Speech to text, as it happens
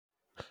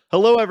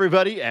Hello,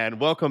 everybody,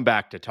 and welcome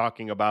back to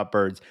Talking About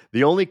Birds,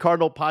 the only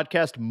Cardinal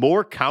podcast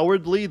more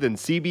cowardly than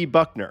CB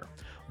Bucknor.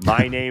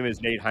 My name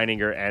is Nate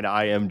Heininger, and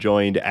I am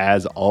joined,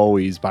 as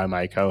always, by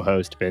my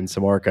co-host, Ben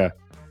Samorka.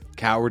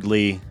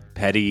 Cowardly,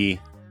 petty,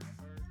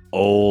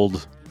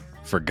 old,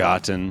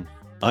 forgotten,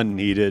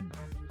 unneeded.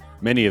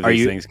 Many of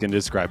these things can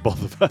describe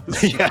both of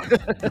us. Yeah.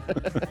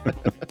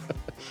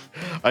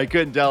 I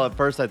couldn't tell at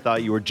first. I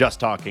thought you were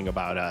just talking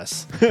about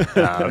us.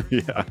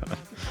 Yeah.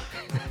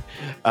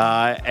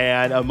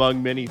 And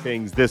among many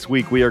things, this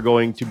week we are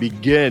going to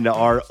begin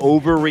our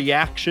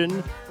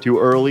overreaction to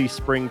early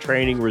spring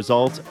training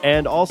results.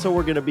 And also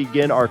we're going to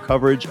begin our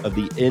coverage of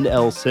the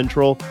NL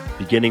Central,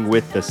 beginning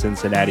with the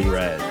Cincinnati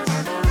Reds.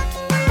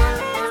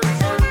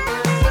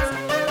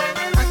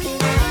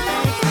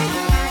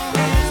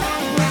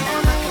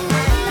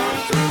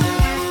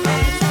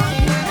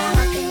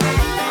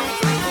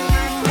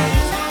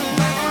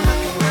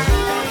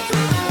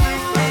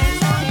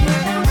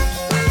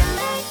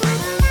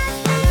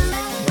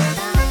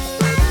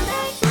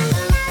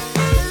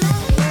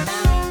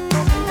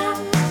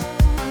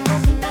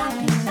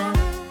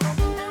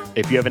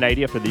 If you have an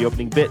idea for the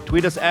opening bit,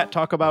 tweet us at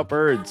Talk About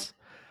Birds.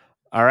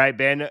 All right,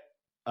 Ben,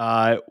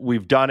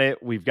 we've done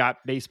it. We've got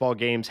baseball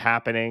games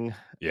happening.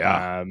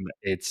 Yeah.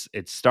 It's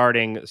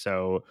starting,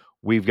 so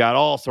we've got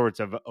all sorts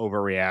of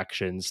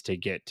overreactions to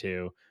get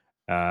to.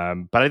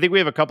 But I think we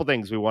have a couple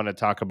things we want to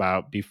talk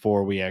about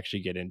before we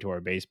actually get into our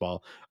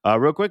baseball.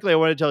 Real quickly, I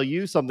want to tell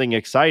you something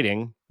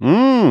exciting.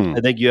 I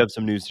think you have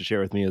some news to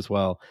share with me as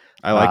well.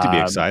 I like to be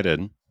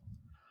excited.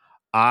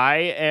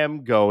 I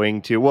am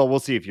going to, well,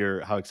 we'll see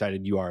how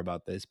excited you are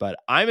about this, but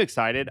I'm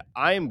excited.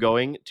 I am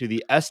going to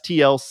the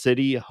STL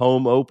City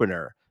home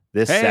opener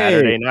this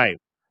Saturday night.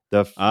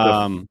 The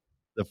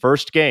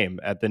first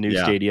game at the new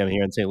stadium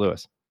here in St.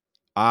 Louis.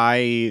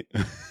 I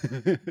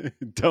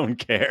don't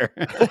care.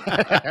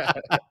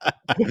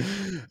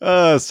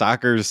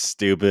 Soccer's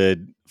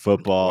stupid.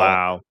 Football.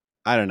 Wow.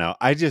 I don't know.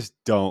 I just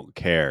don't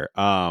care.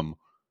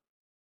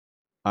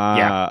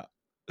 Yeah.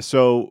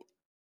 So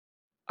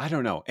I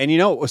don't know. And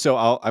so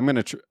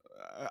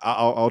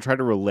I'll try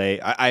to relay.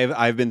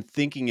 I've been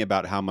thinking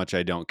about how much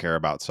I don't care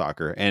about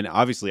soccer, and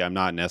obviously I'm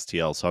not an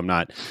STL, so I'm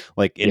not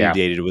like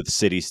inundated with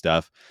city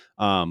stuff.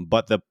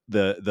 But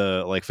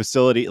the like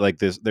facility like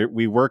this,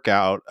 we work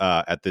out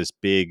at this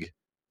big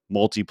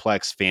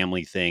multiplex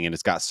family thing, and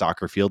it's got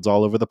soccer fields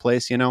all over the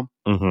place,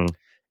 Mm-hmm.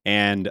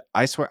 And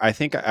I swear, I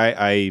think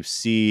I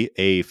see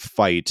a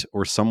fight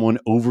or someone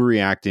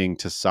overreacting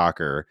to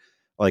soccer,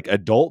 like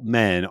adult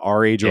men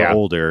our age or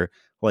older,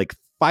 like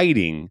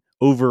fighting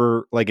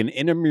over like an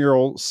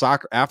intramural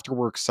soccer after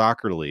work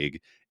soccer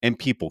league, and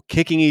people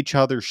kicking each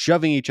other,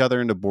 shoving each other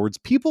into boards,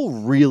 people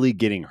really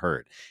getting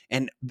hurt.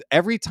 And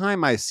every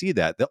time I see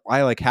that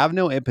I like have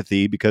no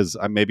empathy because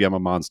maybe I'm a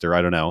monster,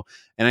 I don't know.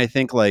 And I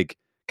think like,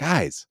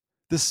 guys,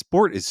 this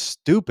sport is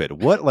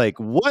stupid. What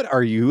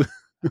are you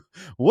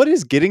what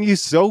is getting you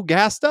so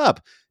gassed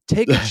up?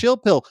 Take a chill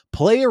pill,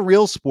 play a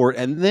real sport,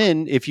 and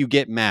then if you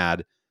get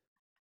mad,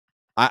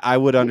 I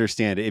would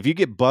understand it. If you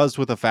get buzzed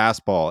with a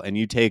fastball and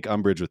you take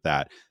umbrage with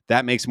that,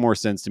 that makes more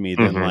sense to me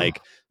than like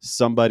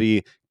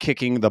somebody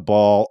kicking the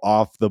ball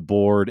off the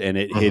board and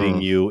it hitting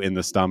you in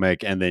the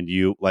stomach and then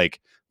you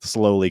like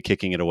slowly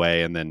kicking it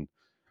away. And then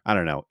I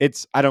don't know.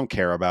 I don't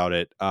care about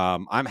it.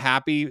 I'm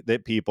happy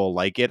that people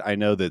like it. I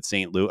know that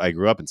St. Louis, I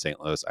grew up in St.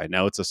 Louis. I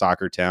know it's a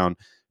soccer town.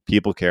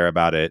 People care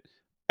about it.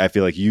 I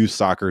feel like youth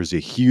soccer is a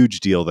huge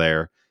deal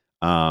there.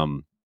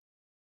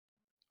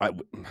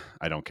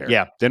 I don't care.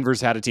 Yeah. Denver's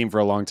had a team for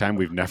a long time.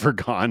 We've never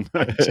gone.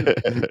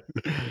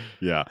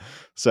 Yeah.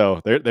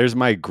 So there's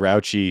my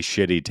grouchy,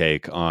 shitty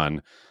take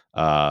on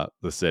the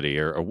city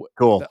or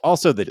cool.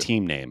 Also the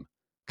team name.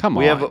 Come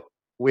on.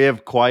 We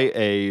have quite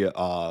a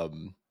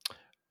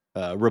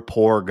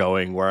rapport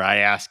going where I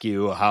ask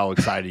you how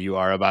excited you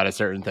are about a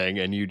certain thing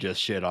and you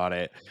just shit on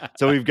it.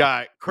 So we've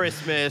got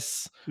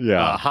Christmas,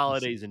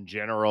 holidays in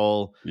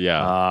general,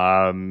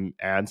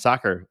 and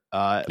soccer.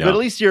 But at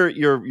least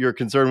your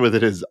concern with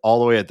it is all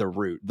the way at the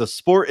root. The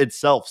sport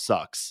itself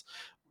sucks.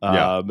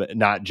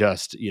 Not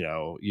just,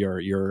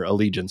 your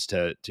allegiance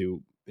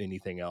to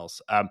anything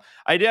else.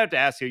 I did have to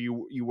ask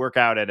you work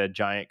out at a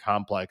giant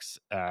complex.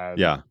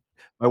 My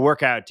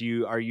workout,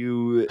 are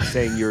you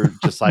saying you're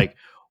just like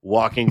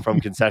walking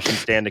from concession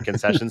stand to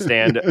concession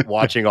stand,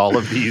 watching all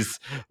of these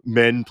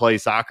men play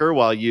soccer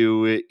while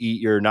you eat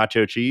your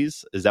nacho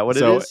cheese? Is that what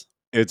it is?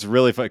 It's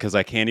really fun because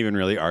I can't even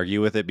really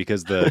argue with it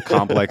because the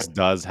complex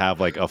does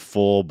have like a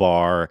full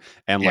bar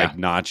and like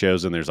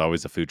nachos, and there's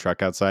always a food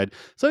truck outside.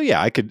 So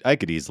I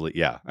could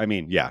easily, I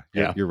mean,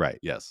 you're right.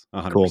 Yes,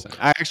 100%. Cool.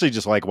 I actually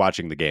just like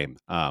watching the game.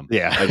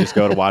 I just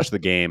go to watch the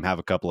game, have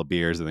a couple of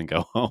beers, and then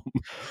go home.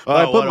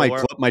 But I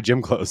put my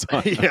gym clothes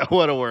on. Yeah,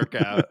 what a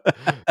workout.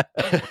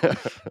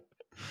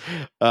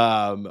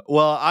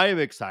 Well, I am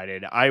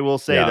excited. I will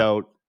say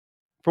though,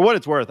 for what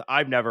it's worth,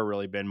 I've never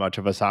really been much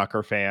of a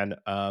soccer fan.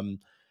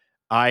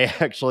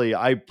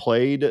 I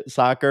played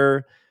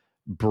soccer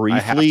briefly.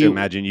 I have to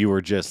imagine you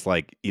were just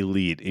like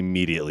elite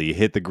immediately. You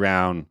hit the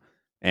ground,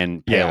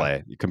 and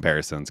Pele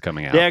comparisons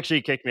coming out. They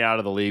actually kicked me out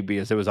of the league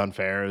because it was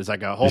unfair. It was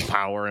like a whole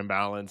power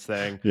imbalance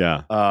thing.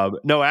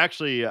 No,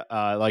 actually,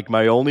 like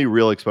my only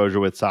real exposure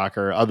with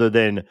soccer, other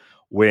than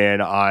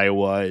when I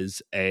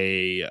was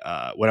when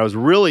I was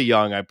really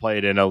young, I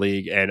played in a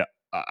league, and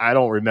I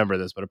don't remember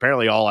this, but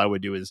apparently all I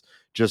would do is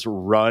just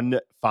run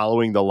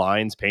following the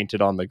lines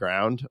painted on the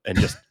ground and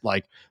just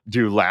like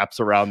do laps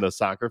around the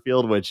soccer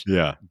field, which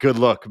good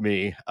luck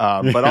me.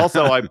 But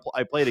also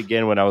I played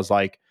again when I was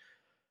like,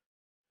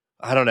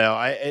 I don't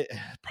know.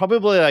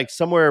 Probably like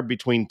somewhere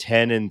between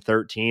 10 and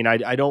 13.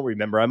 I don't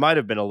remember. I might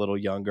have been a little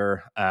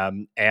younger.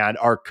 And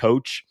our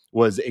coach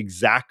was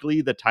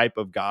exactly the type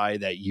of guy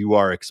that you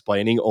are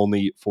explaining,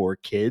 only for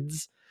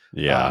kids.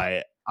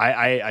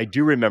 I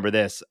do remember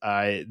this.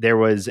 There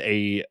was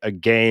a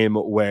game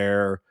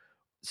where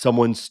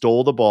someone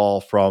stole the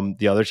ball from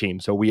the other team.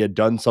 So we had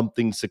done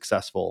something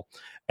successful.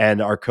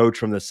 And our coach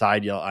from the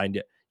side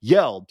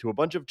yelled to a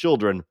bunch of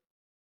children,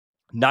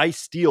 "Nice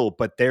steal,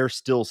 but they're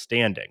still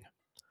standing."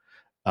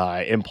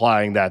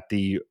 Implying that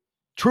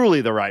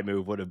truly the right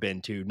move would have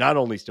been to not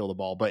only steal the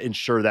ball, but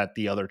ensure that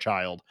the other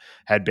child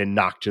had been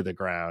knocked to the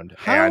ground.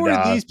 How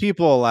are these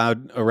people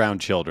allowed around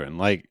children?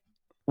 Like,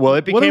 well,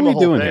 it became a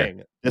whole thing.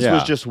 Here? This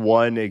was just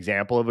one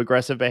example of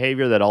aggressive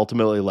behavior that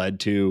ultimately led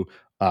to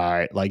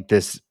like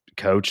this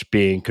coach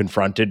being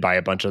confronted by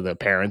a bunch of the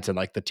parents and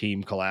like the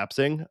team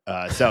collapsing.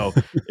 So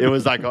it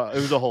was like it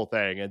was a whole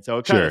thing, and so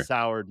it kind of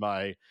soured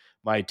my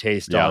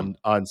taste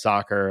on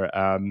soccer.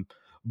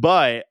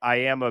 But I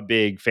am a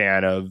big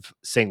fan of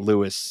St.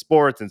 Louis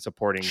sports and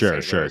supporting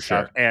St. Louis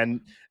stuff. And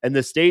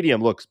the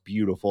stadium looks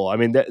beautiful. I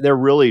mean, they're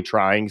really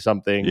trying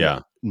something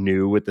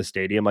new with the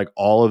stadium. Like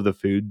all of the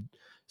food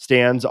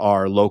stands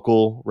are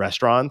local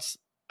restaurants,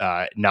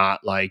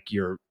 not like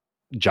your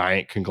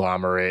giant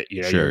conglomerate.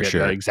 You know, you're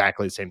getting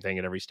exactly the same thing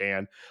at every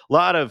stand. A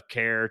lot of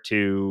care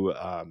to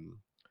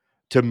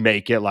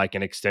make it like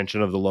an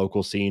extension of the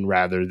local scene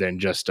rather than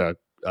just a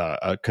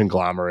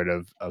conglomerate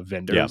of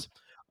vendors.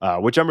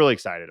 Which I'm really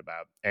excited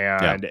about.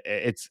 And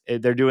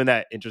they're doing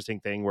that interesting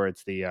thing where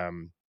it's the I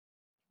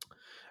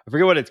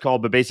forget what it's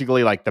called, but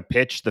basically like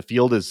the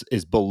field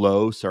is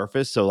below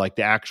surface. So like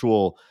the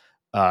actual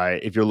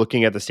if you're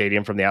looking at the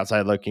stadium from the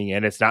outside looking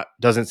in,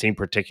 doesn't seem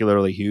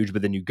particularly huge,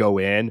 but then you go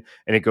in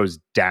and it goes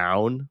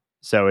down.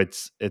 So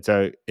it's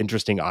a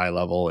interesting eye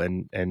level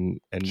and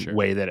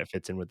way that it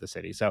fits in with the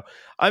city. So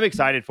I'm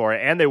excited for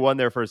it. And they won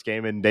their first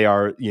game, and they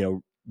are,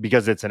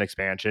 because it's an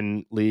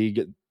expansion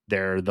league,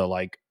 they're the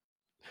like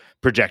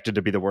projected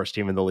to be the worst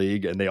team in the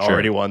league, and they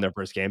already won their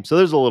first game. So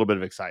there's a little bit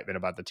of excitement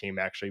about the team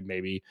actually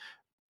maybe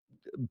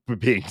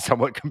being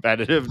somewhat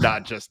competitive,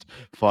 not just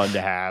fun to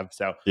have.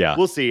 So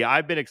we'll see.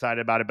 I've been excited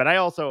about it, but I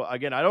also,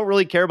 again, I don't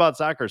really care about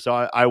soccer, so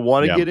I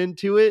want to get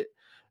into it.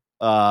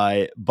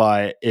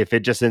 But if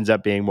it just ends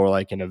up being more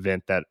like an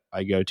event that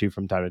I go to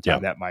from time to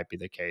time, that might be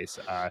the case.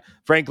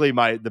 Frankly,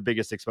 the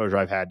biggest exposure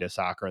I've had to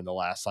soccer in the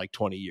last like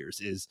 20 years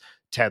is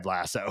Ted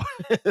Lasso.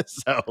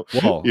 So,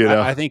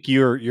 I think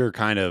you're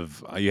kind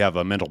of, you have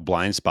a mental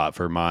blind spot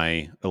for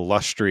my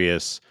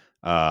illustrious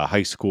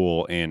high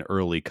school and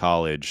early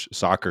college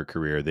soccer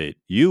career that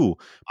you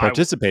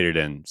participated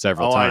in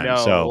several times. I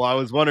know. So well, I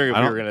was wondering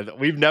if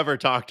we've never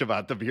talked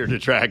about the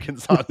Bearded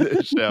Dragons on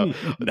this show.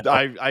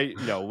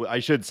 No. I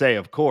should say,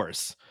 of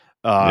course,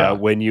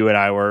 when you and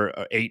I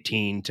were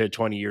 18 to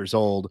 20 years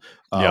old,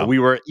 we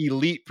were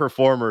elite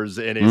performers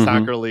in a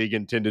soccer league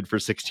intended for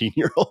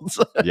 16-year-olds.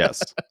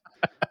 Yes.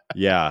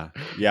 Yeah.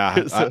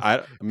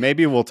 I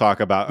maybe we'll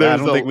talk about. I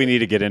don't think we need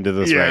to get into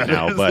this right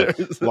now.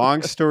 But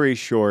long story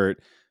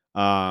short,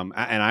 and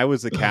I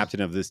was the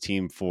captain of this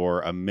team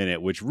for a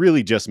minute, which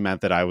really just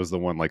meant that I was the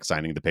one like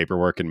signing the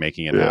paperwork and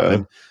making it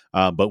happen.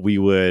 But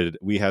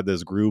we had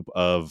this group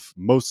of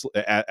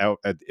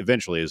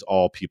eventually is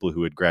all people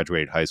who had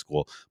graduated high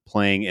school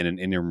playing in an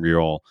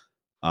intramural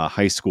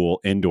high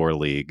school indoor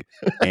league,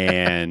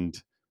 and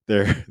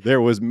there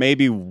was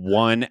maybe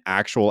one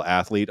actual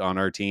athlete on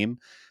our team.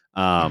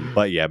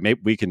 But yeah,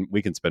 maybe we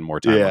can spend more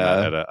time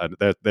on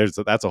that.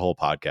 That's a whole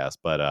podcast,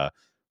 but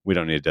we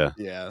don't need to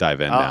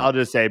dive in now. I'll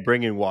just say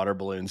bringing water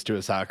balloons to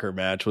a soccer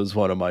match was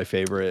one of my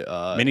favorite.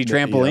 Mini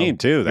trampoline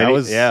too. That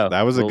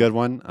was a good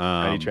one.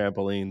 Mini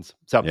trampolines.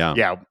 So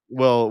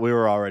well, we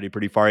were already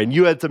pretty far, and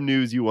you had some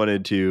news you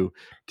wanted to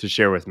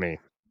share with me,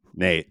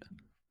 Nate.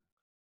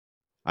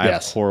 I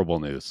have horrible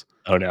news.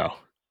 Oh no.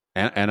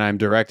 And I'm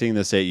directing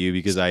this at you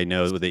because I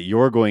know that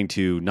you're going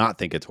to not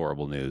think it's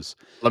horrible news.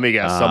 Let me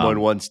guess. Someone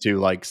wants to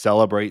like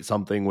celebrate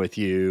something with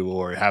you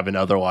or have an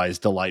otherwise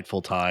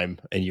delightful time,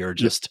 and you're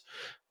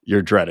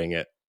dreading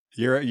it.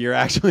 You're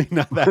actually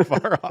not that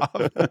far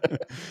off.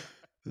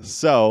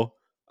 So,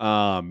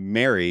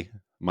 Mary,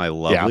 my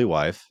lovely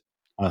wife,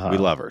 we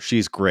love her.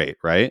 She's great,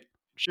 right?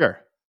 Sure.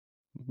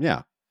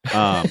 Yeah.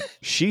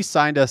 She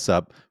signed us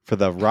up for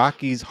the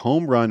Rockies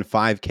home run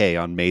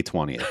 5K on May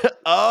 20th.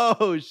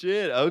 Oh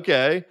shit.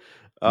 Okay.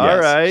 All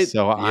right.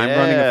 So I'm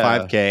running a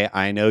 5K.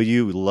 I know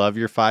you love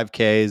your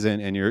 5Ks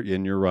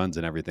and your runs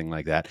and everything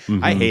like that.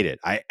 I hate it.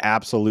 I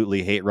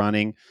absolutely hate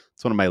running.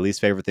 It's one of my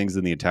least favorite things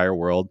in the entire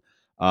world.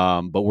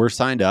 But we're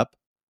signed up.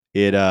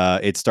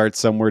 It starts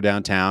somewhere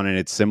downtown, and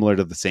it's similar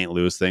to the St.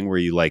 Louis thing where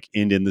you like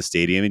end in the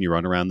stadium and you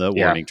run around the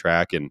warning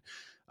track. And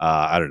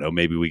I don't know,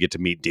 maybe we get to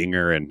meet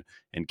Dinger and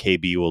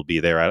KB will be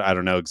there. I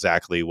don't know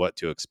exactly what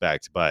to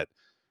expect, but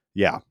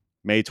yeah,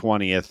 May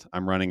 20th,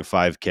 I'm running a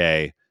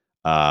 5K.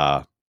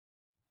 I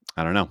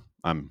don't know.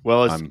 I'm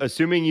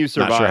assuming you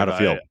survive. Not sure how to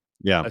feel.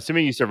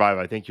 Assuming you survive,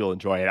 I think you'll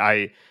enjoy it.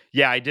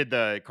 I did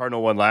the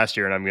Cardinal one last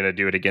year, and I'm going to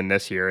do it again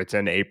this year. It's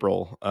in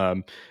April.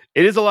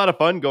 It is a lot of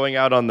fun going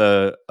out on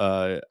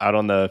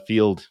the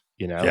field,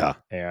 Yeah.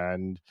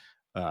 And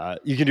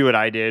you can do what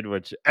I did,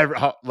 which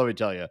let me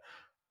tell you,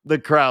 the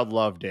crowd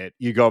loved it.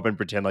 You go up and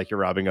pretend like you're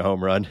robbing a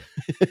home run.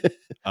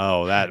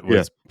 Oh, that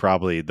was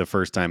probably the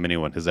first time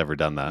anyone has ever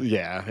done that.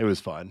 Yeah, it was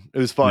fun. It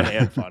was fun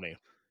and funny.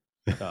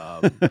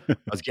 I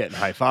was getting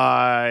high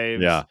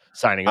fives,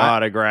 signing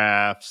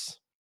autographs.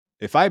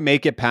 If I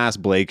make it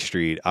past Blake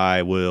Street,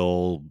 I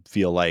will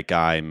feel like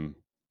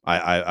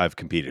I've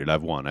competed.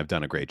 I've won. I've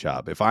done a great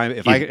job. If I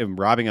am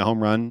robbing a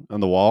home run on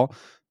the wall,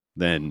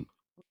 then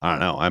I don't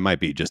know. I might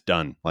be just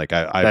done. Like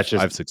I've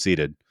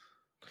succeeded.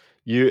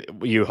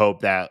 You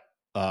hope that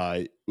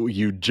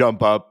you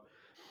jump up,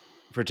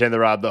 pretend to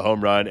rob the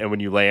home run, and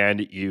when you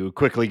land, you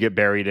quickly get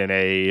buried in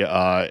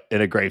a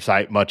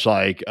gravesite, much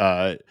like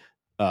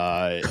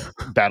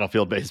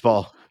Battlefield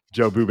Baseball,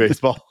 Jobu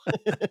Baseball.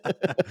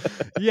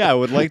 Yeah, I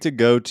would like to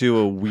go to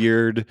a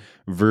weird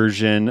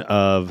version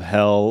of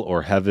hell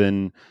or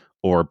heaven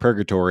or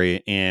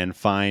purgatory and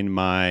find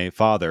my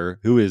father,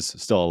 who is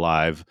still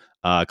alive,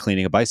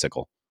 cleaning a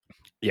bicycle.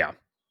 Yeah.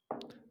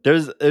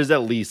 There's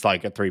at least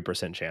like a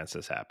 3% chance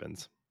this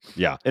happens.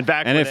 Yeah. In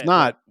fact, and if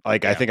not, I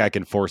think I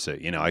can force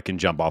it. I can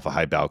jump off a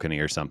high balcony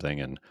or something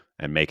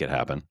and make it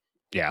happen.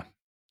 Yeah.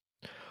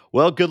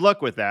 Well, good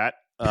luck with that.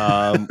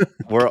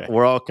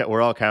 We're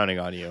all counting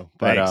on you.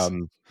 But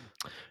Thanks.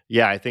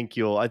 yeah, I think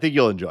you'll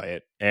enjoy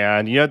it.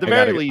 And at the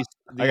very least,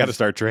 I got to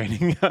start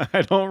training.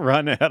 I don't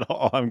run at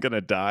all. I'm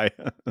gonna die.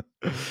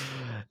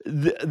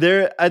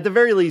 There, at the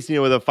very least,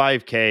 with a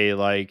 5K,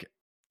 like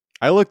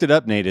I looked it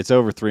up, Nate. It's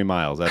over 3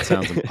 miles. That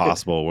sounds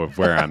impossible with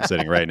where I'm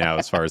sitting right now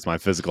as far as my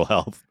physical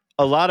health.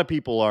 A lot of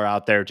people are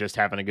out there just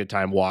having a good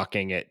time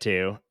walking it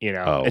too.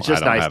 It's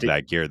just I don't nice have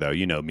that gear though.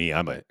 You know me.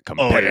 I'm a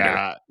competitor.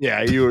 Oh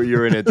yeah.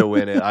 You're in it to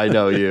win it. I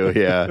know you.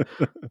 Yeah.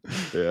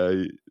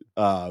 Yeah.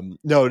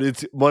 No,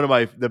 it's one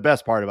of the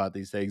best part about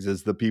these things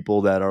is the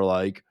people that are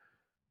like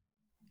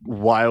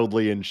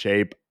wildly in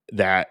shape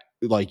that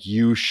like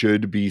you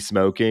should be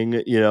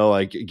smoking,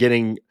 like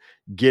getting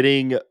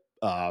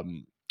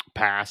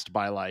passed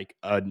by like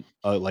a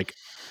like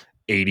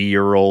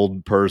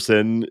 80-year-old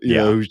person,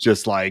 who's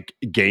just like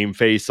game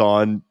face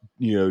on,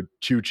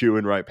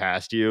 chewing right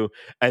past you,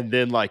 and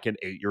then like an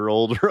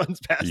 8-year-old runs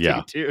past you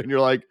too, and you're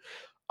like,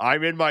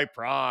 I'm in my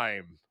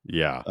prime.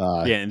 Yeah.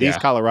 And these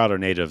Colorado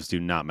natives do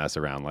not mess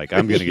around. Like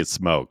I'm gonna get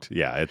smoked.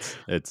 Yeah,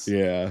 it's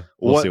yeah.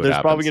 We'll see what there's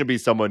happens. Probably gonna be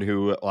someone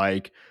who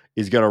like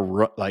is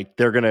gonna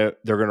they're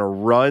gonna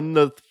run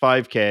the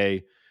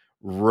 5K,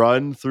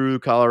 run through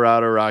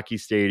Colorado Rocky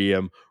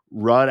Stadium,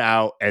 run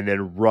out, and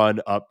then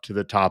run up to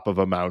the top of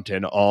a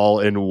mountain all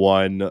in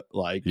one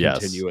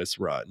continuous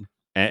run.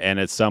 And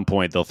at some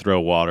point they'll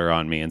throw water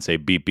on me and say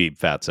beep beep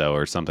fatso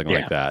or something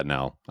like that, and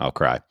I'll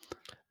cry.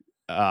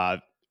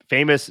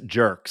 Famous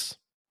jerks,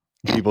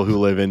 people who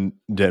live in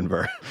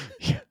Denver.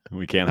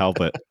 We can't help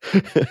it.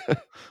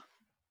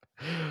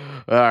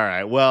 All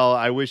right. Well,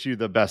 I wish you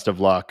the best of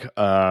luck.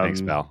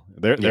 Thanks, pal.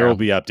 There will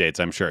be updates,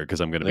 I'm sure,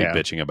 because I'm going to be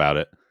bitching about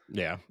it.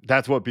 Yeah,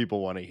 that's what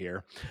people want to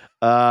hear.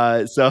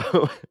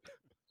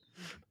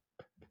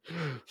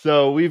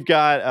 So we've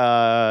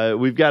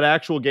got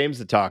actual games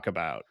to talk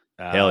about.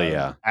 Hell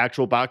yeah.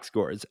 Actual box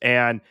scores.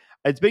 And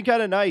it's been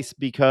kind of nice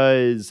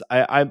because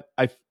I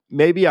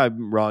maybe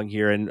I'm wrong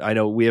here, and I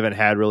know we haven't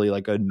had really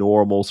like a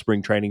normal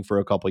spring training for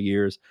a couple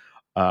years.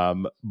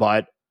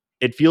 But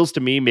it feels to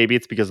me, maybe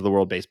it's because of the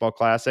World Baseball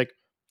Classic,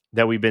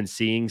 that we've been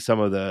seeing some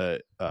of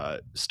the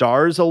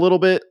stars a little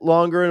bit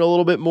longer and a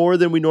little bit more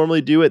than we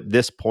normally do at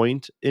this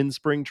point in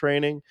spring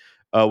training,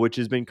 which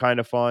has been kind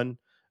of fun.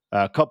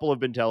 A couple have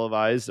been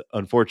televised.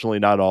 Unfortunately,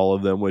 not all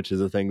of them, which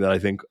is a thing that I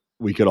think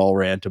we could all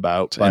rant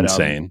about. But,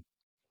 insane.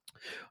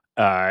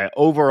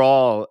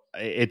 Overall,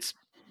 it's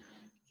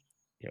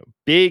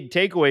big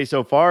takeaway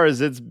so far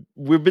is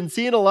we've been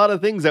seeing a lot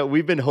of things that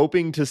we've been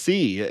hoping to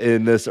see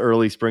in this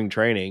early spring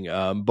training.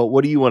 But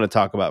what do you want to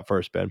talk about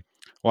first, Ben?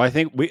 Well, I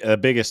think the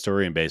biggest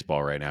story in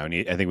baseball right now, and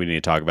I think we need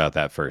to talk about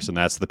that first, and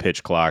that's the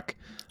pitch clock.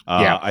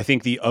 I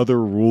think the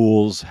other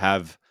rules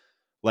have,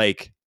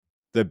 like,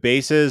 the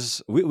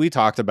bases. We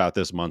talked about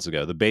this months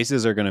ago. The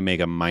bases are going to make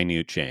a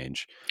minute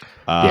change.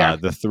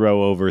 The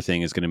throw over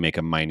thing is going to make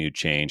a minute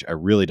change. I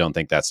really don't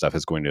think that stuff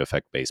is going to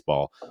affect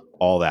baseball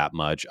all that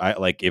much. I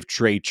like if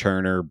Trey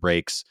Turner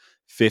breaks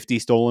 50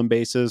 stolen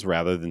bases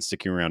rather than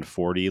sticking around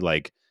 40,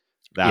 like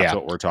that's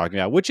what we're talking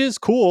about, which is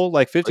cool.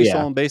 Like 50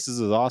 stolen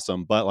bases is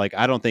awesome, but like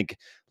I don't think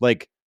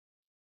like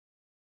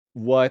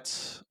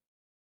what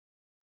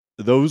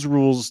those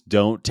rules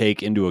don't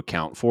take into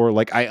account for,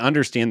 like, I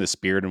understand the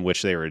spirit in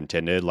which they were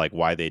intended, like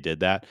why they did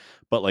that,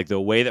 but like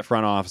the way that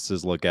front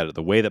offices look at it,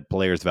 the way that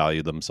players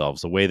value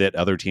themselves, the way that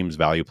other teams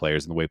value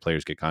players, and the way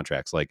players get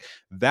contracts, like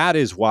that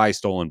is why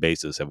stolen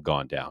bases have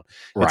gone down.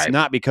 It's Right.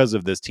 not because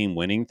of this team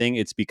winning thing.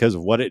 It's because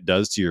of what it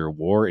does to your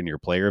WAR and your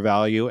player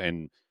value.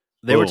 And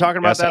They were boom, talking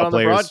about that's that how on the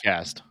players,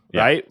 broadcast,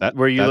 yeah, right?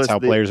 Where you that's list how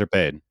players are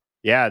paid.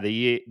 Yeah,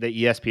 the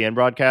ESPN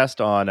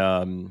broadcast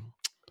on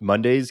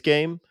Monday's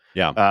game.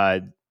 Yeah.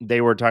 They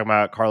were talking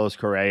about Carlos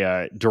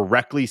Correa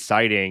directly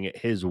citing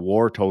his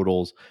WAR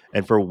totals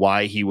and for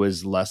why he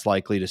was less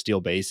likely to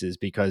steal bases,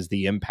 because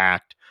the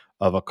impact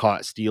of a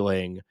caught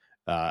stealing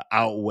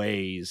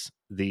outweighs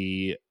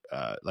the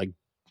like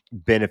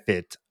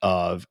benefit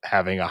of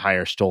having a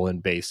higher stolen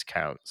base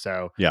count.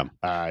 So Yeah.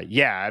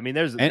 I mean,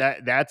 there's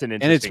And that's an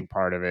and it's interesting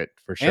part of it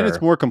for and it's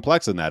sure. more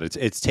complex than that.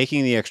 It's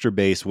taking the extra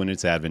base when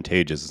it's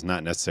advantageous. It's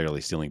not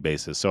necessarily stealing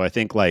bases. So I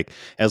think, like,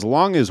 as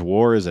long as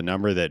WAR is a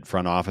number that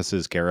front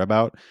offices care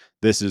about,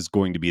 this is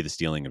going to be the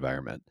stealing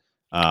environment.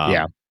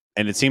 Yeah.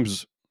 And it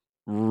seems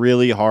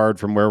really hard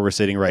from where we're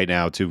sitting right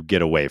now to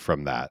get away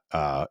from that.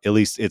 At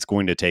least it's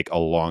going to take a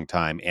long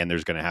time, and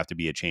there's going to have to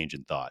be a change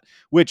in thought,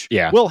 which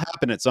Yeah. will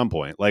happen at some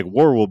point. Like,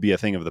 WAR will be a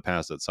thing of the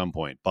past at some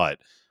point, but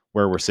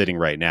where we're sitting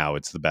right now,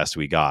 it's the best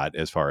we got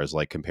as far as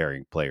like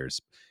comparing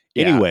players.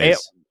 Yeah. Anyways,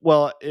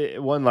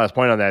 One last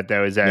point on that,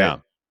 though, is that, yeah,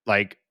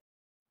 like,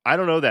 I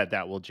don't know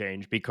that will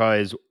change,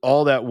 because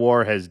all that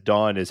war has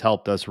done is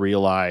helped us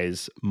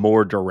realize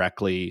more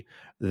directly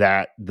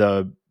that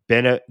the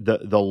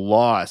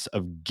loss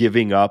of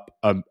giving up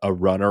a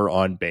runner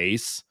on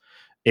base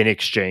in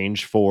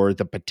exchange for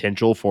the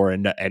potential for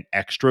an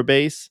extra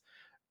base,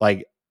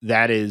 like,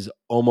 that is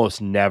almost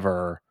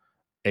never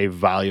a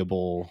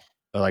valuable,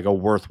 like a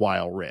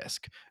worthwhile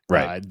risk.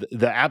 right.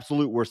 The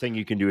absolute worst thing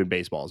you can do in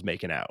baseball is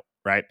make an out,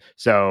 right?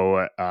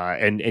 So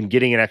and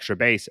getting an extra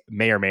base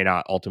may or may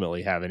not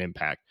ultimately have an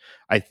impact.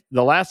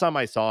 The last time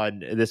I saw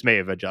it, this may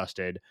have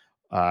adjusted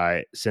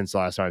since the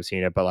last time I've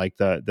seen it, but like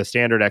the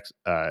standard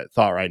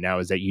thought right now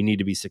is that you need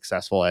to be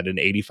successful at an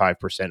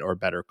 85% or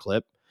better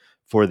clip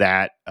for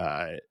that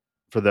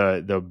for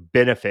the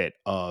benefit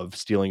of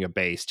stealing a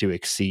base to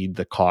exceed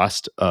the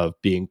cost of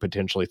being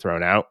potentially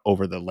thrown out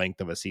over the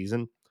length of a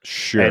season. And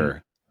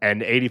Sure.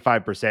 and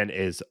 85%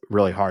 is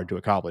really hard to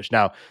accomplish.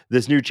 Now,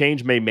 this new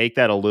change may make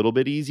that a little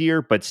bit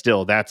easier, but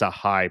still, that's a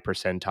high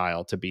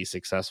percentile to be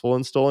successful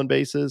in stolen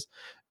bases.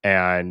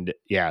 And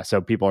so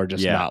people are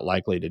just Yeah. not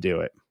likely to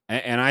do it.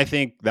 And I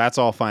think that's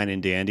all fine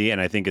and dandy. And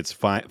I think it's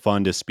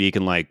fun to speak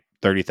in like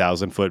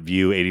 30,000 foot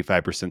view,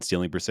 85%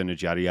 stealing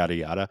percentage, yada, yada,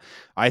 yada.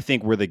 I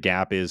think where the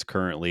gap is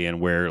currently,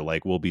 and where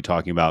like we'll be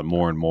talking about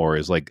more and more,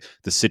 is like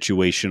the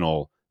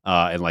situational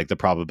and like the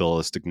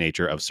probabilistic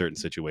nature of certain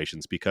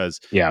situations, because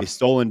Yeah. a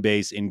stolen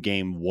base in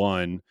game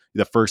one,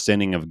 the first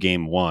inning of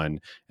game one,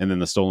 and then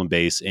the stolen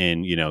base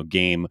in,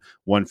 game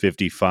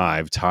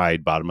 155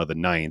 tied bottom of the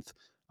ninth,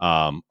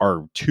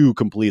 are two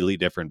completely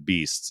different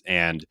beasts.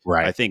 And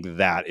Right. I think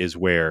that is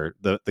where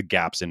the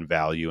gaps in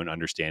value and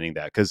understanding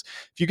that, because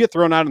if you get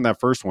thrown out in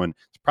that first one,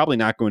 it's probably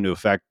not going to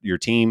affect your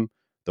team,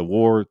 the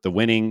WAR, the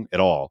winning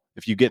at all.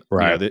 If you get,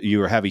 Right.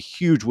 you have a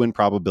huge win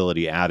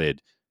probability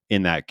added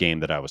in that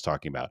game that I was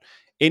talking about.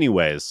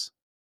 Anyways,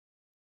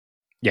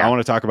 I want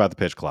to talk about the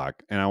pitch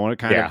clock, and I want to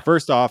kind of,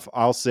 first off,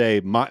 I'll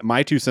say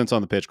my 2 cents on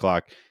the pitch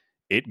clock.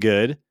 It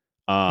good.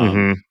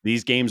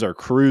 These games are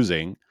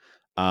cruising,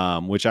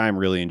 which I'm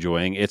really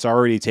enjoying. It's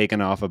already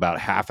taken off about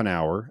half an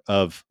hour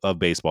of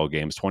baseball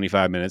games,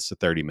 25 minutes to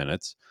 30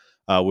 minutes,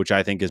 which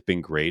I think has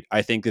been great.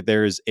 I think that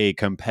there's a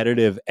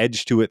competitive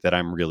edge to it that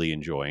I'm really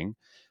enjoying.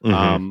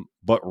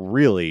 But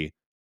really,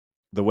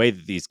 the way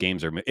that these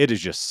games are, it is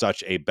just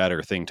such a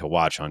better thing to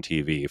watch on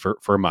TV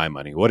for my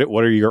money. What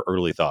are your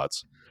early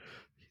thoughts?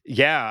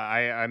 Yeah,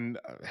 I'm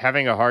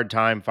having a hard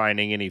time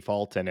finding any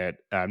fault in it.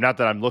 Not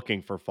that I'm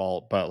looking for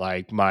fault, but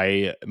like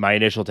my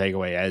initial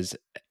takeaway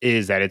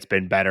is that it's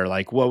been better.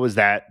 Like, what was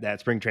that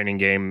spring training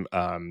game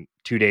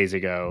 2 days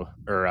ago,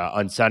 or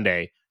on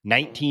Sunday?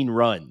 19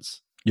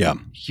 runs, Yeah.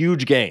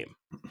 huge game,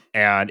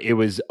 and it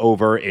was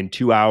over in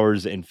 2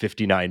 hours and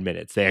 59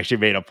 minutes. They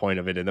actually made a point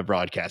of it in the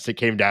broadcast. It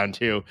came down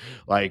to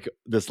like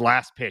this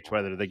last pitch,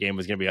 whether the game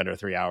was going to be under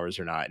 3 hours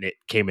or not, and it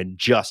came in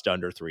just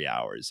under 3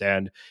 hours.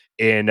 And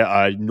in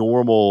a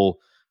normal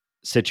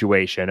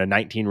situation, a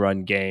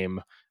 19-run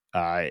game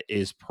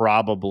is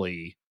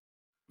probably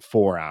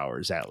 4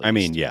 hours at least. I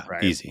mean, yeah,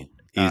 right? easy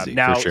for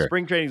Now, sure.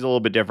 spring training is a little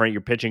bit different.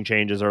 Your pitching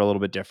changes are a little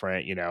bit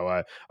different.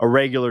 A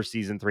regular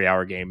season 3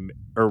 hour game,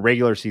 or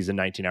regular season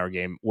 19-hour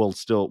game will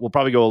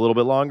probably go a little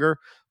bit longer,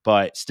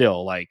 but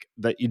still, like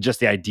just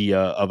the idea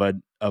of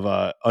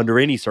a under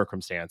any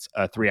circumstance,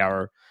 a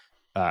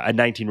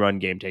 19-run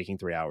game taking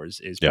 3 hours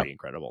is pretty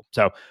incredible.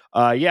 So,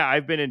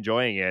 I've been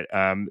enjoying it.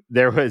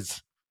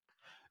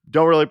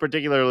 Don't really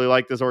particularly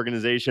like this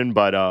organization,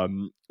 but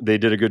they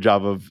did a good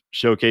job of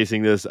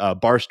showcasing this.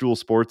 Barstool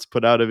Sports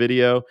put out a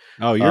video.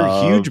 Oh, you're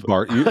a huge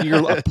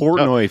you're a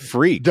Portnoy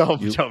freak.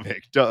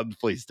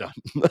 Please don't.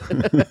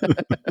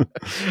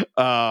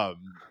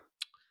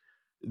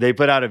 they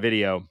put out a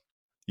video.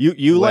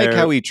 You like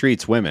how he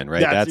treats women,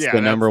 right? That's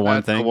the number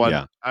one thing.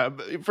 Yeah.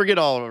 Forget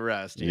all of the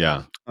rest.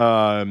 Yeah.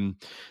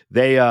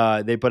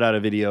 They put out a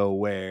video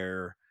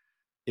where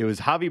it was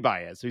Javi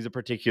Baez. So he's a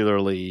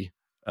particularly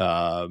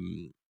not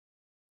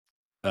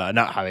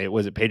Javi.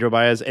 Was it Pedro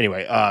Baez?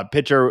 Anyway,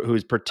 pitcher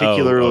who's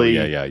particularly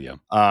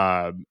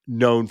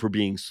known for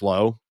being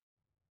slow.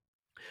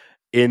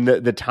 In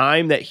the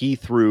time that he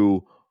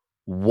threw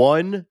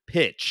one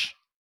pitch,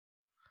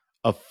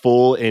 a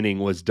full inning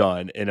was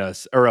done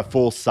or a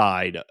full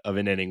side of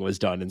an inning was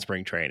done in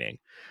spring training.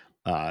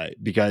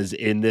 Because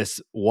in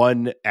this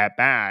one at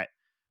bat,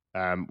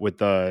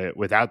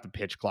 without the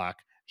pitch clock,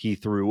 he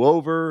threw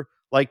over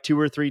like 2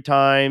 or 3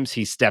 times.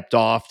 He stepped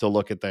off to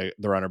look at the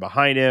runner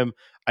behind him.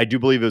 I do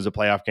believe it was a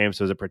playoff game,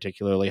 so it was a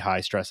particularly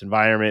high stress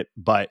environment.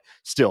 But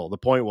still, the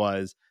point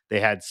was they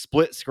had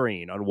split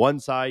screen. On one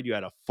side, you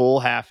had a full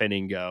half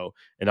inning go,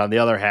 and on the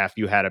other half,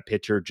 you had a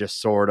pitcher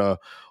just sort of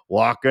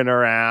walking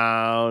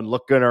around,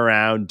 looking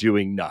around,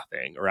 doing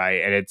nothing,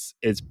 right? And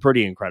it's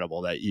pretty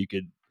incredible that you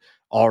could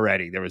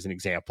already there was an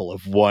example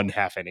of one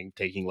half inning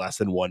taking less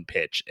than one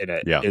pitch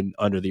in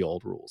under the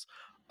old rules.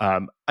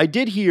 I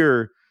did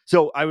hear.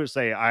 So I would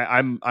say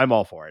I'm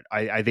all for it.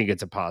 I think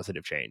it's a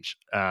positive change.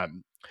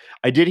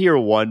 I did hear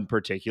one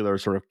particular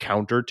sort of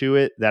counter to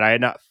it that I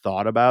had not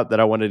thought about that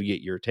I wanted to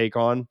get your take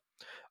on.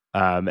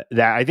 That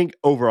I think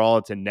overall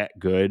it's a net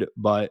good,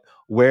 but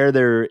where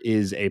there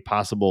is a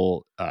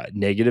possible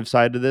negative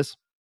side to this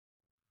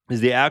is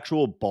the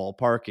actual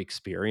ballpark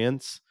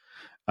experience.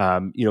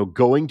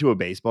 Going to a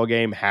baseball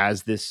game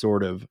has this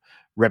sort of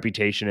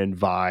reputation and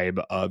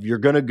vibe of you're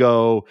going to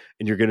go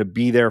and you're going to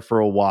be there for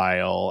a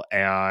while,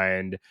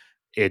 and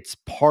it's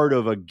part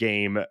of a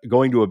game.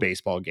 Going to a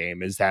baseball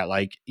game is that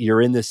like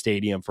you're in the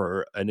stadium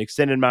for an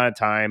extended amount of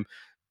time.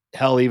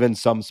 Hell, even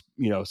some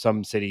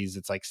cities,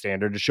 it's like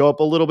standard to show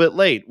up a little bit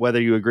late, whether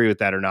you agree with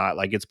that or not.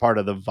 Like it's part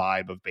of the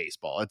vibe of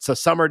baseball. It's a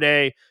summer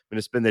day. I'm going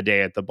to spend the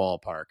day at the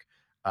ballpark.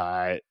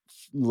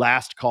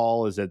 Last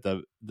call is at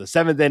the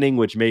 7th inning,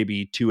 which may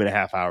be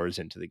 2.5 hours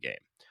into the game.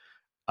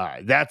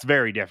 That's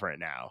very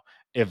different now.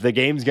 If the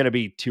game's going to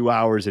be 2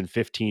 hours and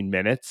 15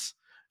 minutes,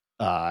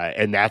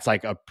 and that's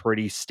like a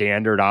pretty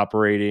standard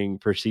operating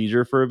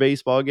procedure for a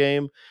baseball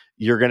game,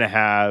 you're going to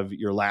have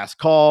your last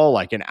call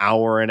like an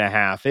hour and a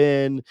half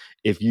in.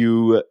 If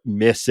you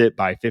miss it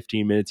by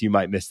 15 minutes, you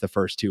might miss the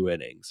first 2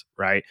 innings,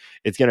 right?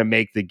 It's going to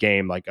make the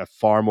game like a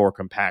far more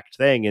compact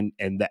thing.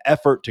 And the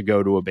effort to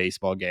go to a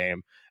baseball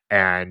game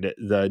and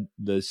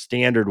the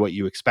standard, what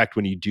you expect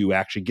when you do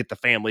actually get the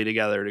family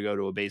together to go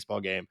to a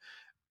baseball game,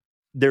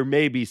 there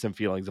may be some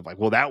feelings of like,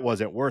 well, that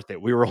wasn't worth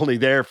it. We were only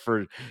there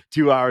for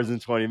 2 hours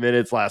and 20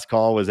 minutes. Last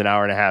call was an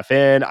hour and a half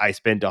in. I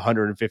spent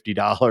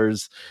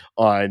 $150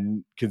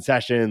 on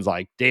concessions.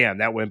 Like, damn,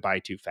 that went by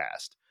too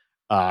fast.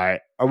 Are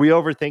we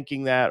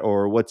overthinking that,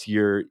 or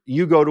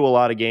you go to a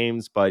lot of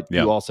games, but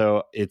you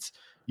also,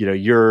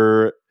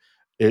 you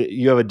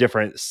have a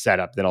different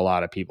setup than a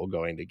lot of people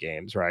going to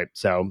games, right?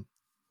 So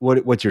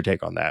what's your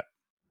take on that?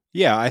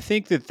 Yeah, I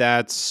think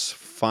that's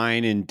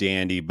fine and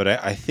dandy, but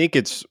I think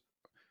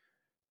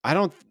I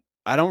don't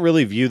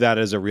really view that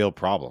as a real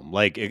problem.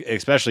 Like,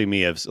 especially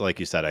me, as like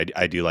you said,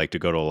 I do like to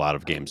go to a lot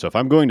of games. So if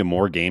I'm going to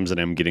more games and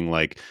I'm getting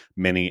like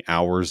many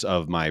hours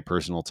of my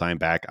personal time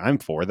back, I'm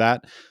for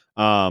that.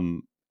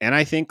 And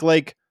I think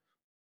like,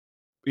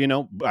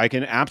 I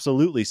can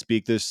absolutely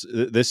speak this.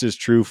 This is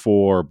true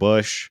for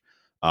Busch.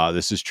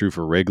 This is true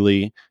for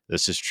Wrigley.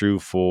 This is true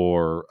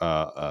for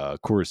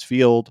Coors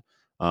Field.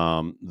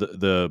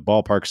 The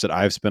ballparks that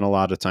I've spent a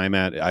lot of time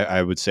at,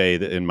 I would say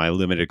that in my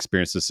limited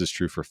experience, this is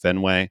true for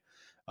Fenway.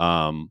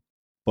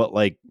 But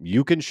like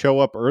you can show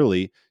up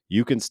early,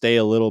 you can stay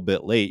a little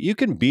bit late, you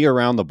can be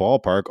around the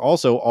ballpark.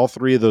 Also, all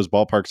 3 of those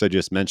ballparks I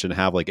just mentioned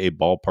have like a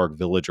ballpark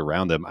village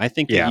around them. I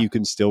think that you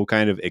can still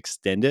kind of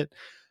extend it.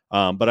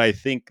 But I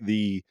think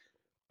the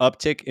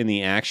uptick in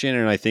the action,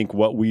 and I think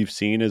what we've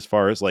seen as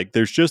far as like,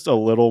 there's just a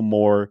little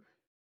more.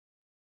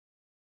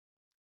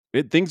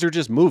 Things are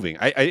just moving.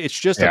 It's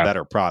just a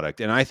better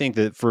product. And I think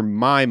that for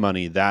my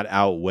money, that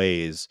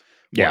outweighs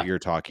what you're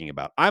talking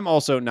about. I'm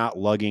also not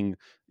lugging,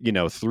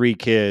 3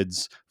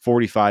 kids,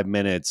 45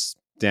 minutes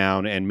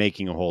down and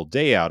making a whole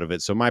day out of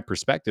it. So my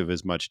perspective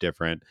is much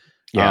different.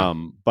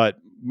 But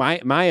my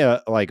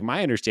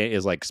understanding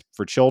is like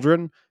for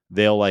children,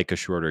 they'll like a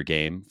shorter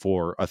game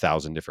for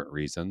 1,000 different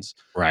reasons.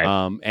 Right.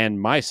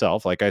 And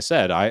myself, like I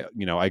said, I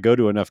go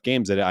to enough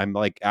games that I'm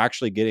like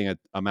actually getting an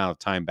amount of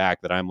time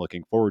back that I'm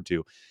looking forward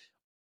to.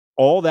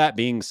 All that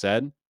being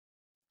said,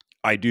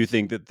 I do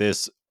think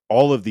that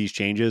all of these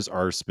changes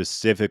are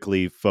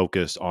specifically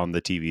focused on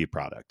the TV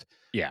product.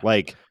 Yeah.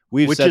 Like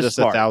we've said this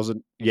smart.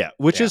 1,000. Yeah.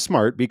 Which is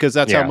smart because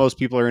that's how most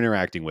people are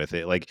interacting with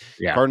it. Like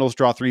Cardinals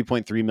draw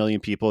 3.3 million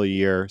people a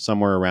year,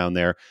 somewhere around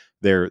there.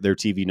 Their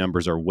TV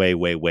numbers are way,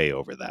 way, way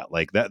over that.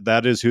 Like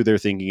that is who they're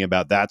thinking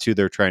about. That's who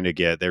they're trying to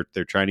get.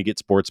 They're trying to get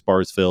sports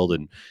bars filled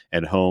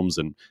and homes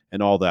and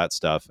all that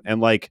stuff.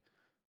 And like,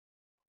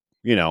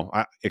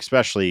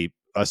 especially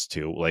us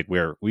two, like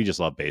we just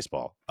love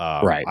baseball.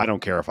 Right. I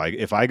don't care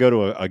if I go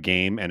to a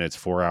game and it's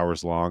 4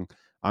 hours long,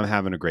 I'm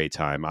having a great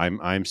time.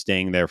 I'm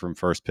staying there from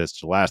first pitch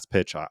to last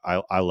pitch.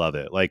 I love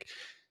it. Like,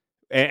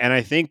 and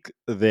I think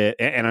that,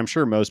 and I'm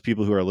sure most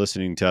people who are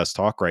listening to us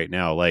talk right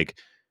now, like,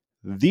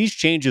 these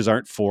changes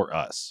aren't for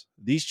us.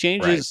 These Right.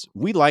 changes,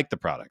 we like the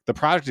product. The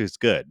product is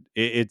good.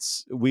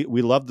 It's we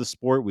love the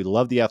sport. We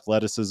love the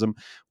athleticism.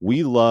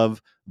 We love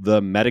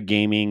the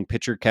metagaming,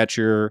 pitcher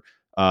catcher,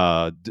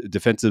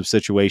 defensive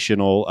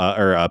situational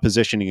or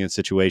positioning in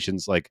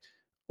situations. Like,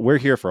 we're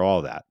here for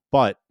all that,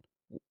 but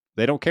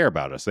they don't care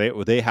about us.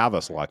 They have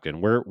us locked in.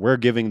 We're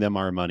giving them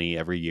our money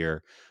every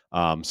year,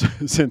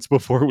 since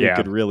before we Yeah.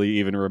 could really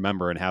even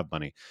remember and have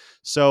money.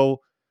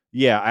 So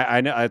yeah,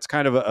 I know it's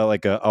kind of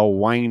like a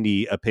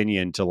windy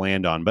opinion to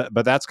land on,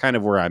 but that's kind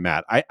of where I'm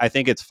at. I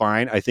think it's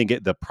fine. I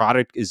think the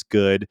product is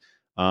good.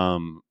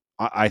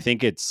 I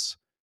think it's,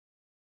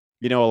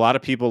 a lot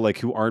of people like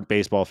who aren't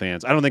baseball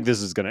fans. I don't think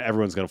this is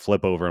everyone's gonna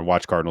flip over and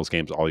watch Cardinals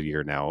games all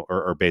year now,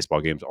 or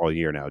baseball games all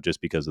year now, just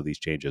because of these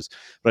changes.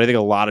 But I think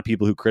a lot of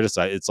people who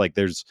criticize, it's like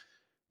there's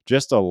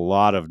just a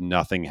lot of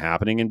nothing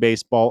happening in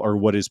baseball, or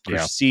what is Yeah.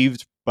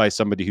 perceived by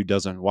somebody who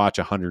doesn't watch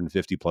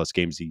 150 plus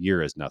games a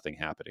year as nothing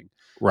happening.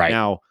 Right.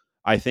 Now,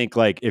 I think,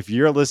 like, if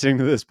you're listening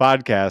to this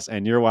podcast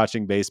and you're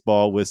watching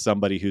baseball with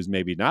somebody who's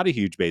maybe not a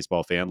huge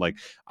baseball fan, like,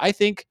 I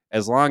think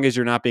as long as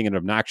you're not being an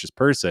obnoxious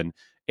person,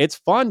 it's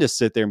fun to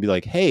sit there and be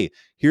like, hey,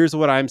 here's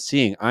what I'm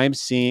seeing. I'm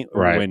seeing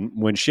Right.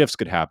 when shifts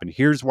could happen.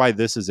 Here's why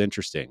this is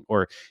interesting,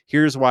 or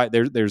here's why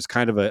there's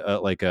kind of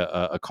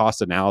a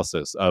cost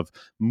analysis of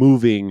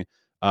moving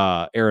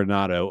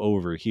Arenado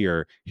over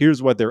here.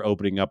 Here's what they're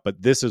opening up,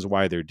 but this is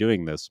why they're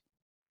doing this.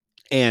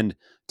 And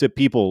to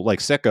people like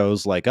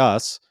sickos like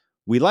us,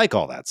 we like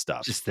all that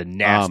stuff. Just the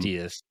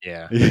nastiest.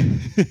 Yeah.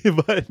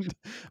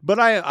 but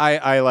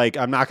I like,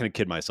 I'm not going to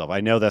kid myself.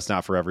 I know that's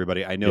not for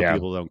everybody. I know Yeah.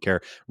 people don't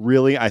care.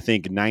 Really, I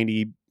think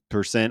 90%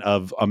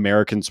 of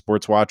American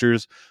sports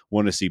watchers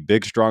want to see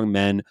big, strong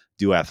men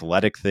do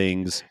athletic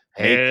things,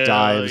 make Hell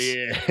dives.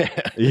 yeah.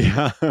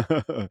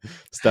 Yeah.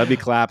 Stubby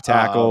clap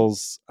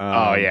tackles.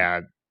 Oh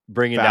yeah.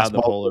 Bringing down the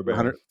Fastball polar over bear.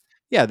 100.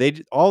 Yeah,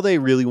 all they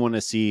really want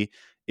to see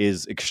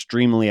is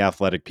extremely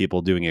athletic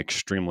people doing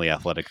extremely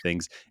athletic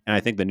things. And I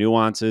think the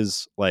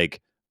nuances,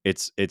 like,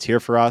 it's here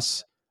for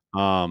us.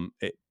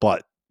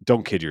 But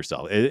don't kid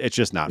yourself. It's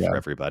just not for Yeah.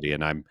 everybody.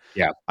 And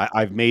Yeah.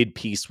 I've made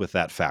peace with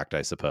that fact,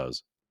 I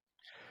suppose.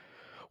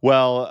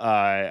 Well,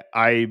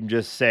 I'm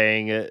just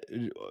saying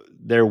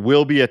there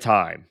will be a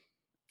time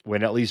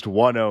when at least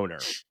one owner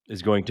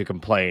is going to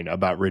complain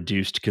about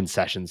reduced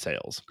concession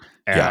sales.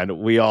 Yeah. And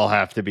we all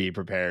have to be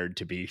prepared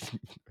to be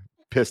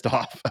pissed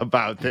off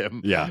about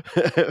them Yeah.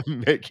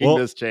 making Well,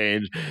 this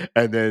change,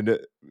 and then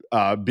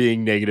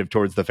being negative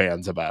towards the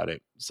fans about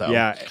it. So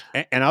yeah,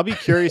 and I'll be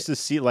curious to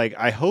see. Like,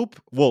 I hope.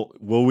 Well,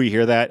 will we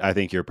hear that? I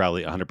think you're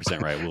probably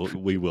 100% right.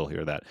 We will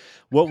hear that.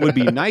 What would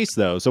be nice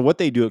though? So what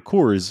they do at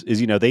Coors is,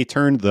 they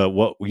turned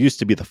what used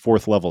to be the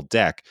fourth level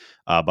deck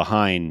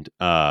behind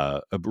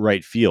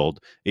right field.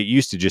 It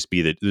used to just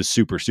be the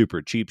super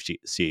cheap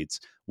seats.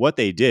 What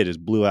they did is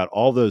blew out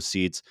all those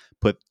seats,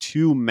 put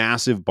two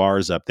massive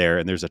bars up there,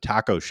 and there's a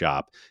taco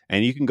shop,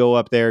 and you can go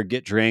up there,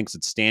 get drinks.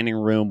 It's standing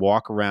room,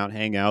 walk around,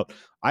 hang out.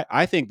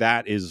 I think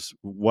that is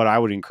what I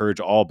would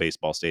encourage all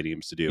baseball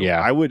stadiums to do. yeah,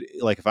 I would,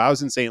 like, if I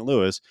was in St.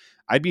 Louis,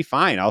 I'd be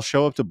fine. I'll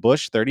show up to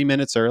Busch 30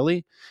 minutes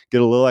early,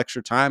 get a little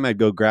extra time. I'd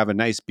go grab a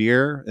nice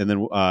beer, and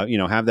then,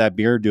 have that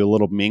beer, do a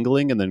little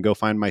mingling, and then go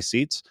find my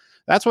seats.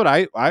 That's what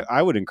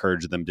I would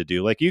encourage them to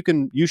do. Like,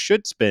 you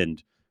should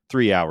spend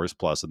 3 hours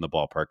plus in the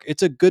ballpark.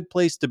 It's a good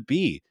place to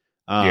be.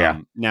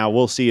 yeah. Now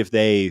we'll see if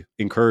they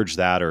encourage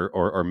that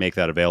or make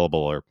that available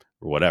or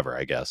whatever,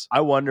 I guess.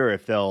 I wonder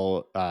if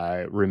they'll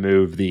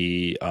remove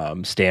the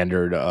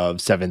standard of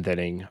seventh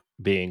inning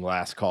being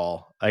last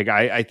call. Like,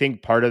 I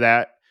think part of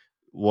that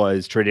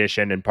was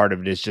tradition, and part of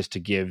it is just to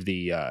give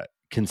the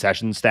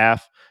concession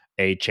staff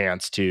a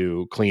chance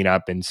to clean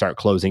up and start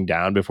closing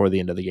down before the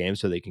end of the game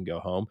so they can go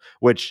home,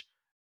 which,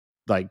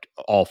 like,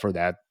 all for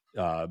that.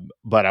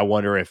 But I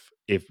wonder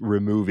if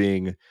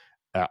removing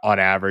on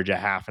average a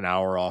half an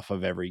hour off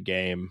of every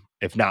game,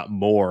 if not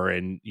more,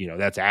 and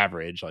that's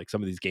average. Like,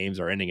 some of these games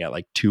are ending at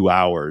like 2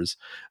 hours.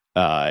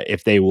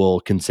 If they will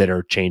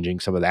consider changing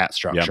some of that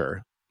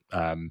structure.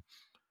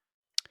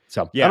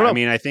 So I Yeah, don't I know.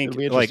 mean, I It'll think,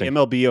 be like, interesting.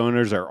 MLB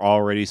owners are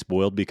already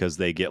spoiled because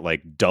they get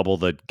like double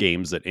the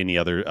games that any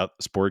other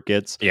sport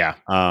gets. Yeah.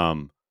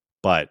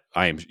 But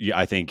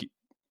I think,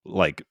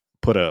 like,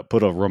 put a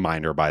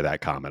reminder by that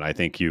comment. I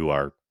think you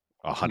are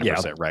Yeah.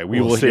 100% right. We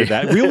We'll will hear see.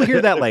 that. We will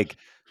hear that, like, It's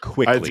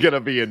quickly.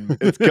 gonna be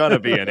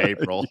in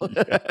April.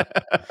 Yeah.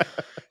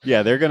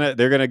 Yeah, they're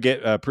gonna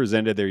get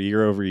presented their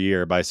year over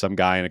year by some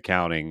guy in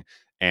accounting,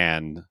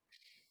 and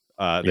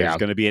there's Yeah.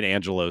 going to be an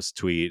Angelos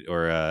tweet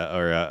or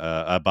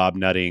a Bob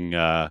Nutting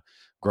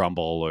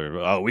grumble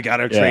or we got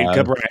to trade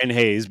Brian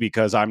Hayes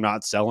because I'm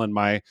not selling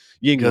my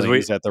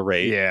Yinglings at the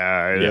rate.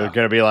 They're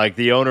going to be like,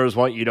 the owners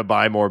want you to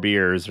buy more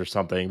beers or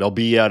something. There'll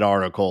be an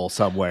article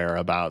somewhere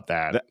about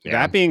that.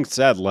 That being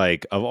said,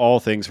 like, of all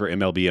things for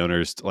MLB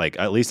owners, like,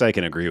 at least I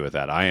can agree with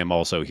that. I am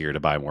also here to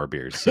buy more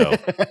beers. So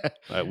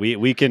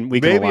we can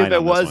align on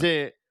this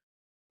one.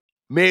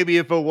 Maybe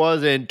if it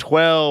wasn't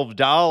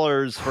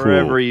 $12 for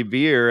every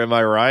beer, am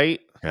I right?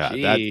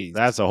 Yeah,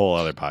 that's a whole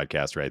other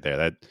podcast right there.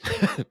 That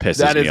pisses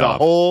that me is off.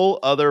 A whole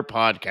other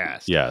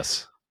podcast.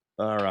 Yes.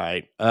 All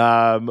right.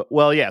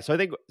 Well, yeah. So I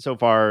think so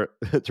far,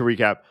 to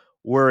recap,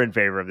 we're in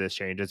favor of this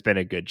change. It's been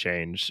a good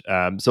change.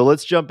 So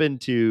let's jump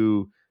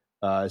into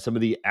some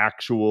of the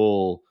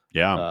actual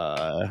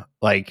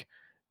like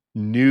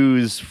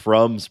news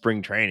from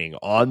spring training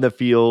on the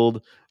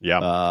field.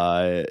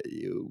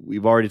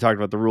 We've already talked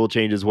about the rule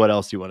changes. What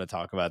else do you want to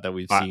talk about that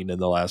we've seen in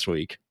the last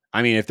week?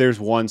 I mean, if there's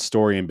one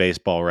story in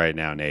baseball right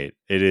now, Nate,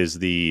 it is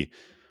the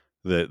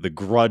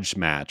grudge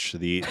match,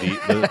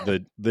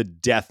 the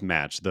death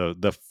match,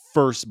 the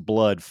first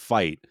blood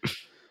fight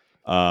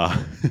between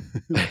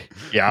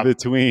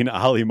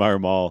Ali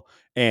Marmol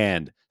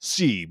and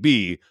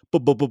CB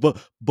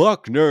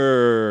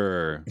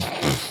Bucknor.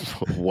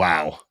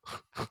 Wow.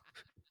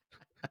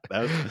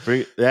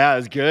 That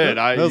was good.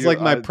 That was like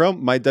my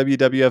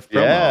WWF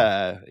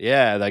promo.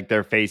 Yeah, like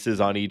their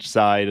faces on each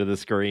side of the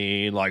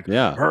screen, like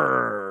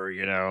her,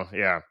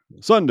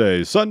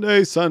 Sunday.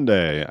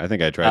 I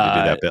think I tried to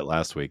do that bit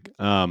last week.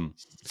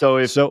 So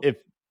you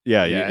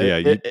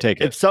take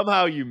it. If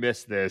somehow you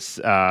missed this,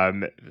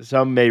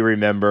 some may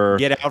remember.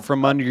 Get out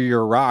from under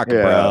your rock,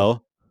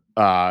 bro.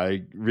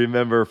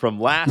 Remember from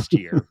last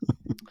year,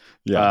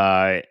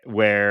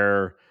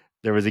 where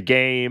there was a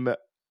game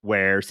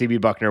where CB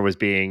Bucknor was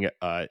being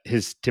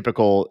his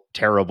typical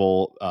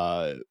terrible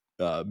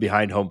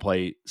behind home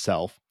plate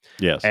self.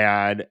 Yes.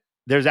 And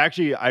there's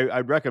actually,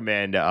 I'd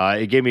recommend,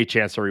 it gave me a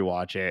chance to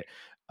rewatch it.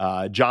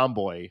 John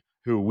Boy,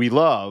 who we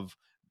love,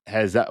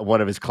 has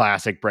one of his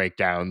classic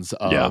breakdowns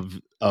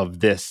of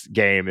this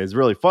game. Is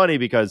really funny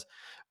because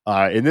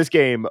in this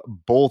game,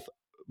 both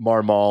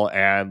Marmol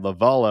and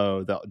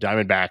Lavallo, the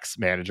Diamondbacks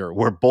manager,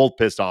 were both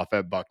pissed off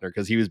at Bucknor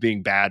because he was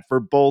being bad for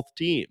both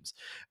teams.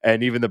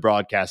 And even the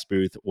broadcast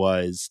booth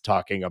was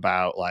talking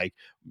about like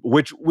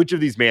which of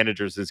these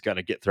managers is going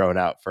to get thrown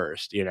out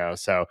first,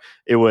 So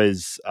it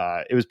was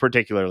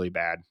particularly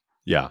bad.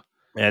 Yeah.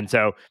 And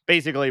so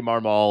basically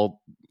Marmol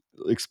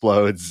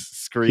explodes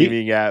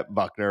screaming at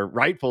Bucknor,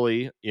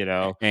 rightfully,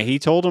 And he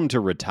told him to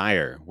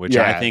retire, which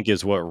I think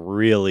is what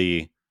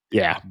really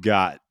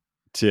got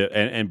to,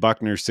 and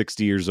Buckner's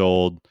 60 years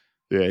old.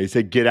 Yeah, he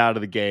said, "Get out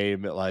of the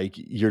game. Like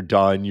you're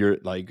done. You're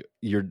like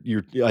you're.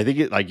 I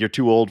think you're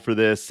too old for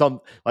this." Some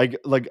like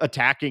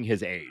attacking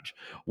his age,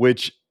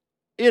 which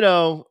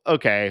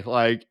okay,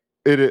 like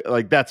it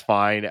like that's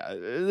fine.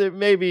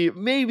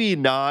 Maybe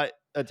not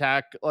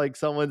attack like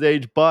someone's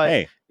age, but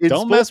hey,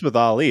 don't mess with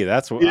Ali.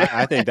 That's what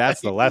I think.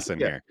 That's the lesson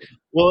here.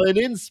 Well, and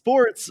in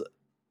sports,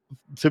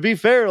 to be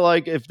fair,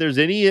 like if there's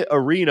any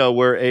arena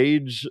where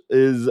age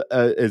is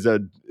a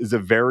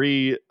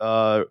very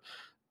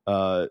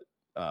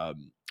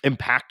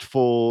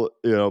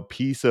impactful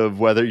piece of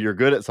whether you're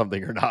good at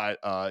something or not,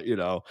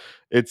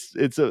 it's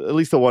at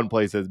least the one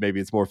place that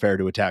maybe it's more fair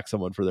to attack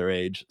someone for their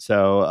age.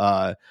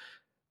 So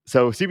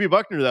CB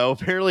Bucknor, though,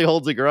 apparently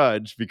holds a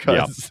grudge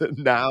because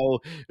now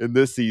in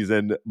this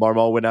season,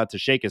 Marmol went out to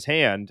shake his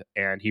hand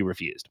and he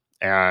refused.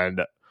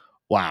 And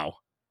wow,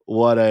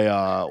 what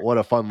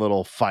a fun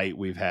little fight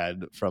we've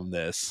had from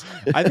this.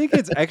 I think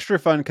it's extra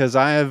fun because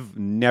I have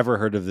never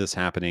heard of this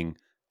happening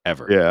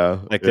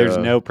ever. There's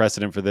no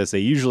precedent for this. They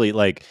usually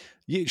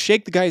you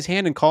shake the guy's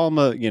hand and call him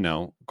an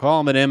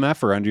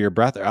MFer under your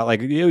breath.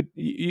 Like you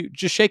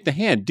just shake the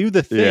hand, do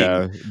the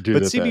thing.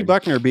 But CB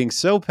Bucknor being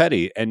so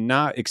petty and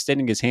not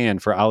extending his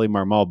hand for Ali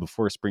Marmol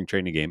before a spring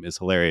training game is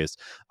hilarious.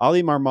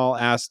 Ali Marmol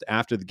asked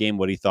after the game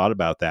what he thought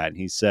about that, and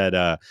he said,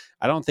 "I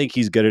don't think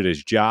he's good at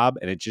his job,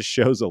 and it just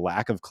shows a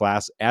lack of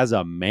class as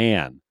a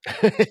man."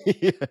 So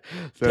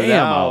damn,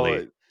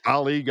 now,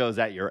 Ali goes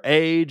at your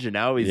age, and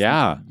now he's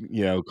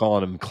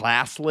calling him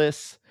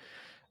classless.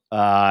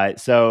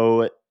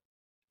 So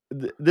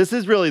this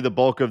is really the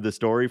bulk of the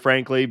story,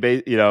 frankly.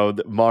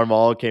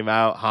 Marmol came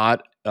out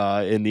hot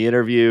in the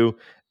interview,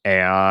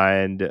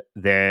 and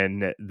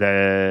then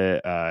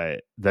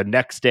the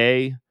next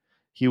day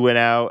he went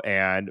out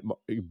and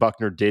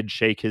Bucknor did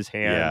shake his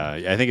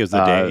hand. Yeah, I think it was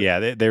the day.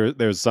 Yeah,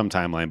 there was some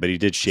timeline, but he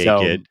did shake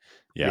it.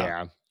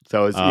 Yeah.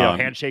 So it's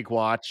handshake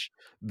watch,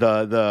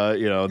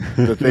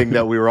 the thing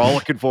that we were all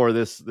looking for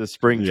this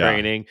spring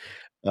training,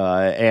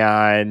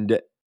 and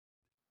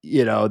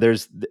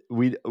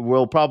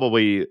we'll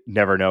probably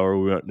never know, or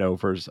we won't know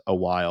for a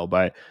while,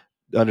 but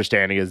the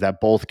understanding is that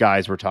both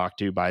guys were talked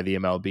to by the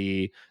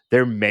MLB.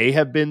 There may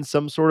have been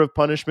some sort of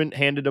punishment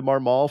handed to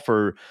Marmol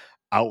for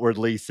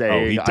outwardly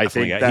saying, I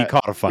think he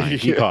caught a fine.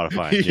 He caught a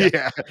fine.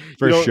 Yeah.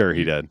 For sure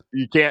he did.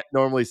 You can't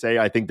normally say,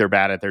 I think they're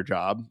bad at their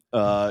job.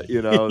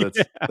 That's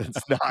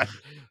not,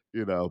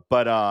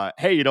 but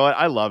hey, you know what?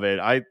 I love it.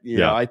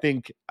 I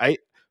think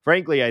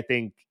frankly, I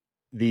think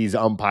these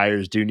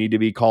umpires do need to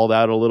be called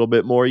out a little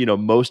bit more.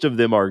 Most of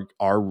them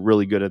are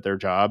really good at their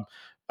job,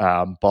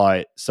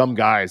 but some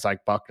guys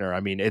like Bucknor, I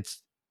mean,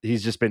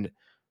 he's just been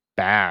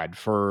bad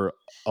for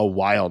a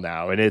while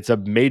now, and it's a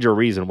major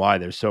reason why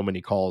there's so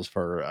many calls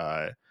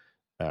for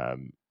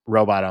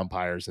robot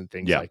umpires and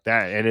things like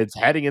that, and it's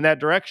heading in that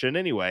direction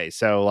anyway.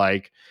 So,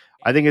 like,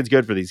 I think it's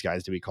good for these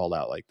guys to be called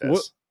out like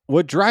this.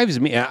 What drives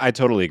me, I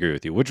totally agree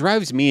with you. What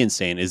drives me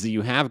insane is that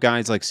you have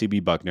guys like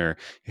CB Bucknor,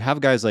 you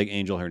have guys like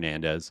Angel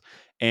Hernandez,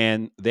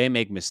 and they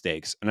make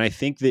mistakes. And I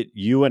think that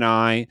you and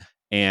I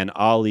and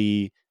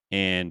Ali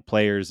and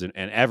players and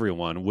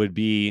everyone would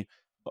be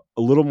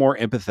a little more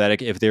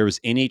empathetic if there was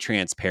any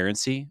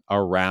transparency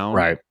around.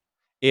 Right.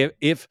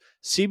 If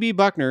CB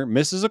Bucknor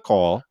misses a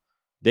call,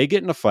 they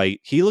get in a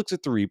fight, he looks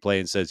at the replay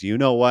and says, you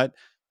know what?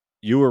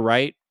 You were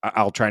right.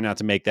 I'll try not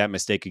to make that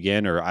mistake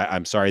again, or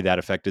I'm sorry that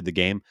affected the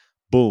game.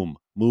 Boom,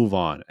 move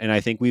on. And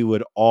I think we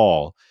would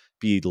all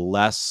be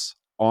less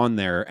on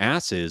their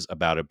asses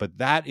about it. But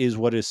that is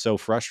what is so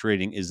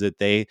frustrating, is that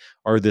they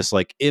are this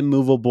like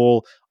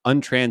immovable,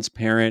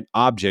 untransparent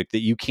object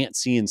that you can't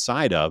see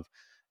inside of.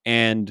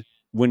 And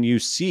when you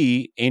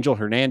see Angel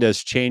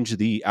Hernandez change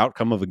the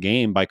outcome of a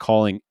game by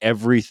calling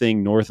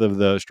everything north of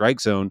the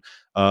strike zone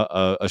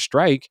a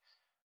strike,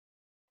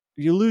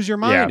 you lose your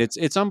mind. Yeah.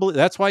 It's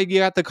unbelievable. That's why you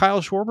got the Kyle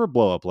Schwarber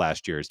blow up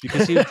last year. It's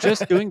because he was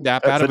just doing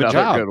that bad That's of a another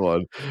job. good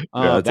one.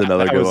 Yeah, that's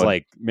another That good was one.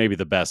 like maybe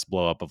the best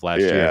blow up of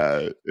last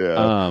year. Yeah.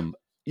 I mean,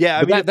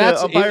 if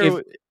the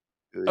umpire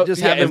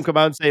just have him come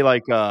out and say,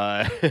 like,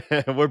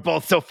 we're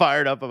both so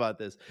fired up about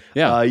this.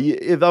 Yeah.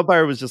 If the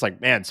umpire was just like,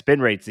 man,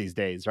 spin rates these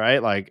days,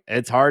 right? Like,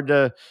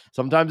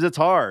 sometimes it's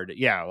hard.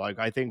 Yeah. Like,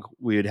 I think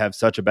we'd have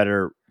such a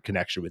better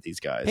connection with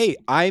these guys. Hey,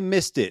 I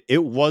missed it.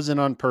 It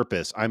wasn't on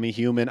purpose. I'm a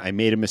human. I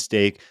made a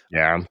mistake.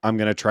 Yeah. I'm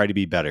going to try to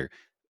be better.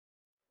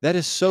 That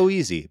is so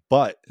easy,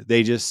 but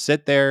they just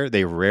sit there.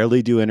 They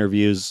rarely do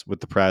interviews with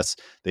the press.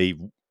 They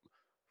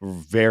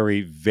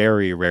very,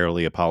 very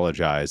rarely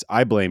apologize.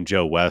 I blame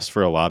Joe West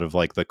for a lot of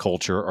like the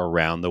culture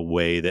around the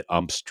way that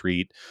umps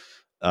treat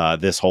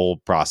this whole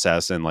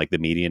process and like the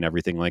media and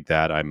everything like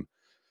that. I'm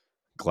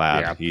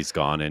glad he's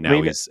gone, and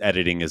now he's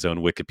editing his own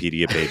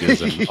Wikipedia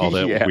pages and all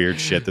that weird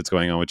shit that's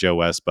going on with Joe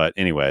West. But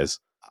anyways,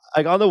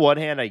 like, on the one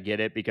hand, I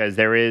get it, because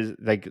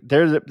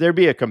there'd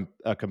be a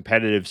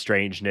competitive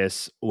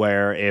strangeness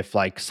where if,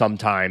 like,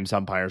 sometimes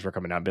umpires were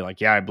coming out and being like,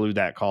 yeah, I blew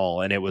that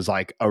call, and it was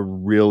like a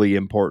really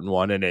important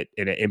one, and it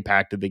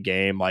impacted the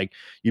game. Like,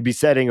 you'd be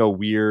setting a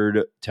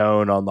weird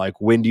tone on,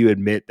 like, when do you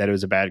admit that it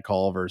was a bad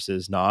call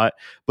versus not.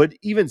 But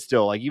even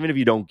still, like, even if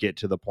you don't get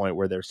to the point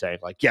where they're saying,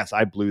 like, yes,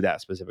 I blew that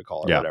specific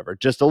call or whatever,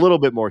 just a little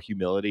bit more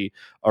humility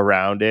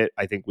around it,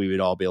 I think we would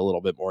all be a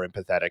little bit more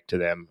empathetic to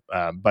them.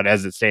 But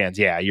as it stands,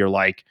 yeah, you're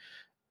like,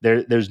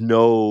 there's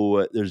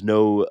nothing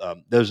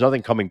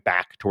coming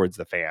back towards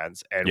the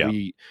fans,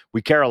 and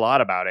we care a lot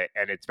about it,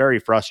 and it's very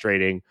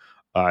frustrating.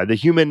 The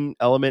human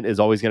element is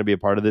always going to be a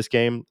part of this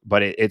game,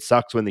 but it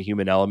sucks when the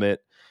human element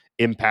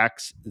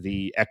impacts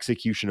the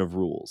execution of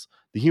rules.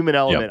 The human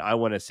element I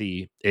want to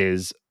see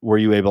is, were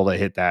you able to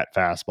hit that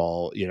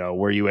fastball?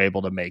 Were you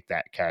able to make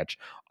that catch?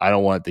 I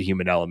don't want the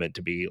human element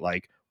to be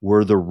like,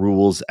 were the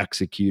rules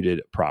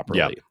executed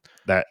properly?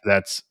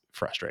 That's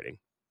frustrating.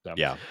 So,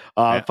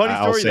 funny story.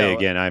 I'll say though,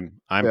 again,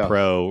 I'm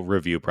pro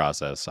review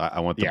process. I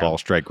want the ball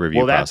strike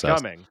review that's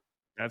process.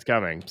 That's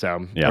coming.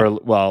 So,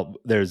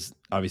 there's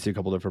obviously a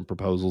couple different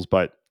proposals,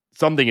 but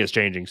something is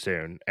changing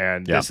soon,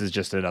 and this is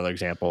just another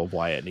example of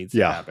why it needs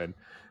to happen.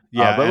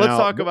 But let's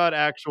talk about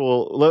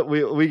actual.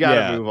 We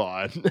got to move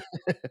on.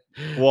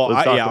 Well,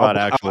 let's talk about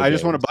actual. I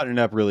just want to button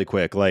it up really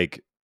quick.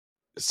 Like,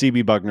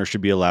 CB Bucknor should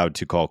be allowed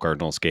to call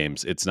Cardinals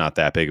games. It's not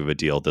that big of a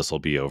deal. This will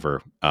be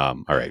over.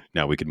 All right,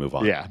 now we can move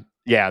on.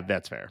 Yeah,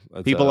 that's fair.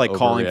 People like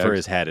calling for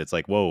his head. It's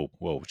like, whoa,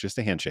 just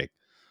a handshake.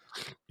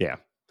 Yeah.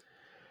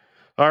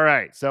 All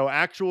right. So,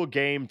 actual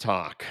game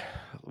talk.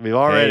 We've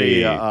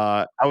already.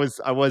 I was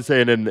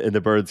saying in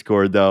the Birds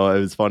Chord, though, it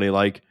was funny.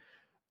 Like,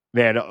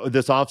 man,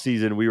 this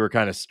offseason, we were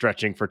kind of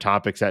stretching for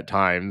topics at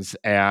times,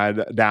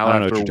 and now I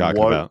don't know what you're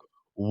talking about.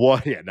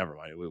 Yeah, never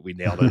mind. We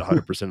nailed it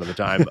 100% of the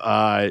time.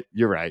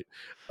 You're right.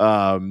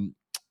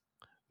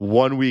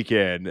 1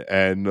 weekend,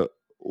 and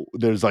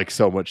there's like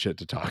so much shit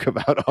to talk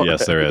about already.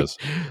 Yes, there is.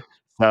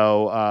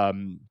 So,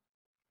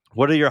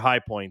 what are your high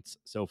points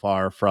so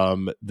far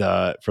from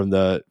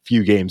the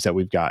few games that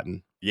we've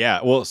gotten?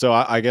 Yeah, well, so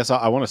I guess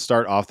I want to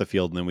start off the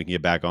field, and then we can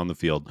get back on the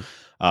field.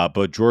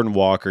 But Jordan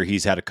Walker,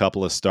 he's had a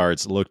couple of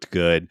starts, looked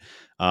good.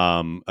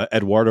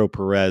 Eduardo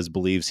Perez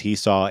believes he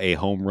saw a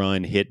home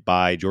run hit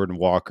by Jordan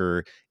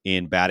Walker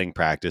in batting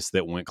practice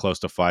that went close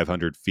to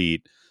 500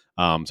 feet.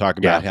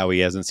 Talking about how he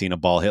hasn't seen a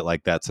ball hit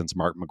like that since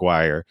Mark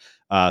McGwire.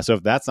 So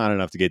if that's not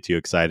enough to get you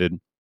excited,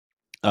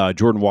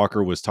 Jordan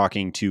Walker was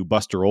talking to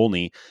Buster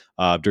Olney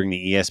during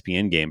the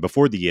ESPN game,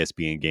 before the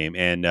ESPN game,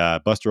 and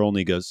Buster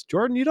Olney goes,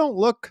 "Jordan, you don't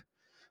look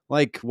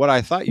like what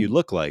I thought you'd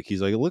look like."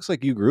 He's like, "It looks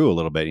like you grew a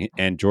little bit."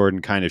 And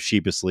Jordan kind of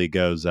sheepishly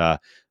goes, "All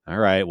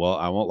right, well,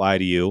 I won't lie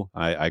to you.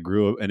 I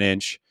grew an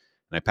inch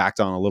and I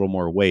packed on a little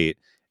more weight."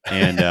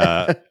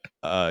 And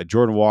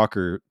Jordan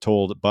Walker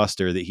told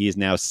Buster that he is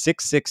now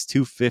 6'6",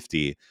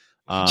 250.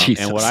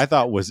 And what I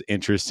thought was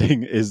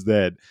interesting is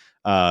that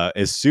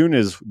as soon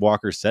as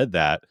Walker said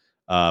that,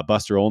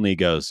 Buster Olney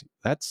goes,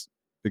 "That's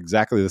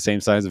exactly the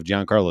same size of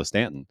Giancarlo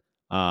Stanton."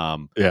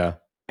 Yeah.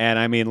 And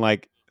I mean,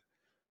 like,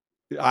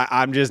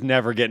 I'm just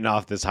never getting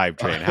off this hype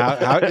train.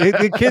 How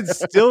the kid's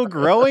still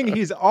growing?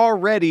 He's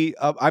already,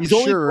 I'm He's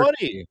only sure,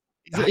 20.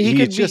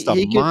 he's just a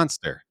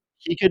monster.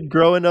 He could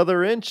grow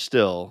another inch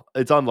still.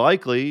 It's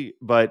unlikely,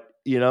 but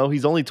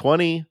he's only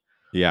 20.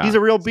 Yeah. He's a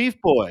real beef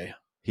boy.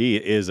 He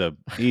is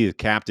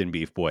Captain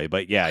Beef Boy,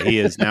 but yeah, he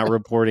is now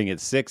reporting at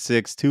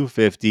 6'6",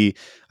 250.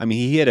 I mean,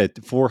 he hit a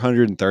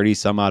 430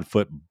 some odd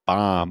foot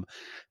bomb.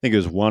 I think it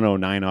was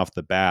 109 off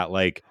the bat.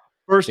 Like,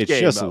 First it's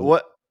game, just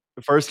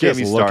first game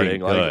he's looking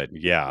starting. Like, good.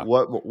 Yeah.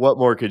 what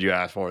more could you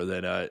ask for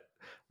than a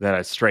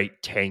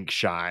straight tank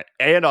shot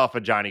and off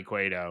of Johnny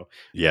Cueto?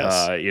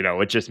 Yes.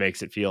 It just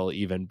makes it feel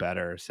even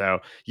better. So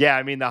yeah,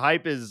 I mean the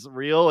hype is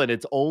real and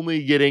it's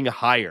only getting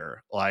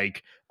higher.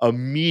 Like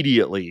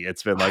immediately,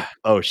 it's been like,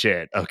 oh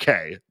shit,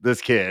 okay,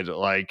 this kid,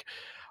 like,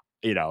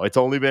 it's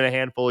only been a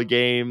handful of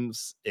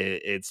games.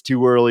 It's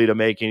too early to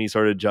make any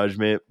sort of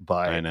judgment,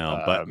 but I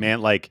know, but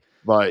man, like,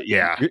 but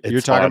yeah, you're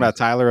it's talking fun. about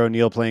Tyler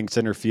O'Neill playing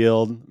center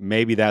field.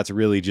 Maybe that's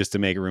really just to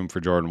make room for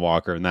Jordan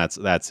Walker, and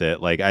that's it.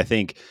 Like, I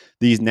think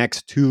these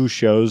next two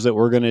shows that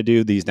we're going to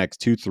do, these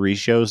next 2-3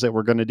 shows that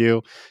we're going to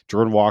do,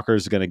 Jordan Walker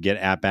is going to get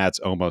at bats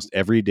almost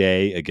every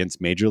day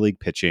against major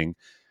league pitching.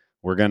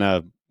 We're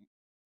gonna,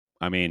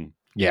 I mean,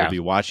 we'll be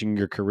watching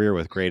your career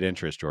with great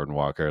interest, Jordan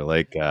Walker.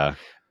 Like,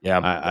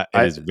 it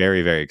is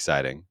very, very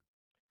exciting.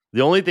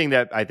 The only thing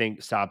that I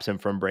think stops him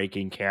from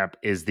breaking camp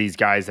is these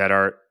guys that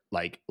are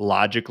like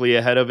logically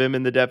ahead of him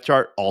in the depth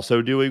chart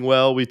also doing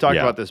well. We've talked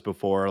about this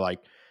before. Like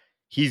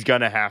he's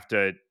gonna have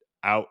to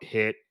out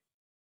hit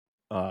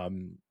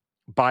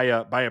by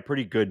a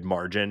pretty good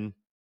margin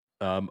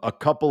a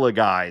couple of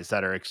guys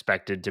that are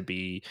expected to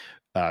be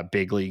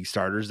big league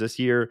starters this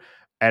year.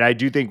 And I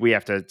do think we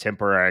have to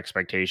temper our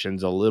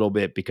expectations a little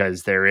bit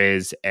because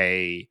there's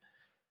a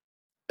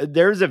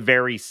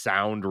very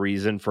sound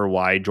reason for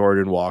why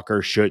Jordan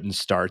Walker shouldn't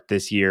start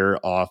this year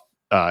off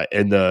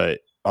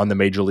on the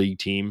major league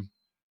team,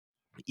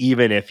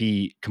 even if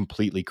he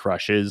completely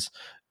crushes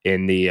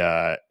in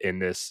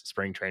this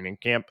spring training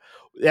camp.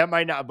 That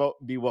might not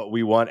be what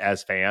we want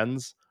as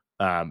fans,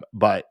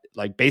 but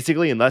like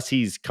basically, unless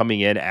he's coming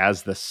in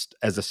as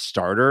a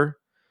starter,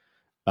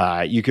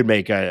 you could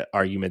make an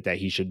argument that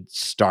he should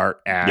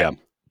start at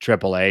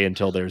AAA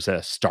until there's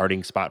a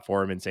starting spot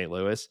for him in St.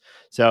 Louis.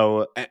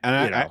 So,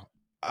 and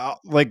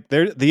like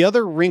the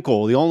other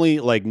wrinkle, the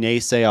only like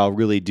naysay I'll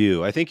really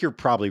do, I think you're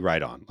probably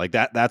right on. Like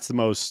that's the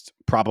most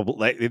probable.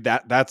 Like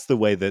that's the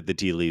way that the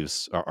tea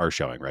leaves are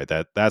showing, right?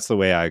 That's the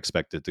way I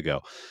expect it to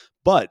go.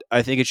 But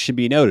I think it should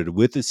be noted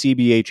with the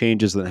CBA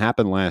changes that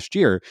happened last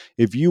year,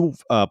 if you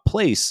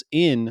place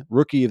in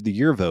Rookie of the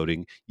Year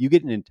voting, you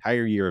get an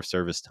entire year of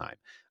service time.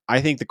 I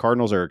think the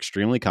Cardinals are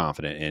extremely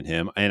confident in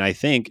him. And I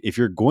think if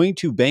you're going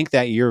to bank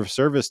that year of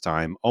service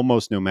time,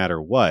 almost no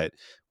matter what,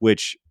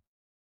 which,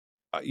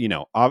 I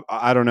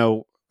don't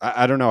know.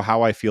 I don't know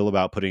how I feel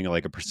about putting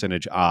like a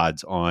percentage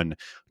odds on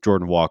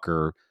Jordan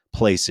Walker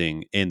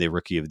placing in the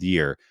Rookie of the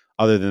Year,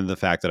 other than the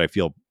fact that I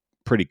feel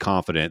pretty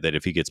confident that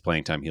if he gets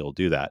playing time, he'll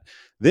do that.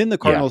 Then the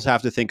Cardinals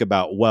have to think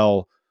about,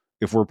 well,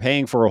 if we're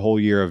paying for a whole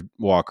year of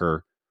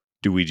Walker,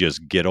 do we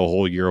just get a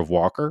whole year of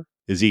Walker?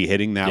 Is he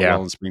hitting that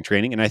well in spring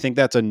training? And I think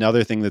that's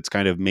another thing that's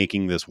kind of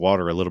making this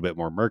water a little bit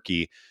more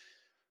murky.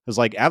 Because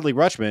like Adley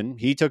Rutschman,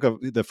 he took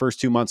the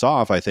first 2 months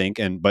off, I think,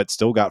 but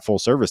still got full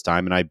service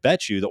time. And I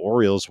bet you the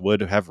Orioles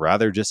would have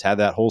rather just had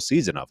that whole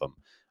season of him.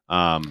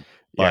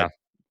 But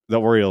the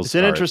Orioles, it's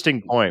an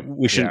interesting point.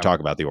 We shouldn't talk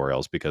about the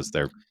Orioles because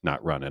they're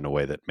not run in a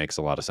way that makes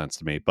a lot of sense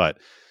to me. But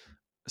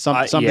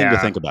something to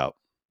think about.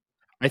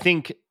 I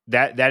think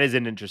that is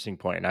an interesting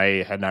point.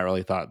 I had not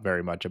really thought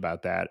very much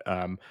about that.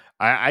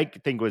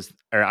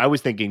 I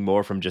was thinking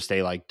more from just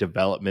a like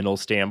developmental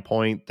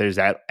standpoint. There's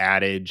that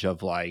adage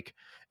of like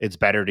it's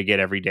better to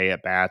get every day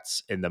at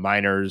bats in the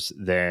minors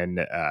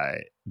than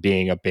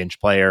being a bench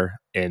player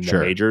in the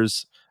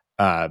majors.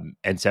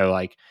 And so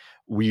like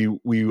we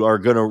are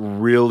gonna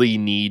really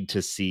need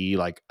to see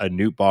like a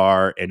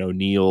Nootbaar, an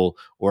O'Neill,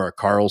 or a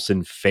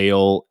Carlson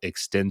fail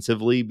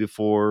extensively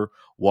before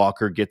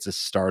Walker gets a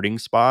starting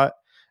spot.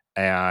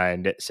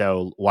 And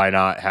so why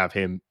not have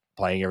him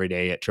playing every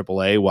day at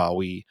AAA while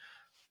we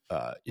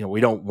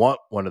don't want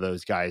one of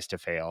those guys to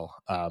fail.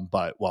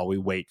 But while we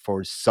wait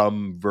for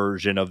some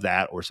version of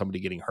that or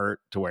somebody getting hurt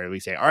to where we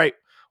say, all right,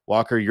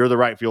 Walker, you're the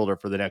right fielder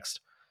for the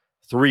next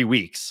 3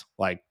 weeks,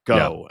 like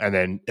go.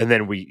 And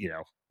then we,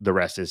 the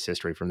rest is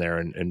history from there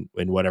and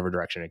in whatever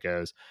direction it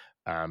goes.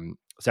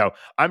 So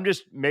I'm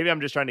just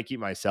trying to keep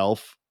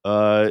myself,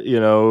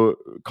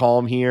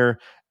 calm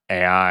here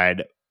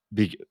and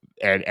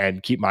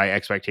and keep my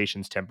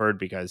expectations tempered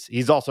because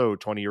he's also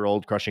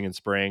 20-year-old crushing in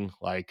spring.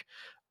 Like,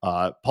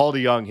 Paul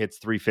DeYoung hits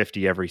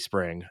 350 every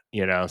spring,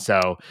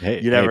 so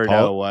you never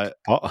know what.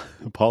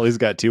 Paulie's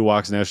got 2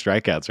 walks, no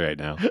strikeouts right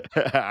now.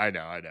 I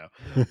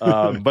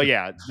know. But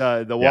yeah,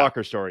 the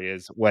Walker story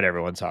is what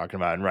everyone's talking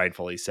about, and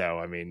rightfully so.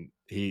 I mean,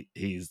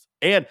 he's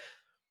and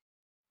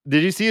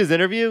did you see his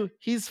interview?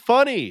 He's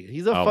funny.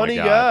 He's a funny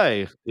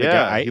guy. The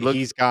guy,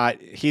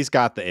 he's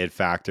got the it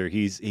factor.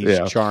 He's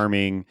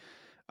charming.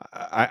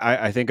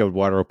 I think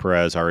Eduardo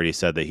Perez already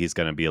said that he's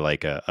going to be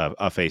like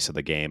a face of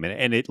the game,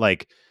 and it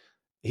like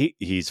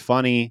he's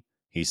funny,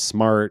 he's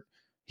smart,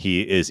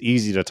 he is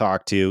easy to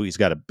talk to, he's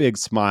got a big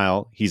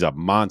smile, he's a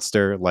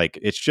monster. Like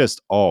it's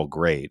just all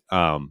great.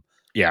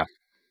 Yeah,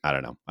 I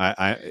don't know.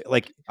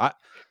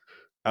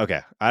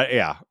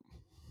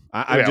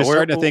 I'm just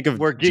starting to think of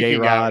we're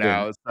geeking out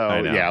now.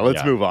 So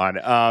let's move on.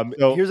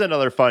 So, here's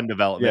another fun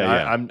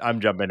development. I'm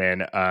jumping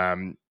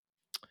in.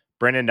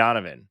 Brendan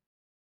Donovan,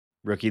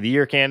 Rookie of the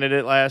Year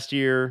candidate last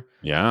year.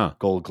 Yeah.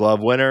 Gold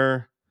Glove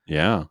winner.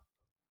 Yeah.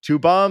 2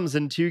 bombs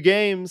in 2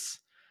 games.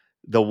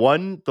 The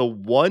one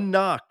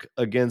knock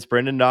against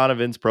Brendan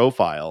Donovan's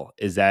profile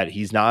is that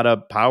he's not a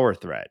power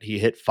threat. He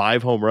hit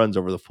 5 home runs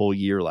over the full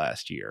year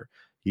last year.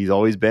 He's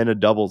always been a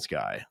doubles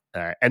guy.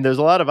 And there's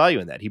a lot of value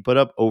in that. He put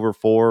up over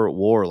 4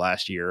 WAR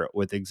last year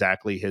with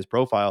exactly his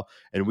profile,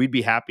 and we'd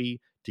be happy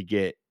to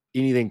get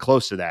anything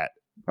close to that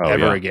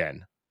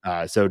again.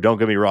 So don't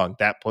get me wrong,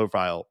 that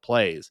profile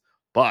plays.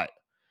 But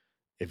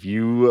if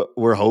you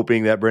were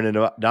hoping that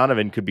Brendan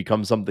Donovan could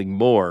become something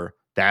more,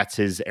 that's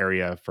his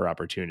area for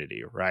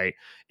opportunity, right?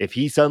 If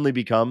he suddenly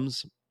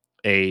becomes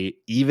a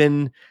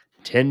even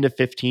 10 to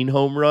 15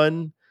 home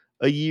run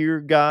a year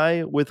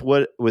guy with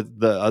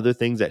the other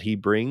things that he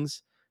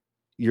brings,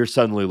 you're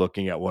suddenly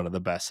looking at one of the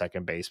best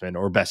second basemen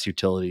or best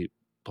utility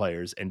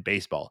players in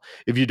baseball.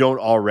 If you don't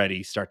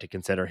already start to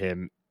consider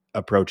him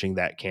approaching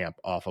that camp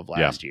off of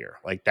last year,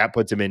 like that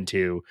puts him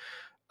into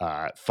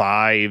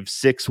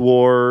 5-6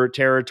 WAR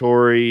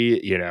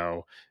territory.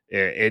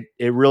 It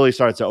really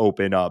starts to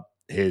open up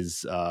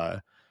his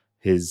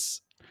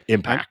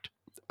impact.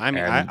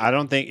 I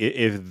don't think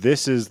if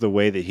this is the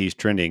way that he's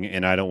trending,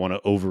 and I don't want to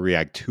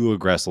overreact too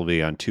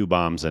aggressively on 2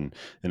 bombs and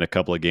in a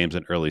couple of games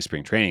in early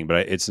spring training,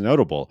 but it's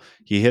notable.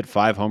 He hit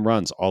 5 home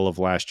runs all of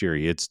last year.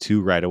 He hits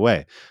 2 right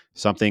away.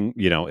 Something,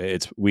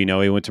 we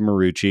know he went to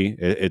Marucci.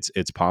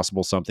 It's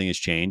possible something has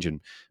changed,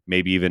 and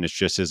maybe even it's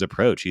just his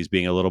approach. He's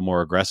being a little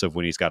more aggressive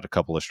when he's got a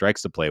couple of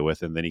strikes to play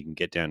with, and then he can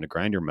get down to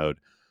grinder mode.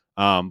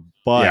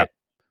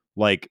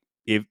 Like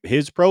if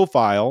his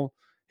profile,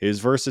 his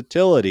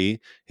versatility,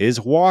 his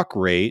walk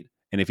rate,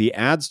 and if he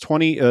adds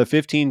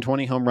 15,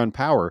 20 home run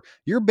power,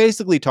 you're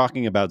basically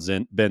talking about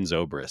Ben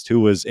Zobrist, who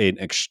was an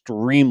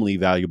extremely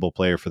valuable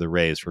player for the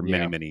Rays for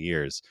many, many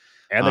years.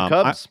 And the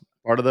Cubs,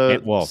 part of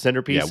the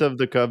centerpiece of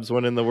the Cubs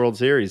winning the World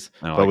Series.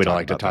 But we don't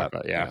like to talk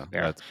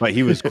about But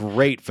he was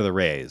great for the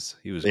Rays.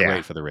 He was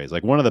great for the Rays.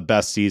 Like one of the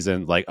best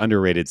seasons, like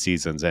underrated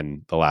seasons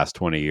in the last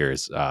 20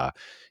 years.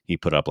 He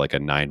put up like a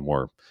 9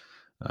 WAR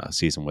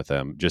season with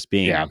them, just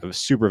being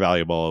super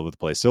valuable all over the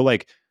place. So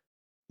like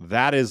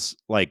that is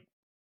like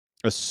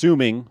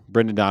assuming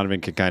Brendan Donovan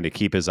can kind of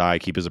keep his eye,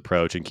 keep his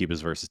approach, and keep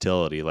his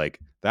versatility. Like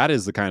that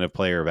is the kind of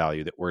player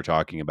value that we're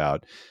talking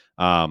about.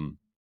 I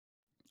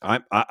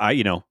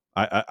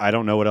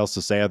don't know what else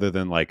to say other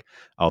than like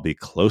I'll be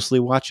closely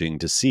watching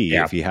to see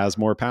if he has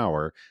more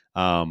power.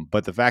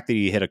 But the fact that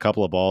he hit a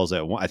couple of balls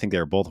at I think they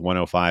were both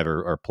 105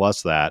 or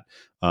plus that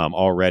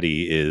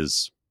already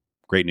is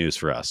great news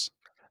for us.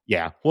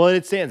 Yeah. Well,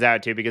 it stands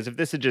out too, because if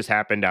this had just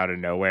happened out of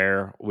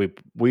nowhere,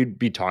 we'd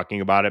be talking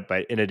about it,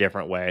 but in a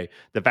different way.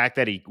 The fact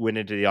that he went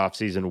into the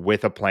offseason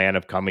with a plan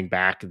of coming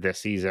back this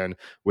season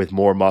with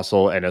more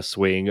muscle and a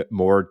swing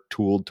more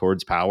tooled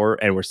towards power,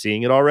 and we're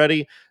seeing it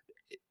already,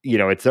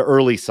 it's the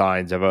early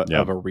signs of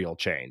a real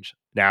change.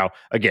 Now,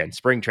 again,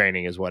 spring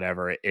training is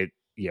whatever.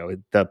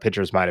 The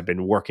pitchers might have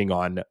been working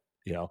on,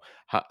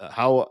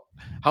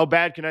 how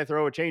bad can I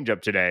throw a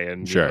changeup today?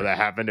 And that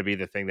happened to be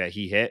the thing that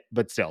he hit,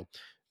 but still.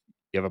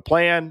 You have a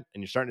plan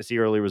and you're starting to see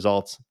early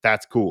results.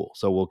 That's cool.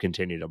 So we'll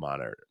continue to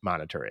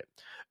monitor it.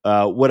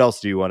 What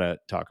else do you want to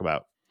talk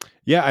about?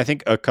 Yeah, I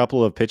think a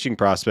couple of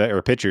pitchers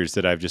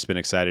that I've just been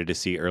excited to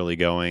see early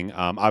going.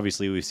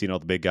 Obviously, we've seen all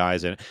the big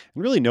guys, and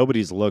really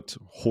nobody's looked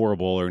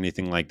horrible or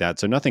anything like that.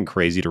 So nothing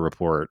crazy to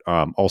report.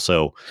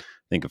 Also,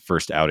 I think a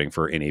first outing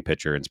for any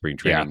pitcher in spring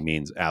training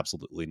means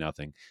absolutely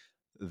nothing.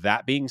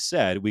 That being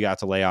said, we got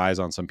to lay eyes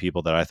on some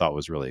people that I thought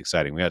was really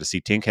exciting. We got to see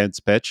Tink Hens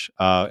pitch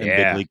in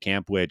big league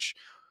camp, which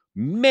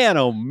man,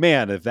 oh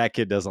man, if that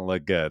kid doesn't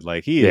look good,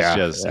 like he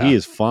is he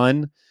is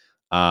fun.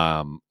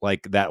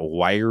 Like that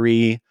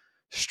wiry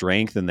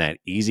strength and that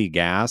easy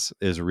gas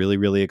is really,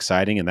 really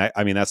exciting. And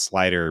that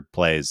slider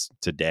plays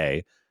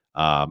today.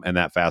 And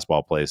that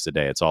fastball plays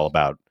today. It's all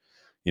about,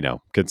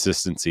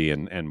 consistency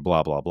and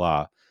blah, blah,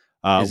 blah.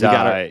 We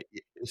got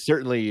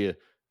certainly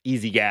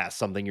easy gas,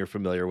 something you're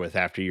familiar with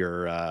after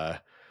your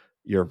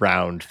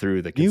round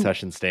through the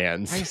concession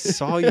stands. I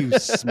saw you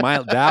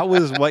smile. That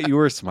was what you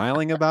were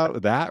smiling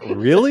about? That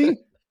really?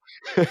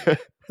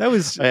 That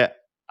was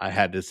I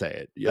had to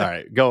say it. All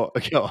right, go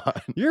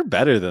on. You're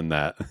better than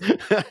that.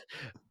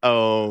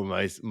 Oh,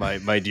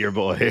 my dear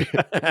boy.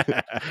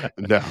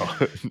 No.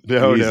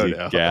 Easy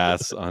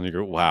gas on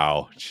your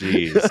wow.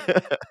 Jeez.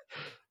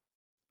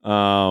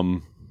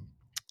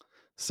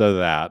 So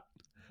that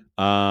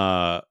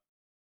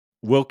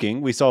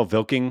we saw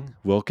Wilking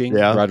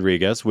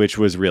Rodriguez, which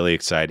was really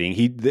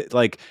exciting.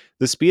 Like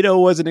the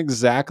speedo wasn't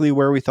exactly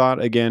where we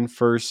thought. Again,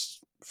 first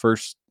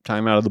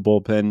time out of the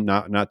bullpen,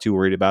 not too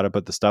worried about it,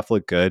 but the stuff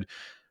looked good. I'm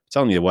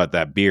telling you what,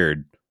 that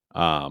beard,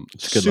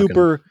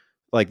 super,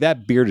 like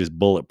that beard is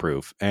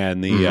bulletproof,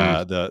 and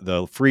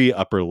the free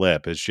upper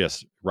lip is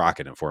just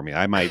rocking it for me.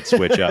 I might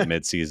switch up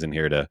mid-season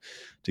here to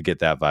get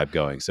that vibe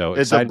going. So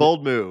it's excited. A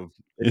bold move.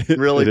 It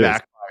really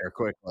backfire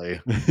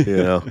quickly,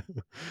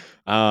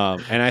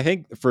 And I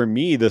think for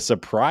me, the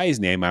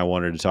surprise name I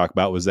wanted to talk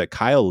about was that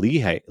Kyle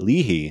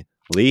Leahy.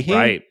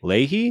 Right.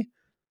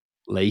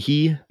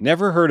 Leahy.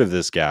 Never heard of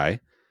this guy.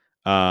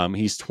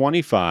 He's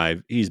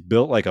 25. He's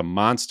built like a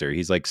monster.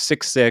 He's like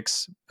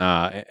 6'6",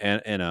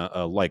 and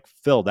a like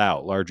filled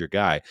out larger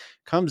guy.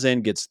 Comes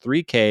in, gets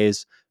 3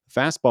 Ks.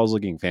 Fastball's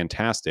looking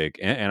fantastic,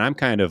 and I'm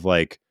kind of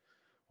like,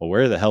 well,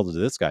 where the hell did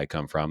this guy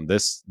come from?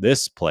 This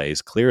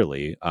plays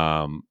clearly.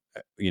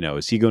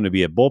 Is he going to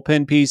be a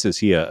bullpen piece? Is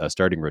he a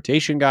starting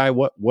rotation guy?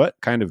 What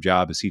kind of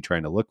job is he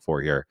trying to look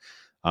for here?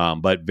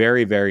 But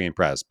very, very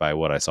impressed by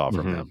what I saw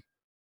from him.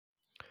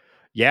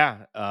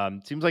 Yeah.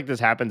 Seems like this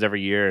happens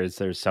every year. Is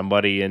there's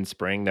somebody in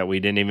spring that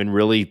we didn't even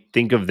really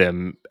think of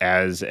them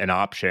as an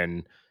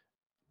option.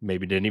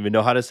 Maybe didn't even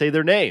know how to say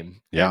their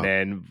name. Yeah. And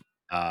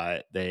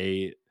then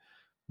they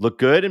look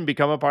good and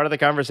become a part of the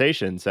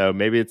conversation. So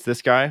maybe it's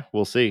this guy.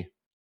 We'll see.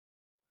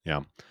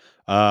 Yeah.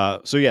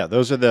 So yeah,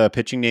 those are the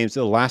pitching names.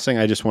 The last thing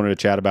I just wanted to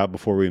chat about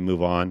before we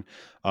move on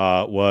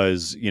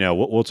was,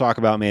 we'll talk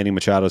about Manny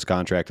Machado's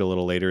contract a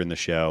little later in the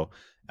show.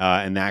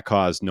 And that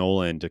caused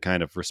Nolan to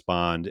kind of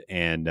respond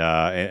and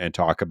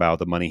talk about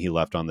the money he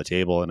left on the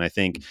table. And I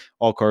think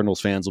all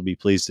Cardinals fans will be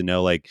pleased to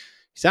know, like,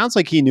 sounds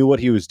like he knew what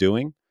he was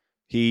doing.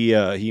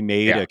 He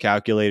made a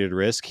calculated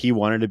risk. He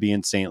wanted to be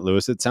in St.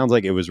 Louis. It sounds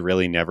like it was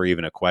really never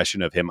even a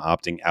question of him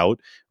opting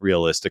out.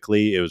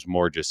 Realistically, it was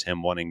more just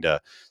him wanting to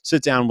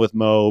sit down with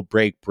Mo,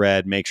 break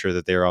bread, make sure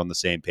that they're on the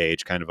same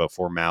page, kind of a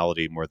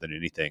formality more than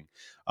anything.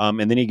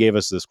 And then he gave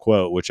us this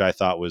quote, which I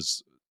thought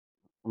was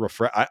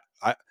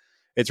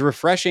it's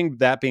refreshing.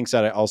 That being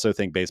said, I also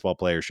think baseball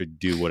players should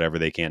do whatever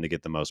they can to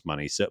get the most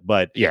money.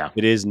 But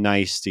it is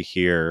nice to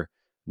hear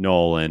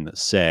Nolan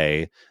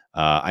say,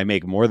 I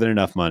make more than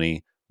enough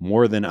money,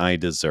 more than I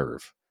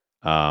deserve.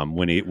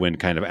 When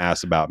kind of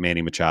asked about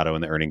Manny Machado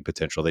and the earning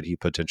potential that he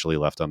potentially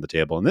left on the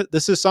table. And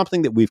this is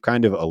something that we've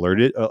kind of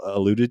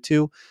alluded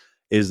to,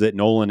 is that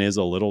Nolan is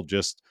a little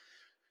just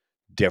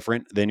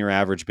different than your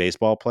average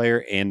baseball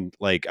player. And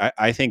like,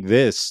 I think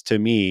this to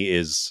me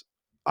is,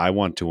 I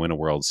want to win a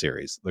World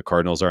Series. The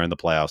Cardinals are in the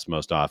playoffs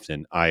most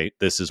often.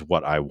 This is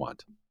what I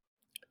want.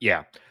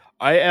 Yeah.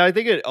 I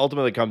think it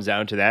ultimately comes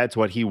down to that. It's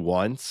what he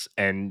wants.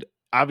 And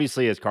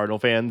obviously as Cardinal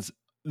fans,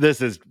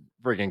 this is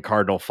freaking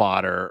Cardinal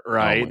fodder,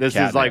 right? This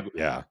is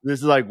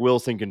like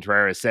Wilson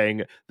Contreras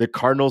saying the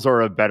Cardinals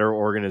are a better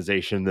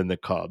organization than the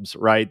Cubs,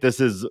 right?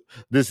 This is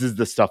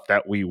the stuff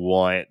that we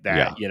want,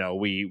 that,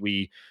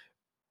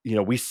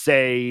 we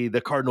say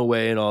the Cardinal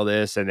way and all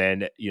this, and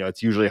then,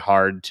 it's usually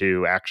hard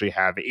to actually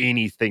have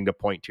anything to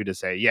point to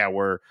say, yeah,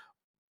 we're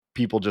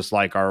people just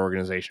like our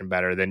organization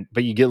better than,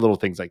 but you get little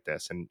things like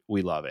this and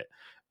we love it.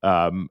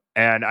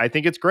 And I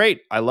think it's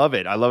great. I love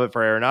it. I love it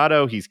for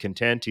Arenado. He's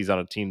content. He's on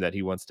a team that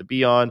he wants to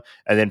be on.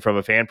 And then from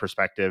a fan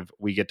perspective,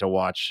 we get to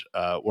watch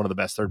one of the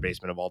best third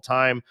basemen of all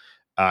time.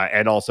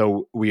 And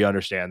also we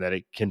understand that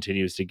it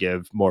continues to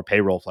give more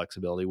payroll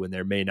flexibility when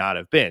there may not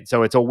have been.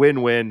 So it's a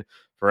win-win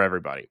for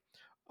everybody.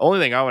 Only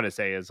thing I want to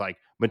say is, like,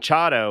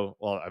 Machado,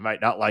 well, I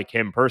might not like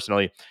him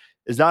personally,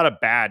 is not a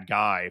bad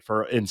guy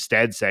for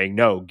instead saying,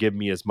 no, give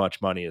me as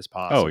much money as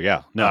possible. Oh,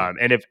 yeah. No.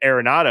 And if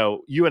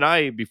Arenado, you and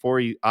I, before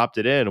he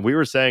opted in, we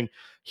were saying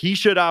he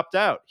should opt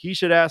out. He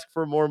should ask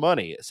for more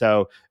money.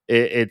 So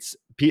there's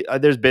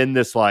been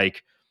this,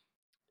 like,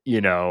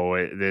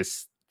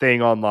 this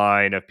thing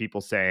online of people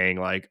saying,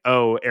 like,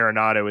 oh,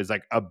 Arenado is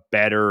like a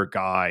better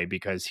guy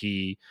because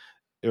he's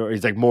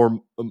like more,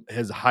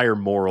 has higher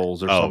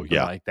morals or something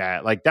like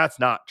that. Like, that's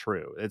not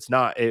true. It's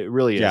not. It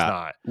really is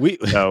not.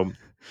 So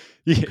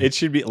it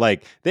should be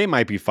like, they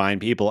might be fine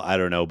people, I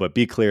don't know, but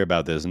be clear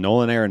about this.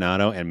 Nolan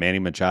Arenado and Manny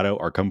Machado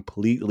are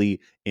completely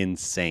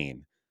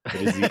insane.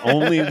 It is the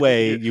only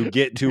way you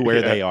get to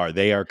where they are.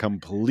 They are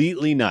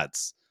completely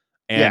nuts.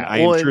 And I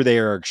am sure they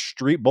are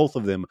both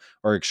of them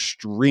are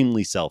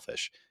extremely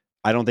selfish.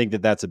 I don't think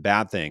that that's a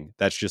bad thing.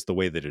 That's just the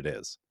way that it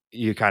is.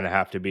 You kind of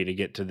have to be to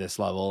get to this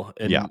level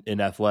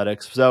in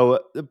athletics. So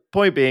the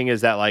point being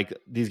is that, like,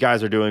 these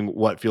guys are doing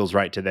what feels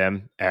right to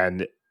them,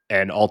 and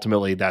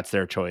ultimately that's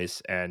their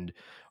choice. And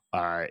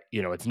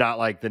it's not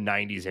like the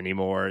 90s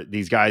anymore.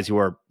 These guys who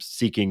are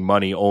seeking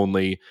money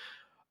only,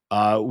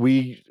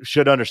 we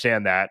should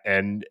understand that,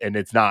 and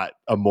it's not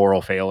a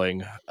moral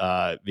failing,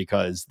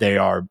 because they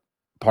are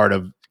part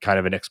of kind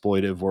of an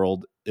exploitive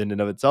world in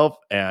and of itself.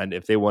 And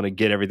if they want to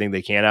get everything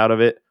they can out of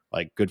it,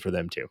 like, good for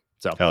them too.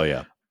 So hell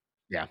yeah.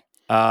 Yeah.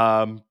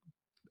 All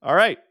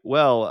right.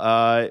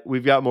 Well,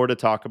 we've got more to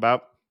talk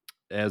about,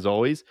 as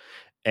always.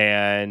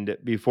 And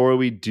before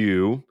we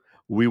do,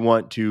 we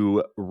want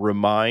to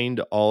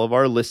remind all of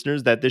our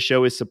listeners that this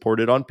show is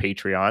supported on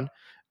Patreon,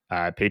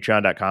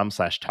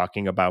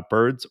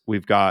 patreon.com/talkingaboutbirds.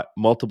 We've got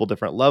multiple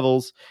different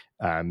levels,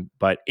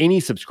 but any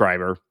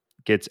subscriber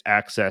gets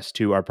access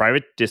to our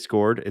private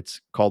Discord.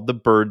 It's called the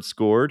Bird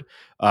Scored.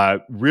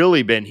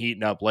 Really been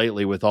heating up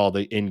lately with all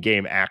the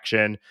in-game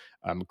action.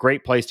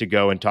 Great place to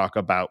go and talk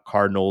about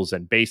Cardinals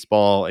and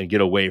baseball and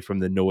get away from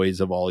the noise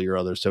of all your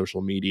other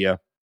social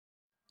media.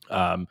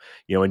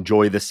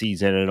 Enjoy the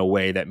season in a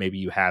way that maybe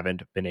you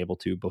haven't been able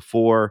to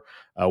before.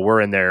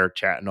 We're in there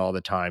chatting all the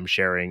time,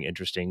 sharing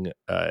interesting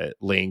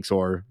links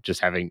or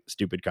just having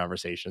stupid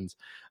conversations.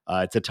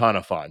 It's a ton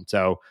of fun.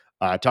 So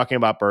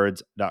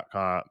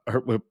talkingaboutbirds.com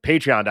or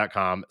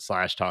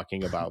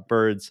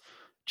patreon.com/talkingaboutbirds.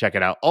 Check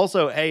it out.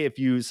 Also, hey, if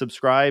you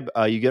subscribe,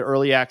 you get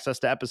early access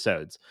to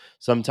episodes.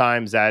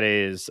 Sometimes that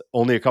is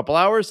only a couple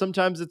hours.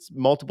 Sometimes it's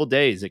multiple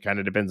days. It kind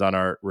of depends on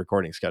our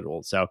recording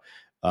schedule. So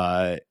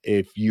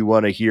if you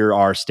want to hear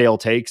our stale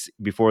takes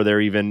before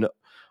they're even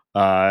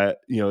a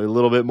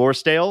little bit more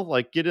stale,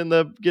 like get in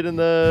the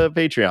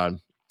Patreon.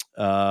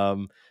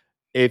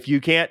 If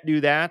you can't do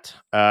that,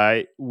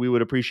 we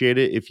would appreciate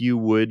it if you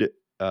would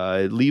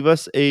leave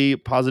us a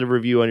positive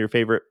review on your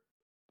favorite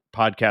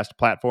podcast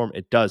platform.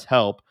 It does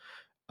help.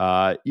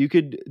 You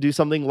could do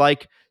something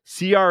like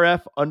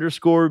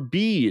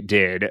CRF_B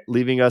did,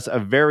 leaving us a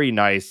very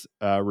nice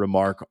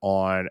remark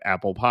on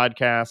Apple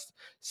Podcasts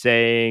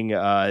saying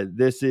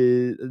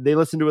they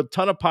listen to a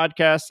ton of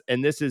podcasts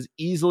and this is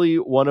easily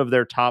one of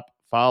their top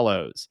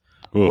follows.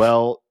 Oof.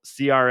 Well,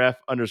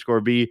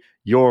 CRF_B,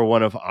 you're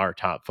one of our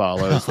top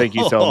follows. Thank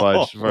you so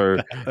much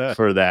for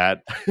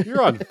that.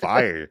 You're on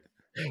fire.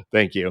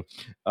 Thank you.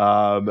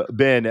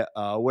 Ben,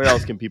 where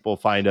else can people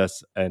find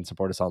us and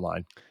support us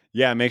online?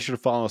 Yeah, make sure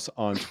to follow us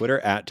on Twitter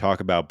at Talk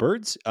About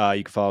Birds.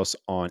 You can follow us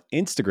on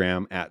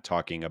Instagram at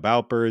Talking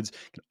About Birds.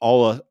 You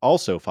can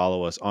also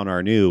follow us on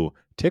our new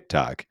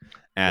TikTok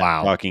at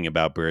Talking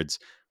About Birds.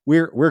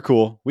 We're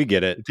cool. We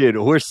get it, dude.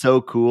 We're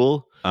so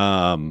cool.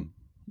 Yeah,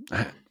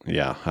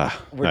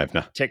 we're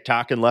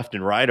TikToking left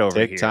and right over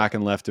here.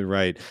 TikToking left and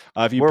right.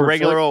 If you we're a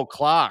regular old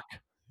clock.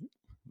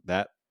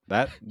 That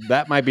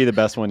might be the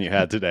best one you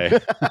had today.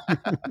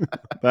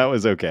 That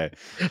was okay.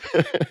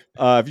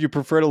 If you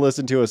prefer to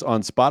listen to us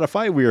on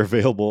Spotify, we are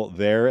available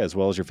there as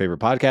well as your favorite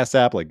podcast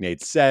app, like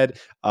Nate said.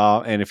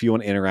 And if you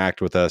want to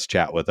interact with us,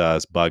 chat with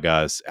us, bug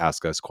us,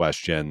 ask us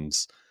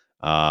questions,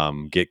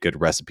 get good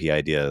recipe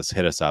ideas,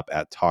 hit us up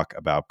at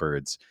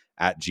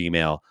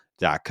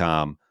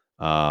talkaboutbirds@gmail.com.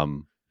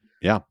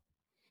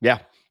 Yeah.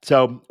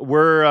 So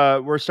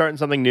we're starting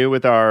something new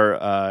with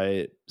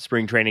our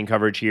spring training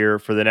coverage here.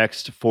 For the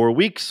next 4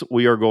 weeks,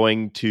 we are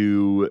going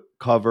to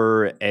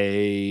cover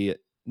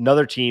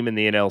another team in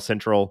the NL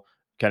Central,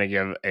 kind of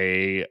give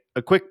a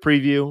quick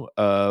preview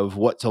of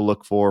what to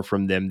look for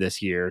from them this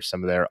year,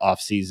 some of their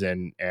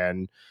offseason,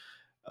 and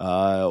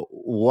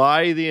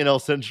why the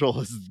NL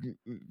Central is,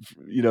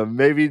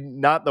 maybe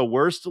not the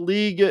worst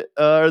league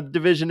or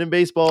division in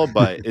baseball,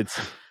 but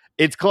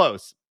it's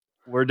close.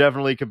 We're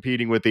definitely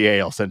competing with the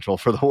AL Central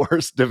for the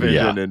worst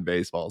division in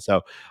baseball.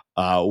 So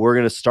we're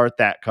going to start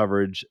that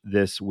coverage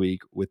this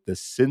week with the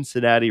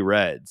Cincinnati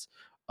Reds,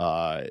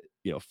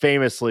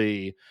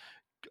 famously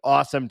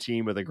awesome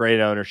team with a great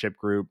ownership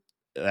group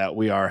that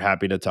we are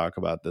happy to talk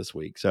about this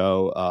week.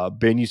 So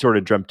Ben, you sort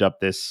of dreamt up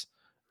this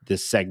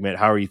segment.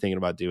 How are you thinking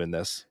about doing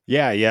this?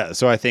 Yeah.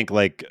 So I think,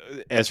 like,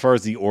 as far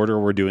as the order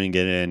we're doing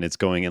it in, it's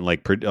going in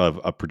like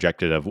a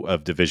projected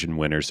of division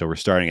winners. So we're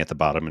starting at the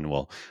bottom and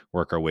we'll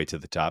work our way to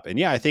the top. And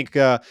yeah, I think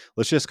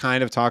let's just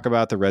kind of talk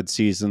about the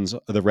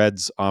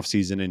Reds off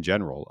season in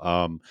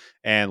general.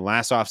 And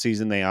last off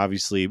season, they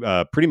obviously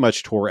pretty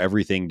much tore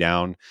everything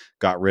down,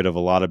 got rid of a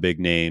lot of big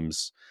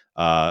names.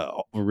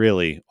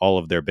 Really all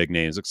of their big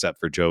names except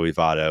for Joey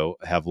Votto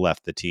have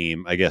left the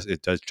team. I guess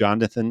does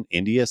Jonathan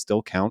India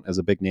still count as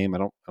a big name? I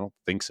don't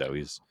think so.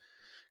 He's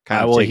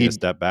kind of taking a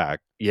step back.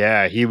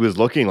 Yeah, he was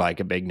looking like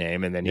a big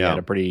name, and then he had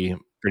a pretty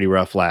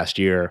rough last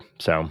year.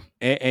 So,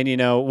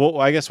 and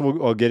I guess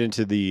we'll get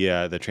into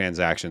the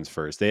transactions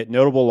first. They had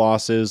notable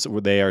losses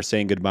where they are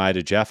saying goodbye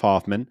to Jeff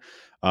Hoffman,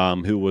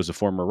 who was a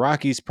former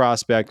Rockies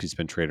prospect. He's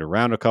been traded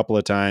around a couple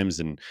of times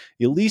and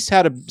at least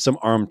had some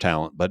arm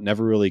talent, but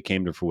never really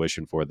came to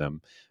fruition for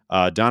them.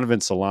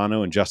 Donovan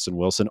Solano and Justin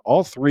Wilson,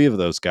 all three of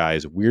those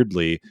guys,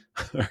 weirdly,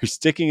 are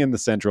sticking in the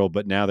Central,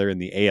 but now they're in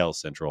the AL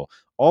Central.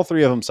 All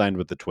three of them signed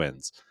with the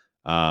Twins.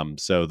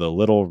 So the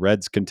little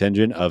Reds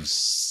contingent of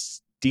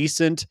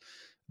decent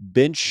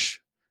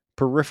bench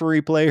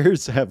periphery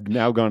players have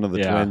now gone to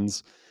the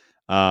Twins.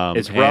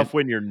 It's rough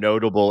when your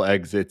notable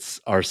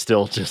exits are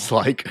still just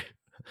like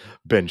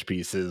bench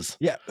pieces.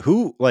 Yeah.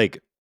 Who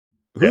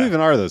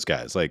even are those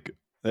guys? Like,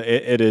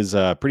 It is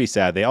pretty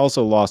sad. They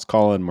also lost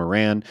Colin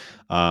Moran,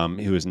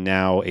 who is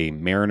now a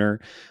Mariner.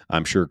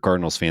 I'm sure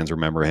Cardinals fans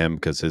remember him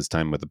because his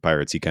time with the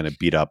Pirates, he kind of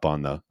beat up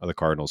on the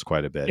Cardinals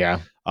quite a bit. Yeah.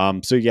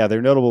 So yeah,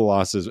 they're notable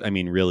losses. I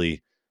mean,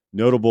 really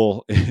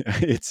notable.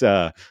 it's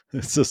a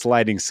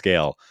sliding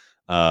scale.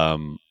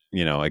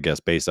 I guess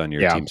based on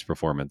your team's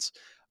performance.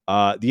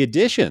 The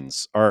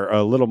additions are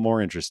a little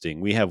more interesting.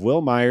 We have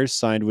Will Myers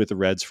signed with the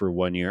Reds for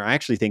 1 year. I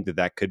actually think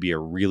that could be a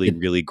really,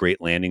 really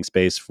great landing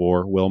space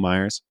for Will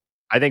Myers.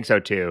 I think so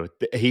too.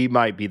 He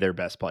might be their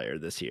best player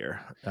this year.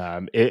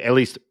 At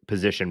least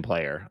position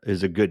player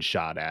is a good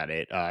shot at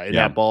it. In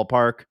that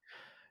ballpark,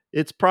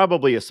 it's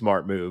probably a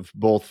smart move,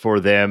 both for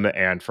them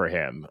and for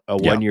him. A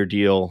 1-year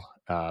deal.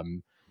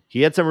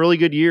 He had some really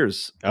good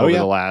years over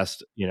the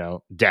last,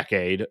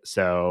 decade.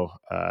 So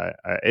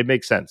it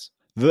makes sense.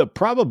 The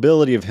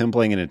probability of him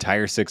playing an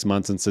entire 6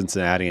 months in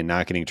Cincinnati and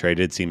not getting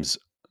traded seems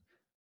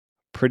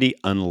pretty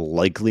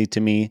unlikely to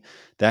me.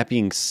 That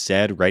being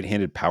said,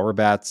 right-handed power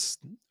bats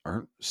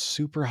aren't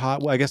super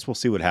hot. Well, I guess we'll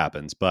see what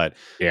happens. But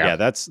yeah,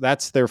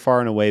 that's their far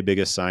and away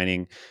biggest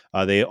signing.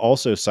 They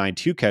also signed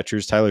 2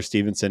 catchers. Tyler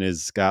Stevenson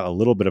has got a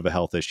little bit of a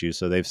health issue,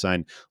 so they've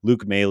signed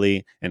Luke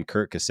Maley and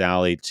Kurt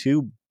Casale,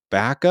 2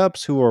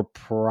 backups who are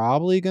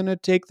probably going to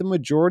take the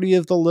majority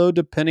of the load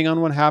depending on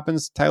what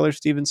happens. Tyler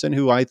Stevenson,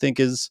 who I think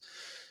is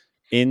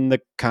in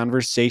the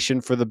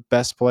conversation for the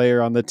best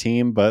player on the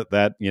team, but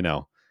that,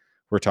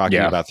 we're talking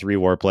about 3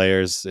 WAR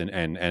players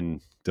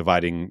and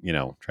dividing,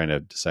 trying to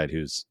decide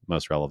who's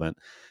most relevant.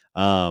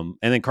 And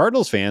then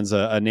Cardinals fans,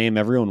 a name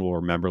everyone will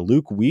remember,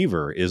 Luke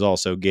Weaver, is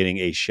also getting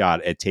a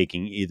shot at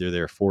taking either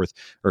their 4th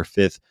or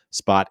 5th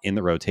spot in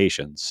the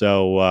rotation.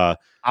 So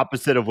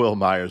opposite of Will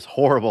Myers,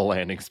 horrible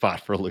landing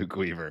spot for Luke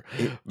Weaver.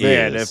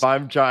 Man, if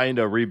I'm trying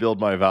to rebuild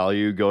my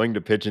value, going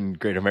to pitch in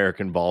Great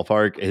American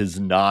Ballpark is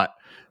not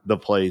the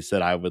place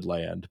that I would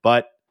land.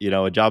 But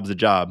a job's a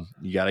job.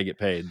 You got to get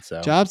paid.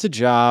 So job's a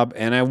job.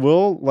 And I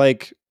will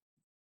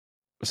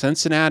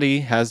Cincinnati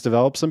has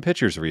developed some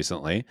pitchers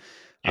recently.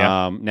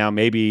 Now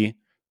maybe,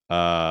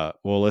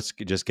 let's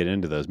just get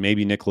into those.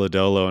 Maybe Nick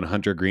Lodolo and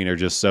Hunter Green are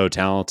just so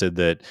talented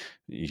that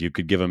you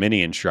could give them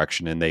any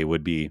instruction and they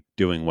would be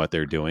doing what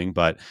they're doing.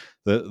 But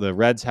the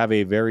Reds have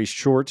a very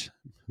short,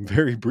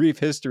 very brief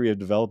history of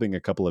developing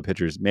a couple of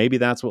pitchers. Maybe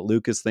that's what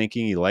Luke is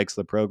thinking. He likes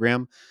the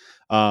program.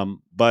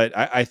 But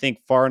I think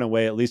far and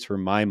away, at least for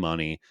my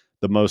money,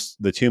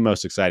 the 2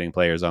 most exciting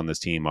players on this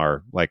team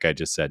are, like I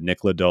just said,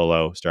 Nick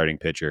Lodolo, starting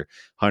pitcher,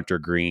 Hunter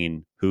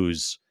Green,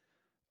 who's,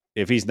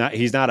 if he's not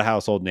a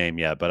household name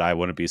yet, but I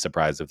wouldn't be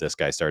surprised if this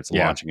guy starts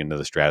launching into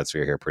the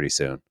stratosphere here pretty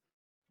soon.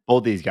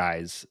 Both these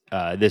guys,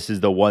 this is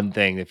the one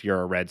thing, if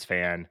you're a Reds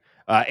fan,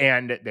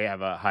 and they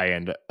have a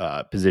high-end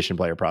position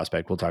player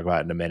prospect we'll talk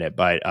about in a minute,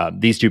 but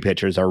these 2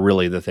 pitchers are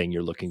really the thing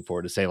you're looking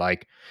for to say,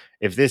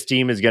 if this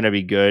team is going to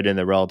be good in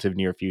the relative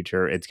near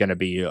future, it's going to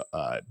be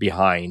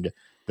behind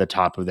the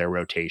top of their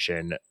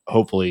rotation,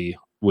 hopefully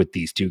with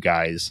these 2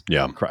 guys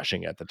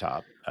crushing at the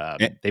top.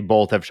 They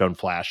both have shown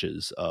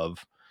flashes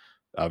of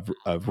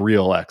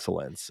real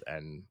excellence,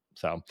 and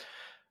so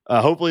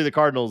hopefully the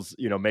Cardinals,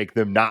 make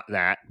them not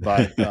that,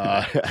 but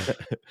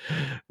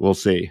we'll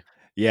see.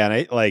 Yeah,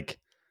 and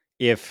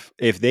if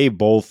they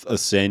both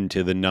ascend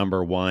to the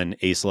number 1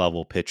 ace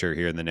level pitcher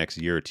here in the next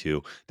year or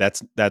 2,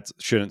 that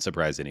shouldn't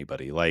surprise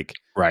anybody.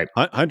 Right.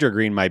 Hunter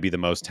Green might be the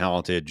most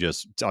talented,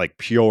 just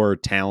pure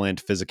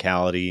talent,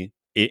 physicality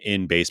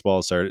in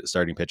baseball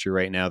starting pitcher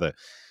right now.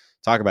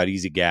 Talk about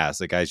easy gas.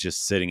 The guy's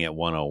just sitting at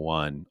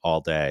 101 all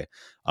day.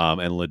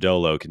 And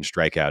Lodolo can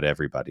strike out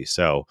everybody.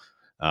 So,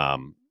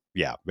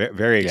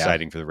 very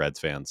exciting for the Reds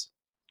fans.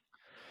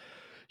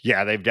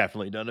 Yeah, they've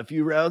definitely done a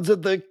few rounds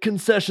at the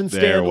concession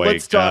stand.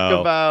 Let's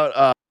talk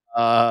about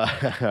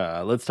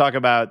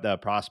the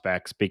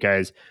prospects,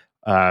 because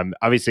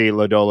obviously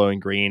Lodolo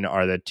and Green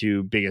are the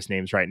 2 biggest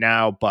names right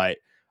now, but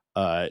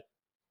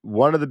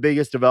one of the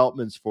biggest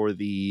developments for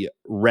the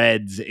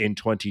Reds in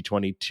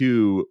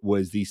 2022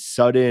 was the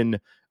sudden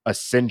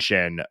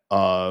ascension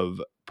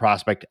of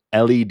prospect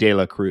Elly De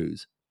La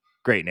Cruz.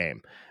 Great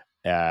name.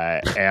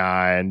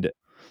 And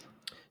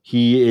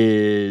he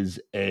is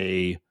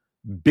a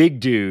big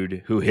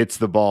dude who hits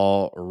the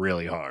ball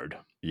really hard.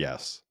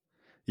 Yes.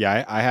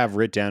 Yeah, I have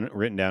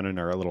written down in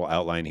our little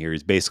outline here.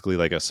 He's basically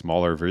like a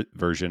smaller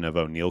version of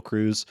O'Neal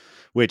Cruz,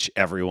 which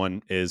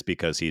everyone is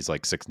because he's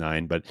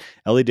 6'9". But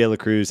Elly De La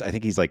Cruz, I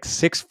think he's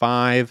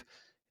 6'5",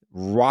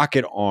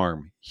 rocket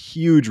arm,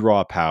 huge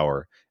raw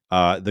power.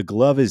 The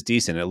glove is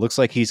decent. It looks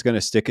like he's going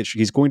to stick it.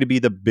 He's going to be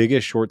the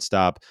biggest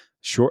shortstop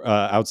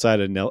outside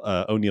of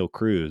O'Neal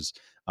Cruz.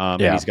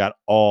 And he's got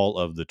all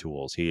of the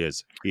tools. He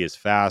is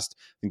fast.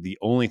 I think the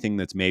only thing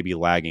that's maybe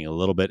lagging a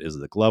little bit is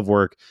the glove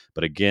work.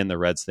 But again, the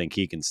Reds think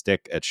he can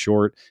stick at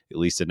short, at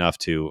least enough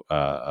to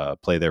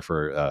play there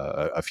for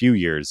a few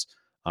years.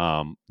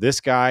 This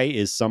guy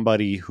is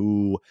somebody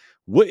who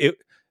the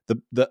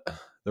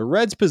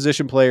Reds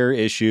position player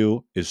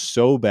issue is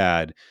so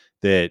bad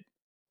that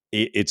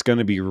it's going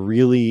to be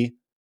really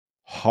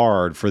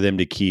hard for them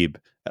to keep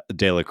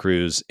De La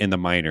Cruz in the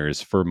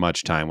minors for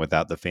much time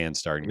without the fan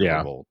starting to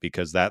roll,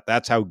 because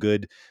that's how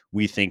good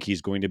we think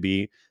he's going to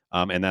be,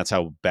 and that's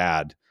how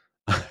bad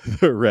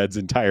the Reds'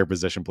 entire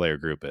position player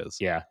group is.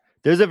 Yeah.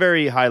 There's a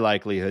very high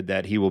likelihood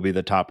that he will be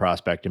the top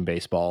prospect in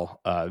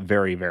baseball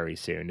very, very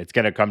soon. It's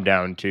going to come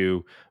down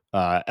to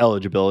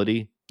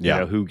eligibility,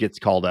 who gets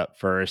called up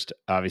first.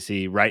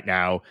 Obviously, right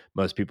now,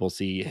 most people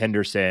see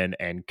Henderson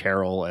and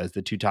Carroll as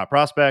the two top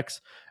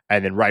prospects.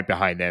 And then right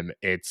behind them,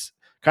 it's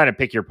kind of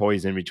pick your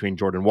poison between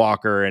Jordan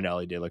Walker and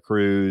Ellie De La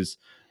Cruz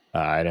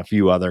and a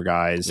few other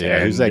guys. Yeah,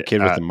 and who's that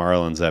kid with the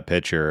Marlins, that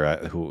pitcher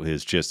who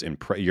is just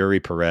Yuri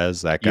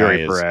Perez? That guy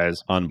is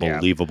Perez.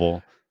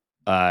 unbelievable.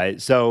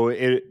 So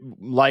it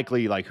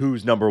likely, like,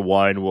 who's number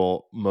one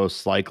will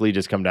most likely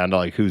just come down to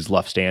like who's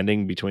left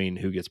standing between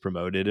who gets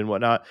promoted and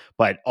whatnot.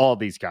 But all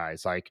these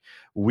guys, like,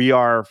 we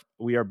are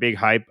big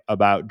hype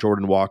about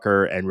Jordan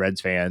Walker, and Reds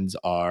fans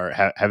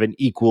have an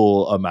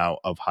equal amount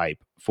of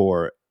hype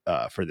for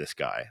this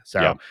guy.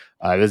 So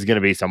this is going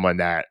to be someone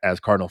that,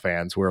 as Cardinal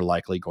fans, we're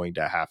likely going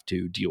to have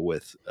to deal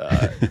with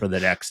for the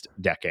next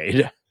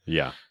decade.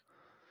 Yeah.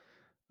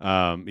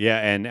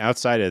 And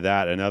outside of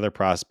that, another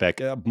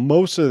prospect,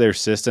 most of their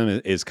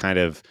system is kind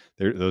of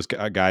those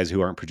guys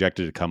who aren't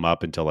projected to come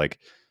up until like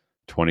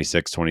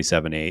 26,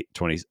 27,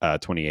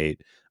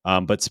 28.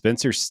 But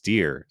Spencer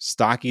Steer,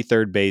 stocky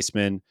third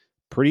baseman,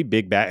 pretty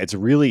big bat. It's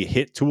really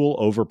hit tool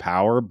over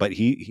power, but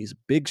he's a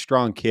big,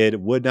 strong kid.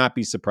 Would not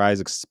be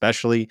surprised,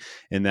 especially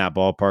in that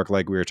ballpark,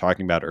 like we were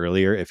talking about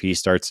earlier, if he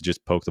starts to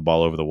just poke the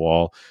ball over the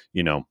wall,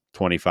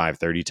 25,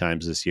 30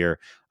 times this year.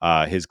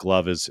 His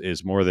glove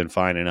is more than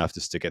fine enough to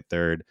stick at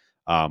third.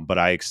 But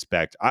I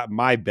expect,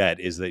 my bet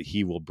is that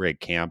he will break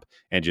camp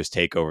and just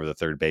take over the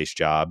third base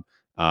job.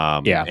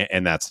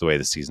 And that's the way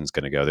the season's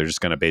going to go. They're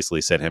just going to basically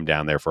set him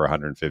down there for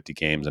 150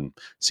 games and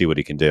see what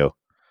he can do.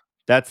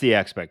 That's the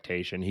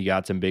expectation. He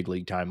got some big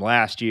league time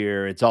last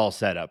year. It's all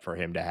set up for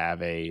him to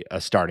have a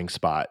starting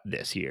spot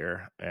this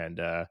year. And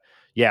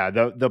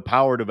the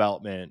power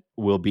development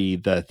will be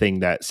the thing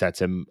that sets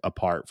him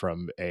apart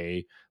from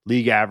a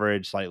league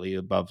average, slightly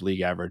above league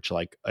average,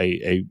 like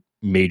a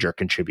major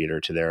contributor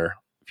to their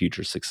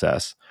future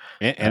success.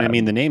 And I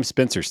mean, the name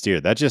Spencer Steer,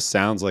 that just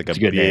sounds like a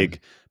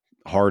big,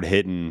 hard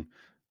hitting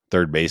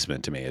third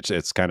baseman to me.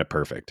 It's kind of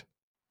perfect.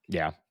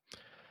 Yeah.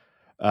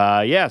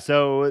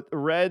 So the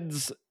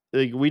Reds,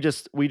 we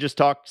just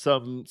talked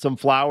some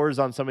flowers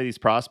on some of these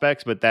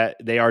prospects, but that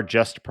they are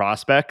just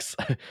prospects.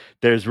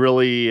 There's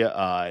really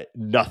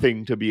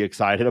nothing to be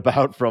excited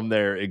about from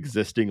their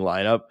existing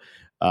lineup,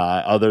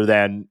 other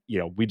than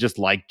we just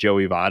like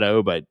Joey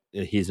Votto, but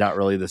he's not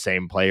really the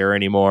same player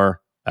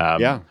anymore.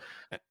 And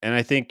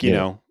I think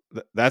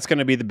that's going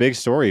to be the big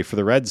story for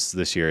the Reds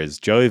this year is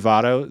Joey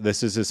Votto.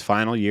 This is his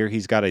final year.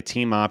 He's got a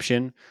team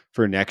option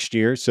for next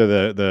year. So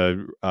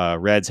the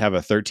Reds have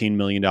a $13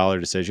 million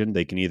decision.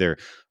 They can either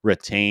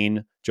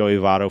retain Joey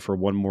Votto for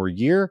one more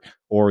year,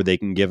 or they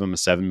can give him a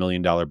 $7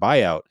 million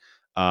buyout.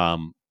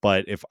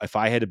 But if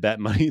I had to bet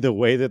money the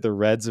way that the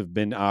Reds have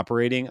been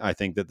operating, I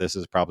think that this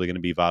is probably going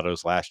to be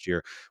Votto's last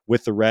year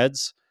with the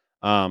Reds.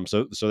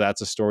 So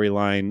that's a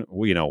storyline.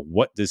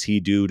 What does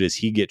he do? Does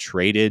he get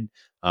traded?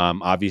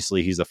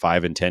 Obviously, he's a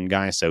 5 and 10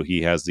 guy, so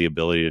he has the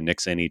ability to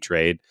nix any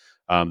trade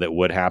that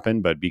would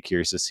happen. But be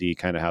curious to see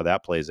kind of how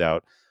that plays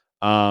out.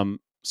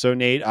 So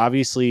Nate,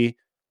 obviously,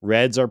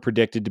 Reds are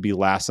predicted to be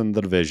last in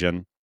the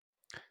division.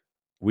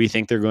 We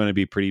think they're going to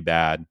be pretty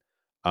bad.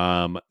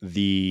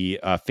 The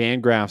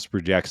Fangraphs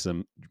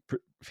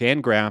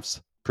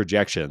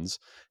projections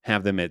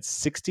have them at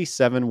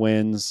 67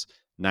 wins,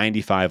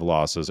 95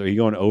 losses. Are you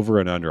going over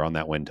and under on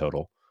that win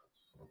total?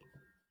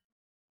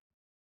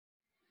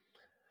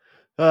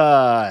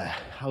 I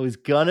was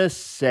gonna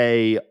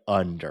say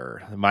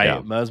under.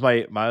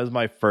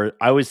 My first.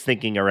 I was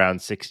thinking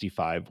around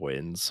 65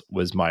 wins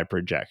was my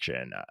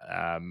projection.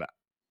 I'm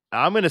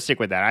gonna stick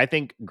with that. I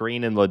think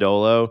Green and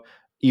Lodolo,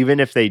 even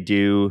if they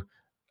do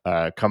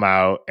come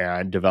out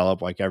and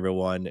develop like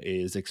everyone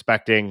is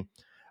expecting,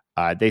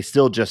 they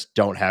still just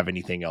don't have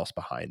anything else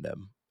behind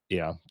them.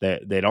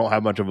 They don't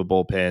have much of a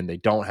bullpen. They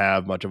don't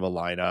have much of a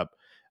lineup.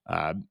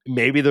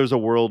 Maybe there's a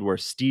world where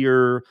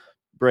Steer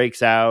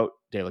breaks out,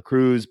 De La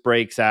Cruz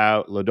breaks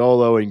out,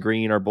 Lodolo and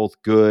Green are both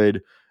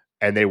good,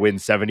 and they win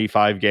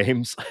 75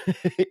 games.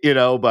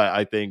 But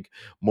I think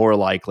more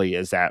likely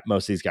is that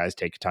most of these guys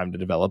take time to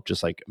develop,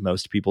 just like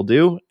most people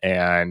do.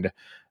 And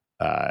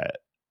I'm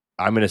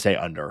going to say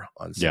under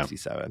on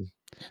 67.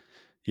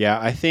 Yeah,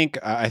 I think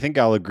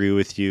I'll agree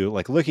with you.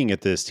 Like, looking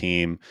at this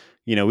team,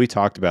 we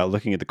talked about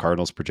looking at the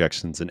Cardinals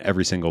projections, and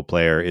every single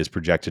player is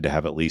projected to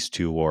have at least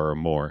 2 or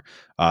more.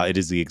 It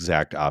is the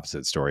exact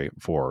opposite story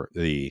for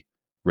the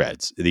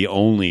Reds. The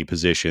only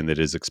position that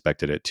is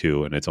expected at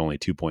 2, and it's only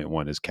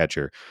 2.1, is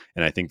catcher.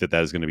 And I think that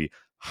is going to be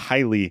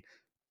it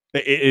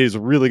is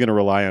really going to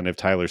rely on if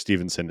Tyler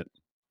Stevenson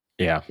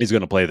is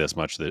going to play this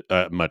much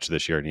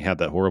this year, and he had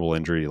that horrible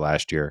injury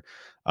last year.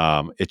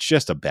 It's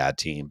just a bad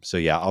team. So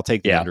yeah, I'll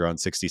take the under on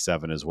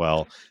 67 as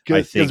well.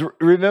 I think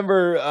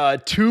remember,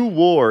 2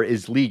 WAR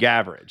is league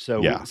average.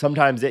 So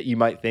sometimes you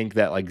might think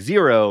that like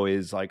 0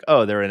 is like,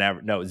 oh, they're an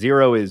average. No,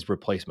 0 is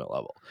replacement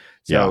level.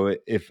 So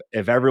if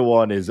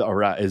everyone is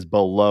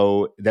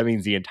below, that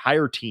means the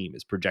entire team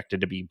is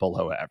projected to be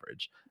below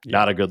average.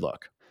 Not a good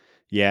look.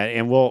 Yeah,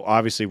 and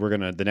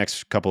the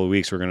next couple of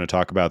weeks, we're going to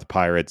talk about the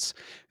Pirates,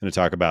 going to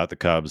talk about the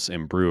Cubs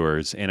and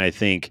Brewers. And I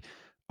think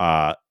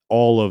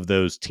all of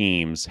those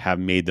teams have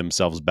made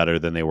themselves better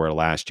than they were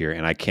last year.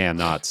 And I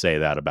cannot say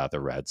that about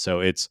the Reds.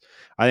 So I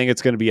think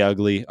it's going to be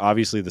ugly.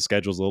 Obviously, the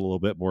schedule's a little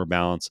bit more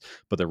balanced,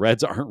 but the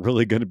Reds aren't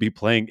really going to be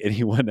playing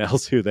anyone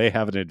else who they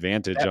have an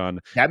advantage on.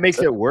 That makes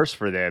it worse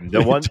for them.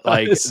 The one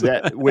like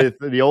that with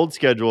the old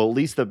schedule, at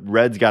least the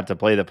Reds got to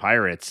play the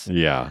Pirates.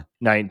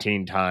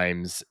 19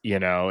 times. You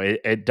know,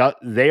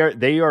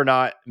 they are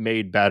not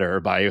made better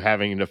by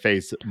having to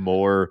face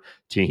more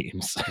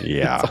teams.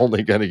 It's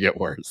only going to get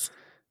worse.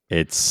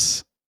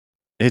 It's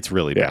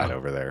really bad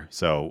over there.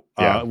 So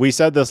we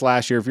said this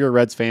last year. If you're a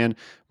Reds fan,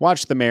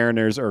 watch the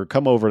Mariners or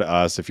come over to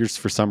us. If you're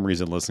for some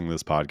reason listening to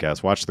this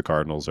podcast, watch the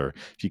Cardinals, or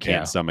if you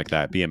can't stomach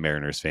that, be a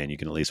Mariners fan. You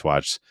can at least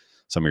watch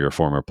some of your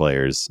former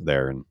players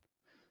there. And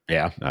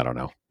I don't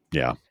know.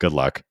 Yeah. Good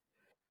luck.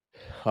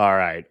 All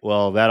right.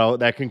 Well,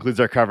 that concludes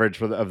our coverage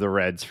of the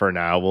Reds for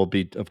now. We'll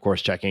be, of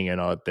course, checking in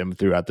on them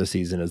throughout the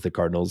season as the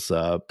Cardinals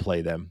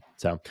play them.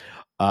 So,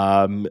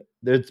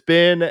 it's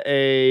been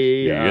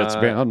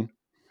it's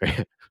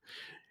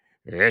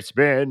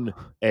been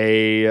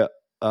a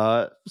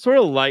sort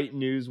of light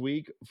news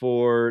week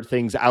for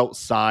things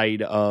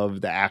outside of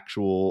the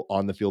actual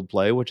on the field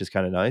play, which is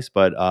kind of nice.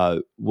 But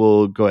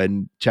we'll go ahead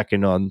and check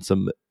in on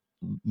some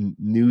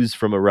news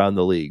from around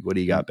the league. What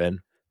do you got, Ben?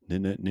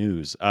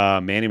 News.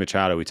 Manny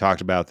Machado, we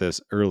talked about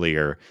this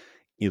earlier.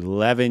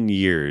 11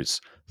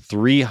 years,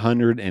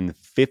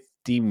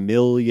 $350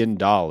 million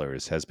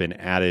has been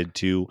added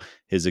to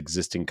his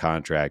existing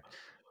contract.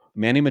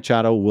 Manny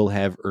Machado will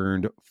have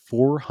earned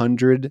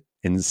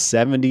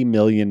 $470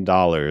 million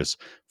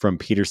from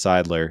Peter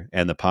Seidler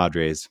and the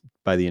Padres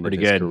by the end of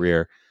his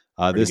career.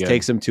 This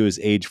takes him to his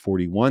age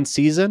 41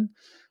 season.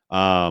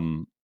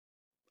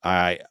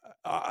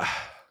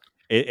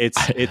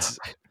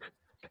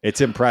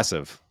 It's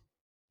impressive.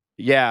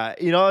 Yeah.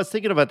 You know, I was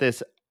thinking about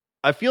this.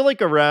 I feel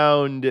like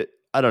around,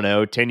 I don't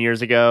know, 10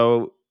 years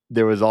ago,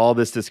 there was all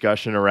this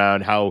discussion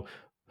around how,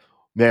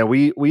 man,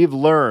 we've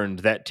learned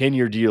that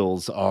 10-year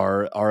deals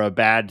are a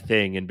bad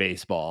thing in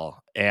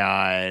baseball.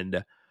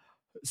 And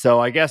so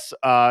I guess,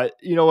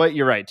 you know what?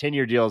 You're right.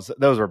 10-year deals,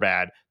 those were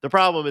bad. The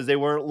problem is they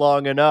weren't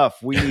long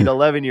enough. We need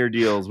 11-year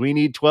deals. We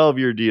need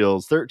 12-year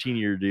deals,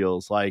 13-year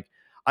deals. Like,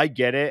 I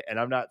get it. And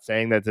I'm not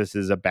saying that this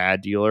is a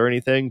bad deal or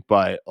anything,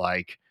 but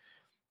like,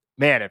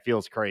 man, it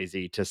feels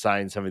crazy to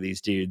sign some of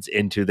these dudes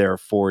into their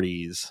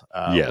 40s.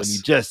 When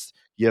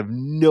you have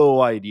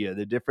no idea.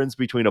 The difference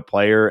between a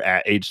player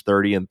at age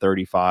 30 and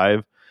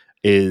 35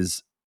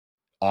 is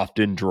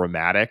often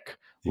dramatic,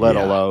 let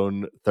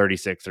alone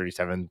 36,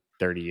 37,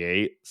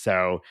 38.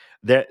 So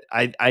that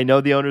I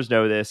know the owners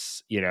know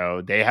this, you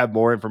know, they have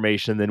more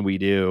information than we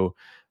do.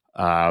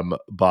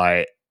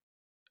 But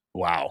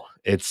wow,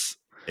 it's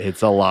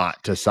a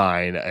lot to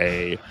sign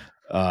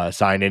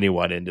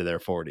anyone into their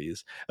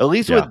 40s. At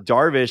least with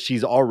Darvish,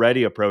 he's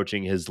already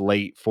approaching his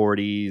late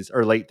 40s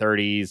or late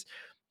 30s.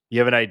 You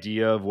have an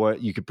idea of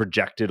what you could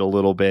project it a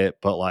little bit,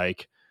 but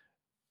like,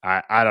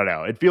 I don't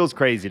know. It feels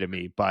crazy to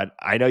me, but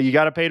I know you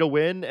got to pay to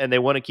win and they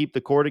want to keep the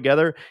core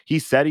together. He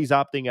said he's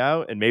opting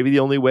out, and maybe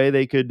the only way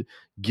they could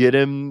get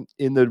him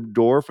in the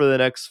door for the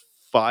next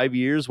 5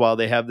 years while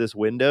they have this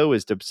window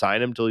is to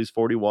sign him till he's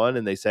 41.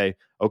 And they say,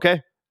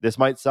 okay, this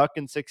might suck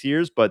in 6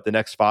 years, but the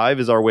next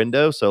 5 is our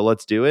window. So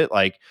let's do it.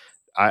 Like,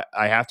 I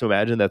have to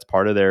imagine that's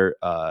part of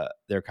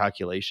their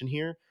calculation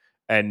here.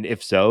 And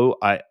if so,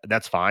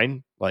 that's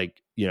fine.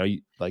 Like, you know,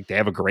 like they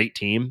have a great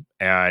team,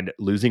 and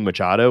losing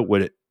Machado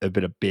would have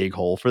been a big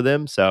hole for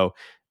them. So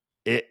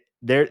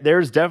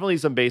there's definitely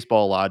some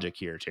baseball logic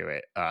here to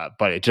it,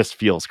 but it just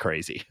feels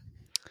crazy.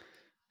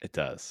 It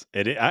does.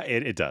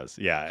 It does.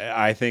 Yeah,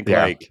 I think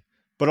like,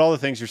 but all the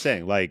things you're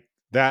saying like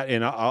that,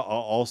 and I'll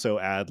also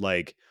add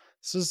like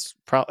this is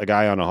probably a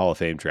guy on a Hall of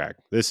Fame track.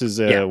 This is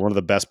one of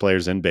the best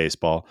players in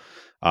baseball,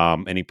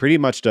 and he pretty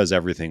much does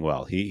everything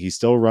well. He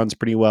still runs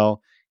pretty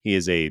well.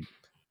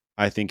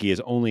 I think he is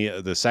only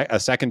a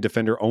second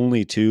defender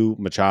only to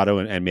Machado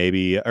and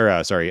maybe,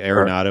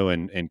 Arenado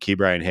and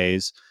Ke'Bryan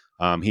Hayes.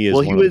 He is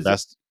one of the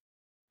best.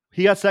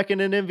 He got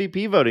second in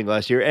MVP voting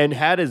last year and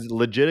had as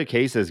legit a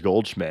case as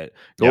Goldschmidt.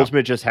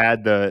 Goldschmidt just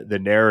had the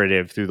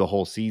narrative through the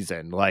whole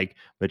season. Like,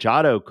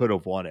 Machado could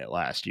have won it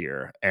last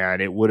year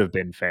and it would have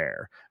been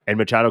fair. And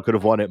Machado could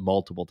have won it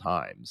multiple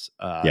times.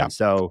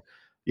 So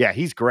yeah,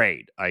 he's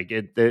great. Like,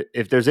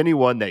 if there's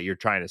anyone that you're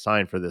trying to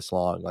sign for this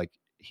long, like,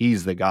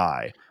 he's the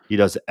guy. he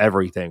does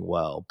everything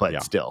well,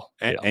 but still,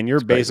 and you're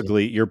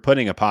basically you're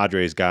putting a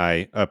Padres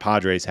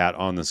hat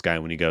on this guy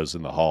when he goes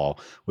in the hall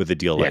with a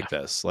deal like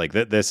this. Like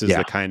this is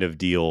the kind of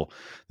deal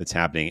that's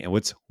happening. And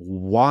what's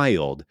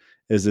wild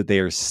is that they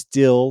are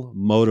still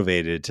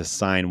motivated to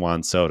sign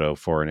Juan Soto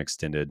for an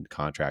extended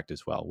contract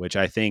as well, which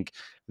I think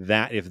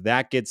that if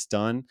that gets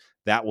done,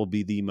 that will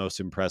be the most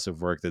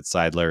impressive work that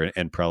Seidler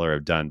and Preller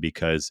have done,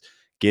 because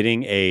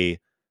getting a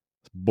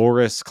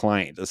Boris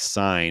client to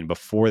sign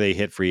before they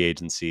hit free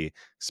agency,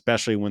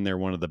 especially when they're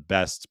one of the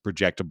best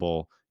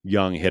projectable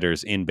young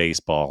hitters in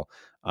baseball,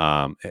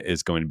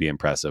 is going to be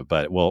impressive.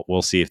 But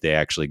we'll see if they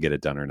actually get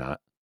it done or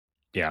not.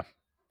 Yeah,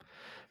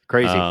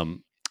 crazy.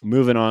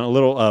 Moving on, a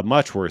little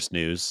much worse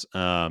news.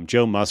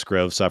 Joe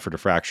Musgrove suffered a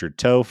fractured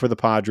toe for the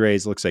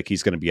Padres. Looks like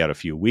he's going to be out a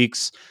few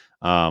weeks.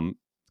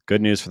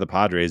 Good news for the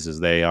Padres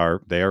is they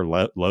are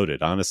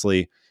loaded.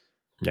 Honestly,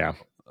 yeah.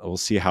 We'll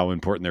see how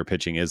important their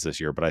pitching is this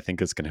year, but I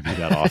think it's going to be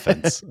that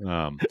offense.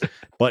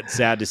 But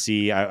sad to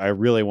see. I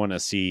really want to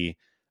see.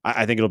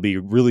 I think it'll be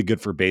really good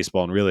for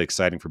baseball and really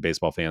exciting for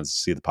baseball fans to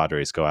see the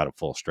Padres go out at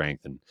full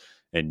strength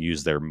and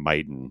use their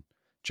might. And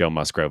Joe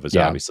Musgrove is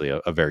obviously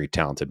a very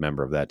talented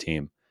member of that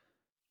team.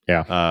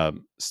 Yeah.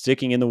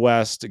 Sticking in the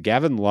West,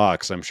 Gavin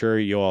Lux. I'm sure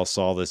you all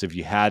saw this. If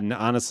you hadn't,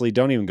 honestly,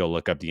 don't even go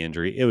look up the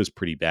injury. It was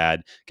pretty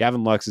bad.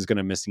 Gavin Lux is going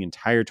to miss the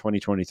entire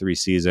 2023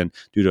 season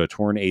due to a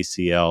torn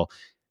ACL.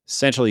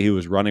 Essentially, he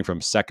was running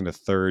from second to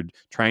third,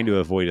 trying to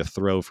avoid a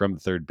throw from the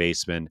third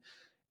baseman,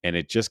 and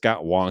it just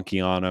got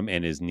wonky on him,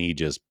 and his knee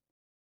just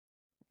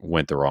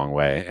went the wrong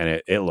way,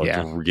 and it looked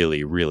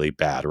really, really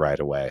bad right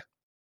away.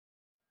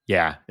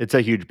 Yeah, it's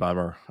a huge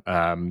bummer.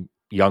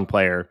 Young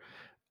player,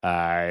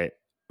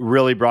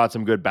 really brought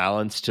some good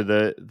balance to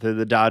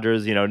the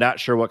Dodgers. Not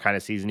sure what kind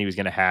of season he was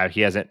going to have. He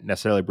hasn't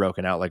necessarily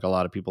broken out like a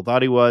lot of people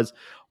thought he was,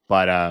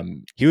 but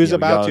he was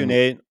about to,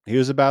 Nate. He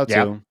was about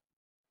to.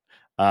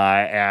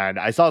 And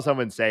I saw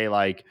someone say,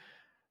 like,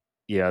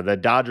 the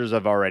Dodgers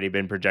have already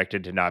been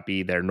projected to not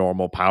be their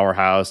normal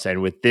powerhouse.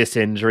 And with this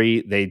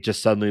injury, they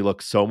just suddenly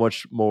look so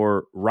much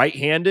more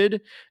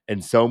right-handed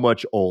and so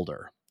much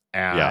older.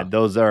 And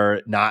those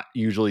are not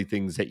usually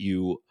things that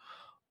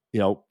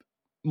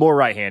more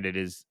right-handed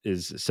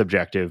is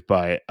subjective,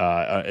 but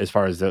as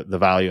far as the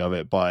value of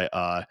it, but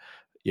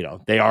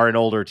they are an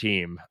older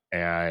team,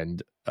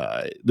 and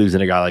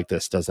losing a guy like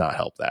this does not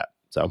help that.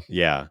 So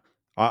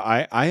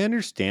I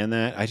understand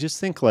that. I just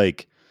think,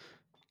 like,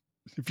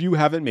 if you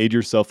haven't made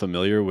yourself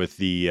familiar with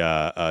the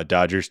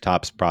Dodgers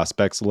top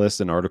prospects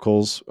list and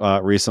articles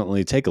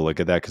recently, take a look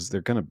at that, because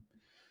they're gonna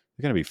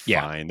be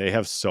fine. They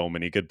have so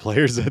many good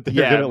players that they're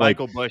gonna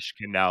Michael Busch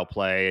can now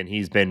play, and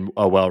he's been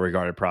a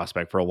well-regarded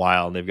prospect for a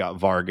while, and they've got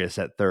Vargas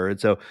at third.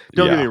 So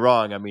don't get me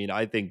wrong. I mean,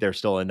 I think they're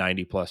still a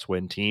 90+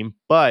 win team,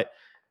 but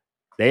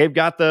they've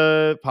got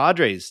the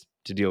Padres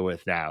to deal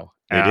with now.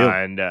 They do.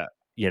 And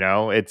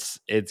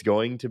it's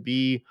going to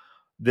be,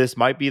 this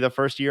might be the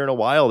first year in a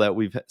while that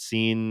we've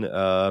seen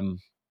the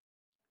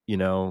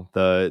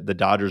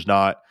Dodgers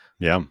not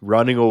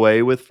running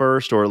away with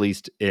first, or at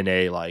least in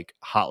a like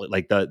hot,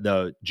 like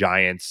the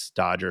Giants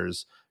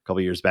Dodgers a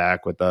couple years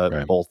back with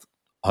the both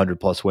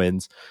 100+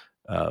 wins.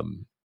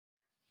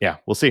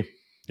 We'll see.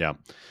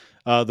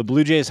 The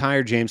Blue Jays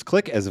hired James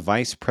Click as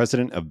vice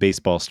president of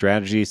baseball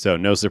strategy. So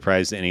no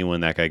surprise to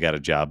anyone, that guy got a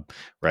job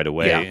right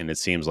away. And it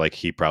seems like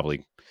he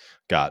probably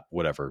got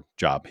whatever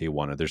job he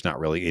wanted. There's not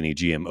really any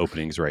GM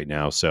openings right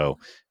now, so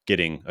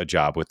getting a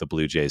job with the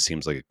Blue Jays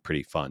seems like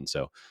pretty fun.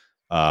 So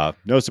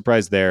no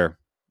surprise there.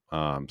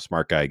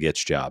 Smart guy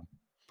gets job.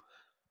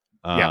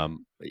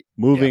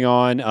 Moving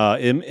on,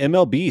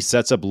 MLB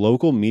sets up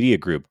local media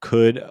group,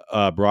 could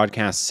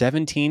broadcast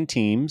 17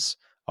 teams.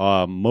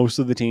 Most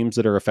of the teams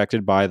that are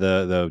affected by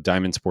the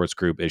Diamond Sports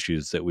Group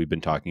issues that we've been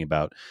talking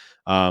about.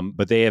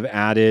 But they have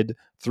added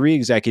 3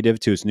 executives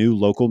to its new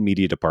local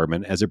media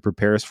department as it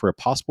prepares for a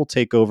possible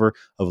takeover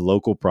of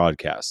local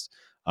broadcasts.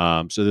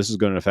 So this is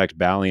going to affect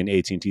Bally and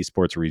AT&T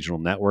Sports regional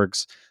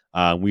networks.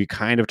 We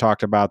kind of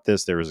talked about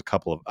this. There was a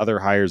couple of other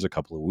hires a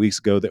couple of weeks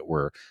ago that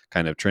were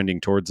kind of trending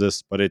towards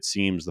this, but it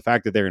seems the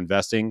fact that they're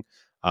investing,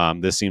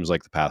 this seems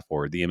like the path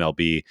forward. The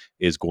MLB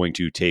is going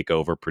to take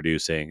over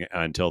producing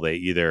until they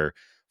either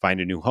find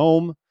a new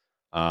home,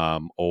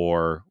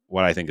 or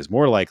what I think is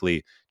more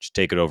likely, just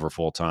take it over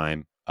full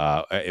time.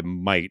 It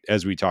might,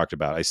 as we talked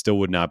about, I still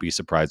would not be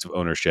surprised if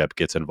ownership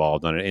gets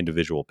involved on an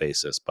individual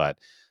basis, but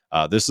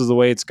this is the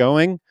way it's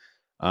going.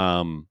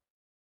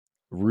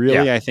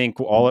 Really, I think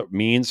all it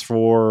means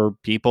for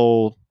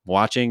people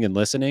watching and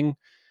listening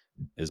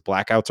is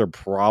blackouts are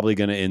probably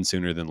going to end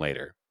sooner than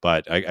later,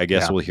 but I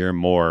guess we'll hear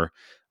more.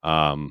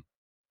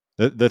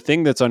 The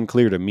thing that's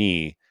unclear to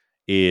me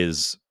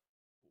is,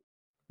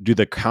 do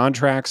the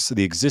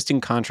existing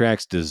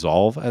contracts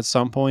dissolve at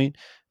some point?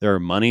 There are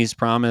monies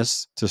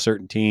promised to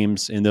certain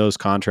teams in those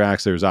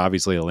contracts. There's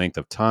obviously a length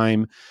of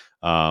time.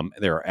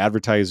 There are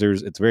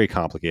advertisers. It's very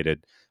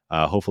complicated.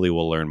 Hopefully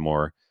we'll learn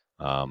more.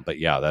 But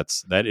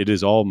it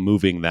is all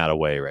moving that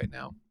away right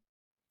now.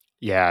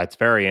 Yeah, it's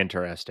very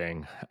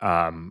interesting.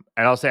 And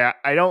I'll say,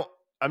 I don't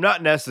I'm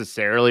not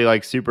necessarily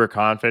like super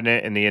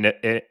confident in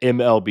the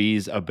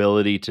MLB's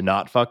ability to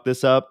not fuck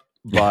this up,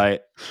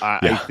 but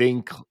I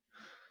think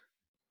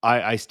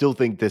I still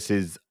think this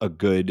is a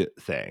good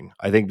thing.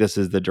 I think this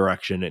is the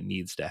direction it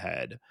needs to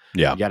head.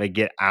 Yeah. You got to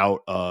get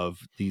out of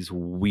these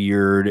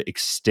weird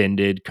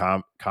extended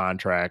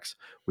contracts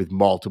with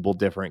multiple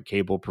different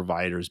cable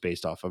providers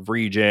based off of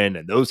region,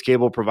 and those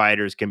cable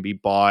providers can be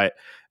bought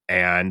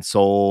and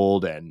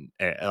sold, and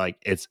like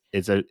it's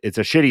a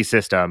shitty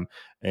system,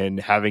 and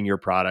having your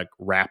product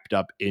wrapped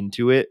up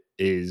into it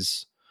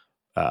is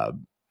I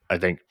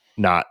think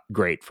not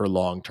great for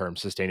long-term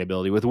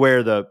sustainability with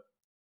where the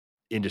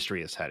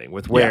industry is heading,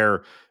 with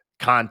where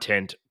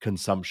content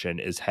consumption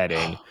is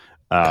heading.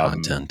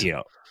 Content. You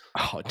know,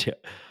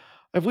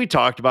 have we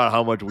talked about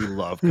how much we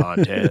love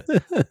content?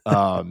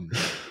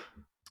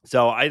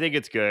 So I think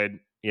it's good.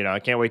 You know, I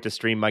can't wait to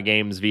stream my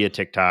games via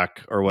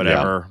TikTok or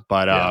whatever. Yeah.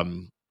 But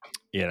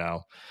you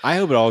know, I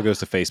hope it all goes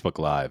to Facebook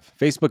Live.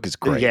 Facebook is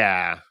great.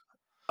 Yeah.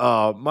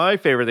 My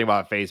favorite thing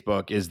about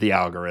Facebook is the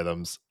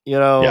algorithms. You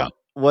know,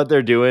 what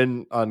they're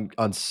doing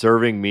on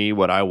serving me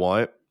what I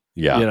want.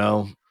 Yeah. You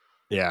know,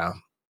 yeah.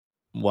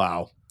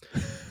 Wow.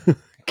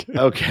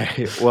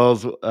 Okay.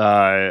 Well,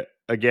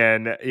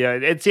 again, yeah.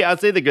 I'd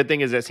say the good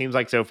thing is it seems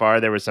like so far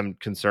there was some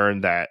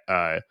concern that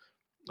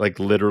like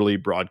literally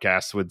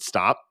broadcasts would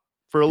stop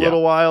for a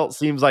little while.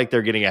 Seems like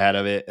they're getting ahead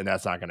of it, and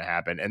that's not going to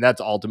happen. And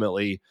that's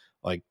ultimately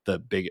like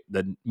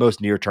the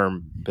most near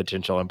term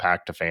potential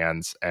impact to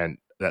fans. And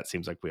that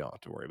seems like we don't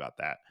have to worry about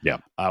that. Yeah.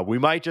 We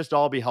might just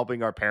all be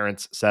helping our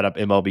parents set up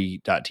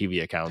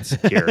MLB.TV accounts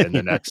here in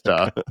the next.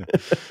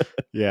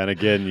 Yeah. And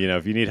again, you know,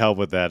 if you need help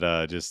with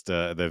that, just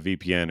the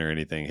VPN or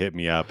anything, hit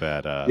me up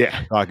at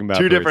talking about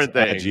two different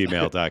things at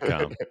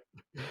gmail.com.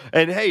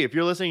 And hey, if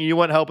you're listening, you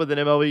want help with an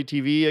MLB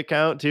TV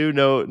account too.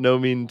 No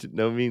mean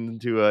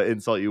to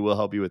insult you. We'll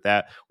help you with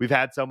that. We've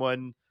had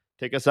someone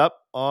take us up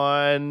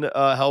on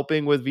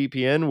helping with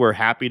VPN. We're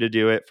happy to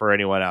do it for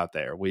anyone out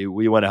there. We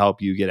want to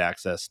help you get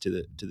access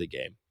to the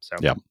game. So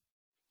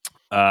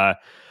all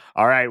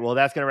right. Well,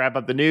 that's going to wrap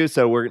up the news.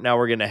 So we're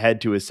going to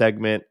head to a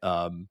segment.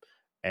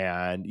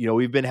 And you know,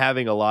 we've been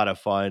having a lot of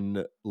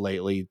fun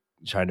lately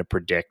trying to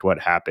predict what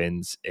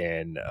happens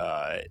in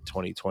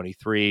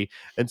 2023.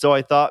 And so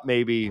I thought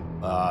maybe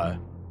oh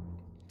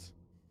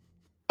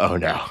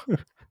no.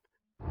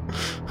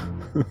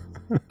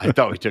 I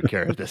thought we took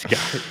care of this guy.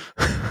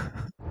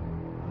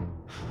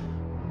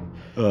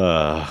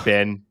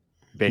 Ben,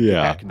 get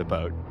back in the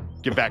boat.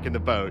 Get back in the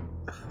boat.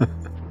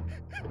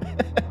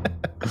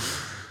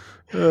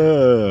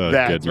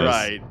 That's goodness.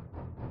 Right.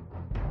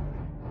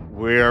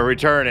 We are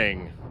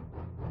returning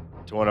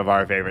to one of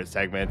our favorite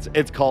segments.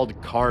 It's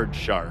called Card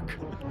Shark.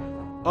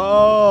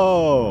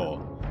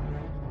 Oh.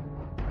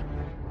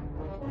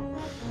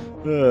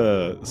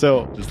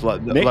 So just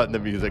letting the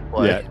music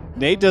play. Yeah,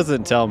 Nate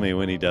doesn't tell me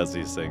when he does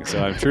these things, so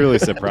I'm truly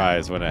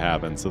surprised when it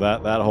happens. So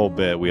that whole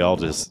bit, we all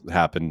just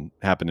happen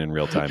in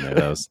real time.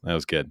 That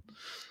was good.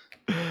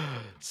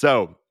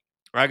 So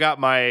I got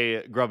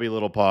my grubby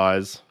little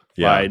paws,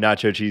 my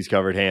nacho cheese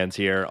covered hands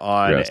here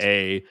on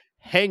a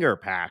hanger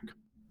pack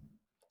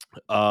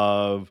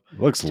of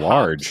looks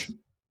large.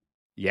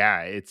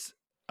 Yeah, it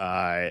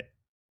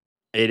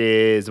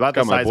is about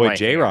the size my boy of my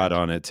J-Rod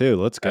on it too.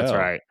 Let's go. That's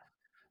right.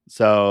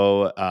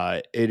 So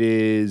it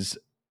is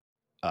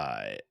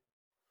a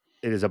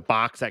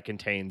box that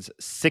contains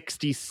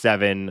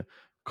 67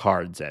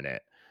 cards in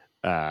it.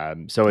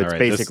 So it's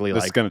basically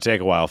this is going to take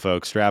a while,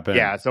 folks. Strap in.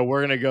 Yeah, so we're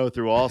going to go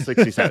through all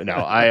 67. No,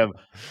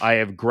 I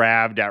have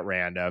grabbed at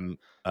random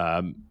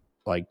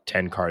like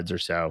 10 cards or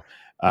so.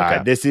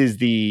 This is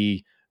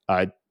the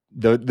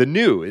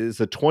new is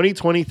the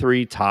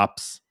 2023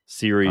 Topps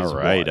Series. All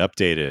right, 1.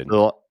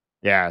 Updated.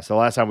 So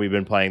last time we've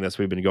been playing this,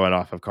 we've been going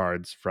off of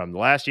cards from the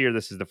last year.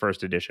 This is the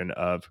first edition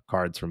of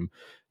cards from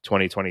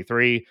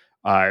 2023.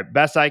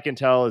 Best I can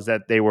tell is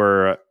that they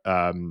were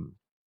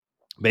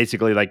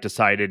basically like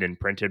decided and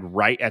printed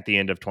right at the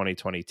end of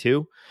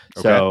 2022.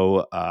 Okay.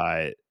 So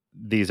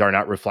these are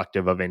not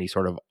reflective of any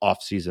sort of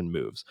off-season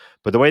moves.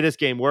 But the way this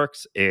game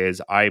works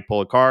is I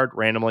pull a card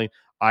randomly.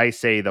 I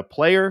say the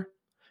player,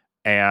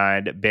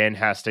 and Ben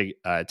has to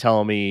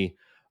tell me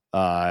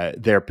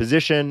their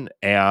position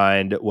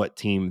and what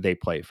team they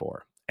play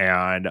for.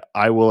 And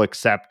I will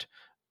accept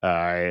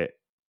for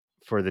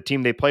the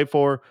team they play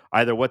for,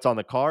 either what's on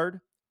the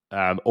card,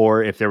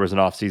 or if there was an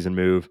off-season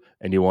move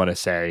and you want to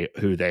say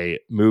who they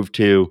moved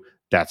to,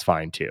 that's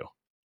fine too.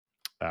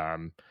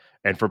 And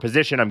for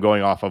position, I'm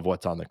going off of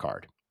what's on the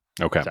card.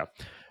 Okay. So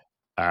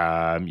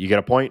you get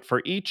a point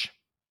for each,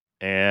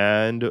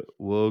 and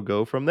we'll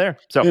go from there.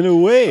 So and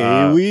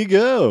away we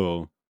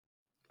go.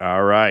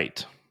 All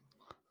right.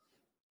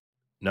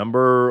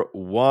 Number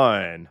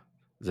 1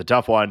 is a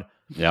tough one.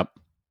 Yep.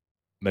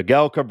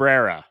 Miguel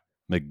Cabrera.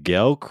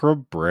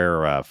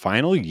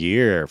 Final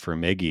year for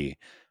Miggy.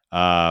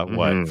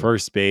 What?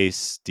 First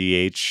base,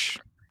 DH,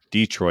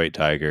 Detroit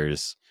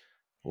Tigers,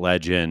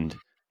 legend.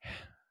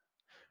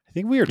 I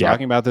think we were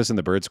talking about this in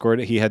the Bird Squad.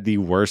 He had the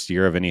worst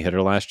year of any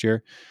hitter last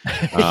year.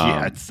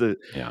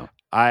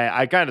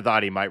 I kind of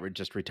thought he might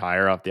just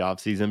retire off the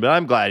offseason, but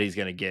I'm glad he's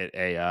going to get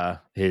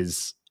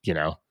his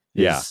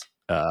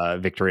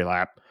victory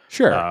lap.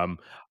 Sure.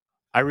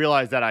 I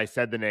realized that I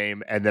said the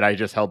name and then I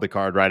just held the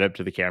card right up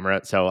to the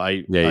camera. So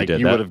you would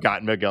have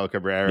gotten Miguel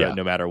Cabrera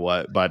no matter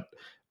what. But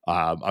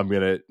I'm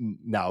going to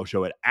now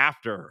show it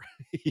after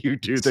you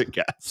do the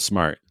guess.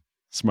 Smart.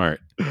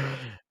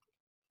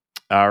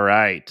 All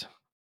right.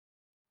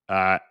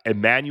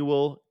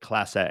 Emmanuel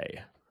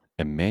Clase.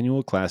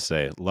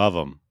 Love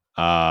him.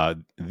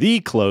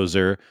 The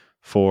closer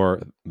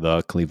for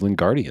the Cleveland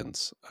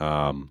Guardians.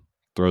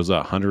 Throws a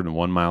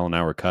 101 mile an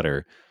hour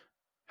cutter.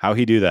 How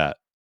he do that?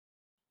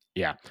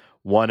 Yeah.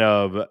 One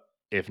of,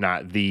 if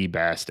not the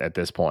best at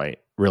this point,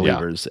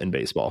 relievers in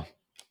baseball.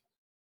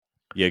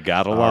 You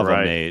gotta love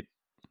him, Nate.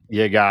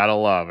 You gotta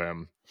love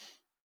him.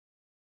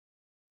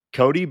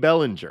 Cody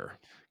Bellinger,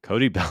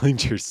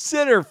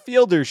 center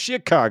fielder,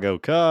 Chicago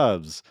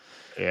Cubs.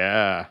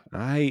 Yeah.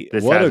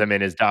 This has him in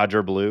his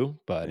Dodger blue,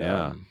 but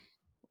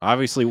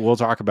obviously we'll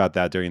talk about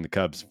that during the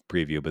Cubs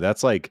preview, but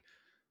that's like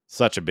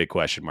such a big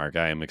question mark.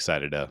 I am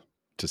excited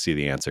to see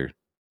the answer.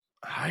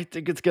 I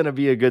think it's going to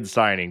be a good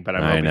signing, but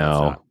I'm hoping it's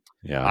not.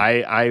 Yeah.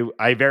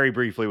 I very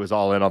briefly was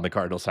all in on the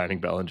Cardinals signing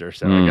Bellinger,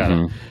 so I got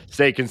to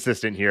stay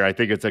consistent here. I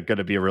think it's going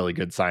to be a really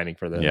good signing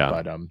for them,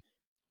 but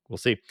we'll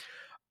see.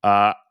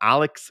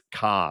 Alex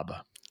Cobb.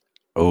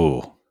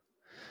 Oh,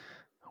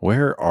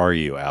 where are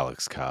you,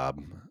 Alex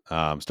Cobb?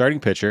 Starting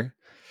pitcher.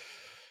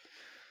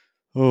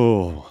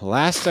 Oh,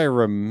 last I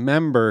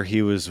remember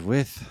he was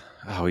with,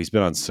 he's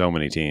been on so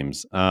many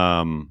teams.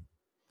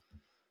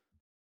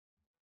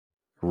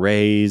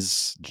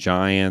 Rays,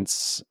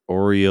 Giants,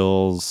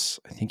 Orioles.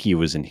 I think he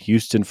was in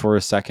Houston for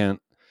a second.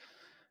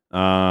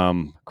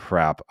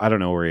 Crap. I don't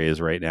know where he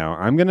is right now.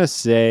 I'm going to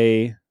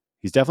say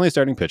he's definitely a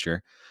starting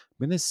pitcher. I'm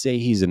going to say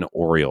he's an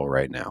Oriole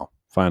right now.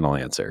 Final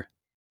answer.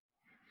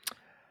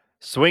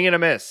 Swing and a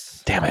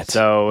miss. Damn it.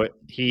 So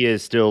he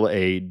is still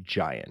a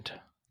Giant.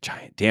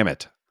 Damn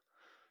it.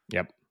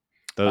 Yep.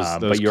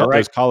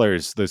 Those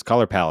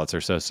color palettes are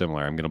so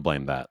similar. I'm going to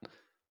blame that.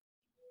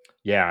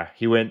 Yeah.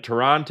 He went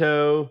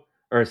Tampa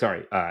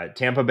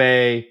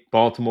Bay,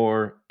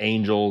 Baltimore,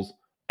 Angels,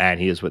 and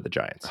he is with the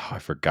Giants. Oh, I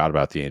forgot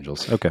about the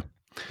Angels. Okay.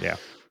 Yeah.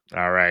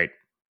 All right.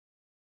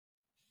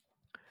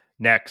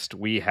 Next,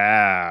 we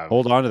have...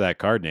 Hold on to that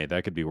card, Nate.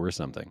 That could be worth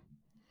something.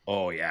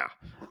 Oh, yeah.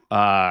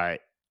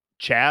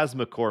 Chas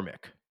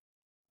McCormick.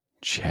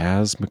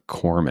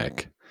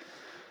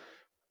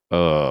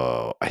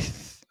 Oh,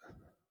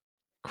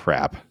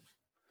 crap.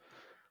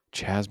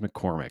 Chas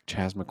McCormick.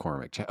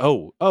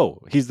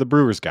 He's the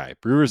Brewers guy.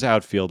 Brewers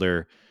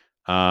outfielder.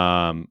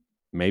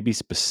 Maybe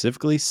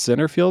specifically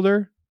center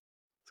fielder.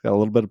 It's got a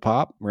little bit of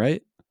pop,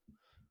 right?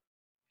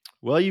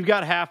 Well, you've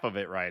got half of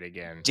it right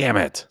again. Damn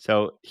it.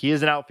 So he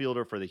is an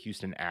outfielder for the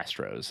Houston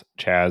Astros,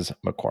 Chas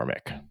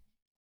McCormick.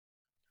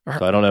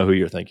 So I don't know who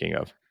you're thinking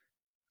of.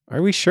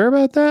 Are we sure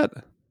about that?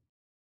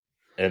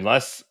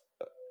 Unless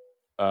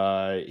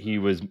he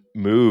was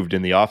moved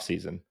in the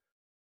offseason.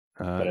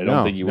 But I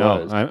don't think he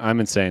was. I'm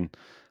insane.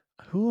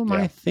 Who am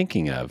I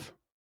thinking of?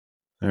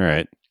 All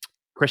right.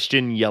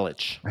 Christian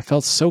Yelich. I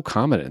felt so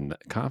confident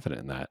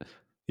in that.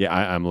 Yeah,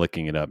 I'm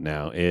looking it up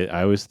now.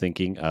 I was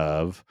thinking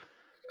of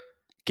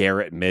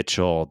Garrett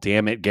Mitchell.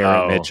 Damn it,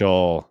 Garrett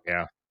Mitchell.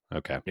 Yeah.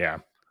 Okay. Yeah.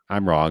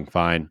 I'm wrong.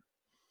 Fine.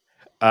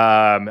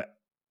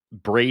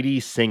 Brady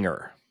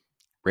Singer.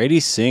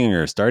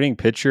 Starting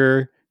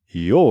pitcher,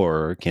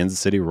 your Kansas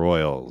City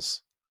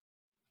Royals.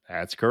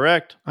 That's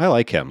correct. I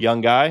like him.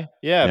 Young guy.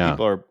 Yeah,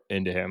 people are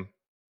into him.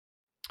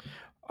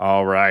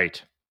 All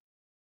right.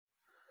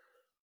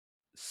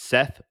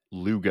 Seth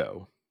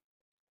Lugo.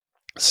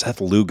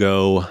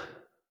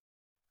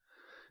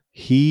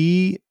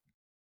 He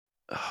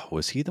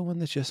was he the one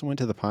that just went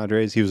to the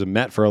Padres? He was a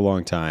Met for a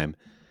long time.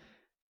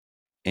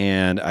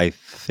 And I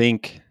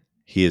think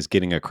he is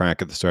getting a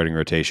crack at the starting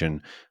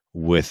rotation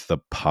with the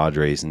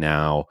Padres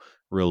now.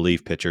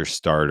 Relief pitcher,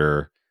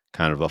 starter,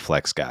 kind of a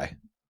flex guy.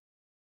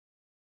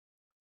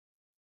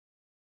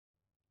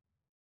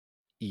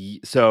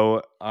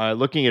 So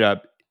looking it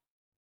up,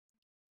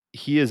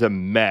 he is a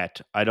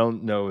Met. I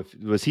don't know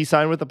was he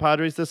signed with the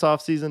Padres this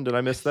offseason? Did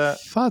I miss that?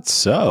 Thought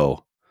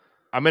so.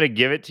 I'm going to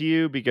give it to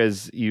you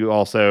because you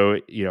also,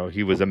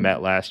 he was a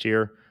Met last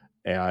year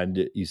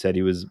and you said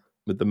he was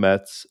with the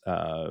Mets.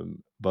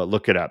 But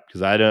look it up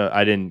because I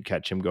didn't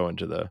catch him going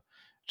to the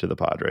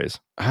Padres.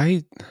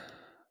 I'll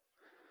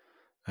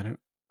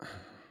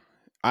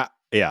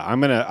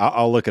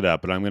look it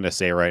up, but I'm gonna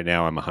say right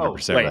now I'm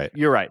 100% right.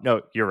 You're right.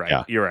 No, you're right.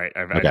 Yeah. You're right.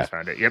 I just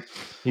found it. Yep,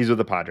 he's with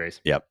the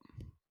Padres. Yep.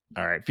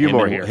 All right, few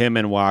more here. Him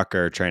and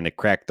Walker trying to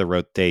crack the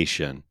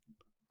rotation.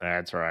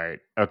 That's right.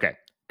 Okay,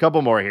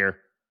 couple more here.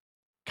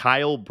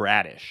 Kyle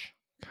Bradish,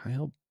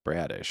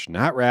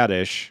 not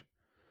Radish.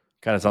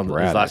 Kind of sounds.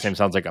 His last name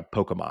sounds like a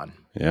Pokemon.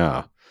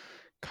 Yeah,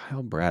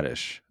 Kyle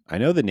Bradish. I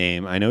know the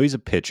name. I know he's a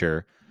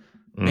pitcher.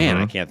 Man,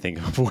 I can't think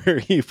of where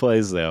he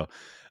plays though.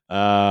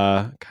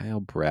 Kyle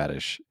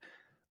Bradish.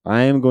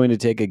 I am going to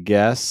take a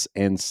guess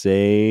and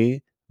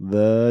say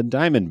the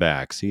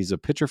Diamondbacks. He's a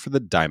pitcher for the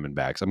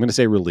Diamondbacks. I'm going to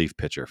say relief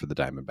pitcher for the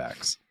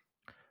Diamondbacks.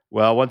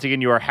 Well, once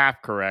again, you are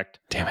half correct.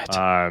 Damn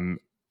it.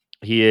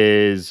 He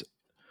is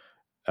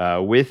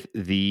with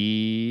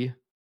the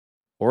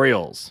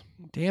Orioles.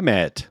 Damn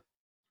it.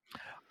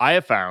 I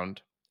have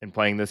found in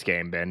playing this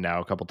game, Ben, now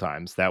a couple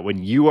times, that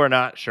when you are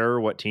not sure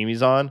what team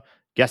he's on,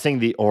 guessing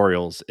the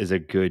Orioles is a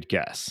good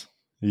guess.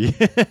 Yeah.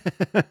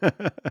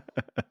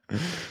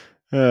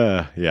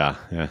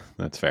 Yeah,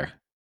 that's fair.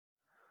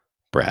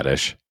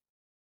 Bradish.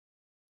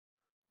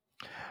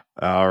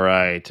 All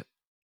right.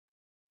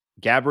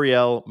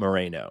 Gabriel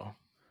Moreno.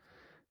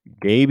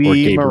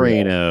 Gaby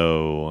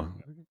Moreno.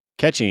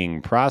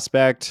 Catching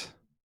prospect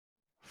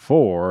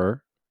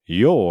for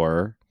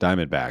your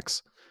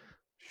Diamondbacks.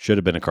 Should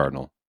have been a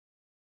Cardinal.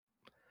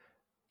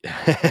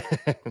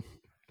 That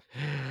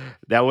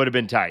would have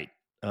been tight.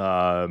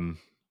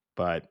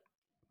 But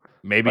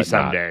maybe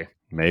someday.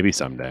 Maybe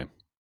someday.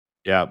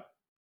 Yep.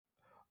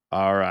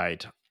 All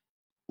right.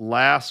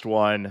 Last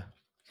one.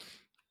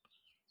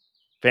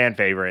 Fan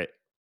favorite.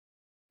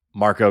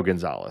 Marco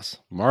Gonzalez.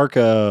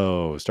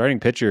 Marco, starting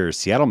pitcher,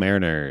 Seattle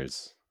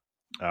Mariners.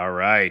 All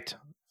right.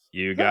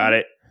 You got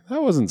it.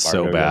 That wasn't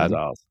Marco so bad.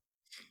 Gonzalez.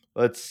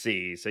 Let's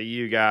see. So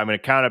I'm going to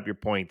count up your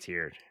points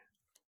here.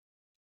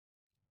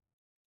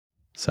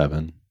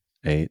 7,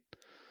 8,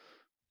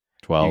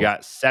 12. You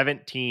got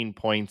 17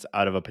 points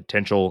out of a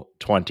potential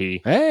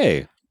 20.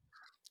 Hey.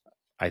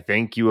 I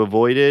think you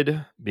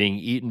avoided being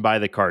eaten by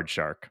the card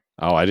shark.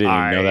 Oh, I didn't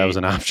even know that was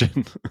an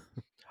option.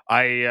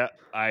 I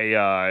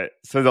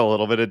spent a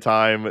little bit of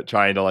time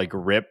trying to like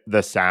rip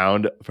the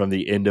sound from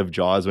the end of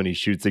Jaws when he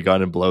shoots a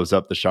gun and blows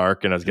up the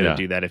shark. And I was going to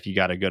do that if you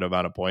got a good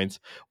amount of points.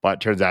 But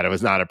it turns out it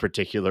was not a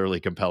particularly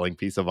compelling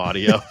piece of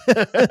audio.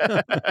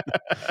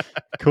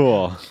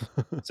 Cool.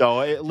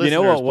 So you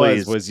know what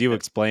was you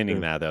explaining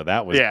that, though.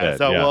 That was good.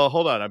 So, well,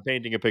 hold on. I'm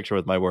painting a picture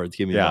with my words.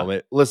 Give me a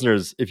moment.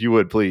 Listeners, if you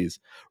would, please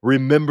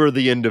remember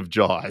the end of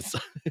Jaws.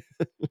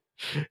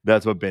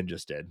 That's what Ben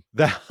just did.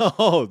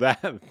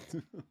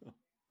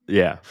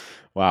 Yeah.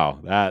 Wow.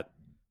 That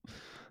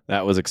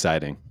was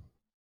exciting.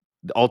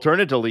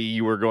 Alternatively,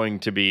 you were going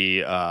to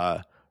be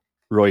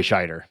Roy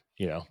Scheider,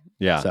 Yeah.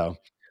 So,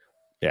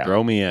 yeah.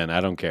 Throw me in. I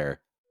don't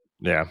care.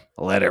 Yeah.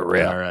 Let it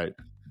rip. All right.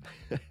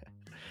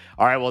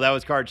 All right. Well, that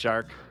was Card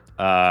Shark.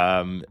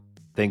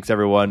 Thanks,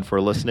 everyone,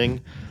 for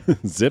listening.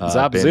 Zip,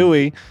 zop,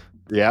 zooey.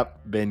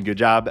 Yep. Ben, good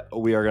job.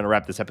 We are going to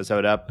wrap this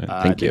episode up.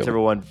 Thank you. Thanks,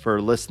 everyone,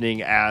 for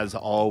listening. As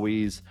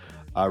always,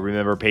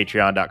 remember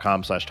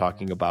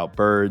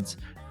patreon.com/talkingaboutbirds.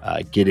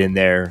 Get in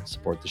there,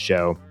 support the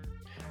show,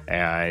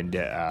 and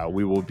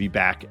we will be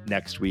back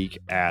next week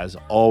as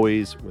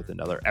always with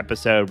another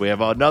episode. We have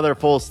another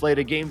full slate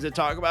of games to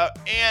talk about,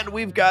 and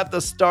we've got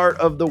the start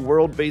of the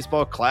World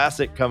Baseball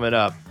Classic coming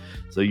up,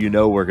 so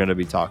we're going to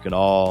be talking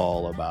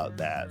all about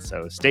that.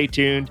 So stay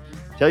tuned.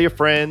 Tell your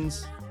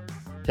friends,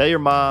 tell your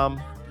mom,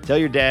 tell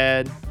your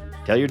dad,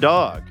 tell your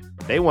dog.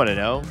 They want to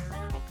know.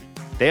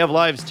 They have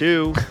lives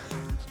too.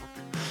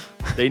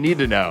 They need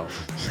to know.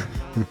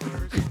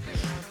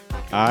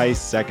 I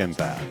second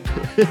that.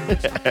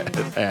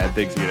 And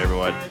thanks again,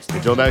 everyone.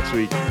 Until next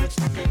week,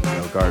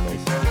 go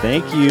Cardinals.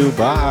 Thank you.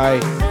 Bye.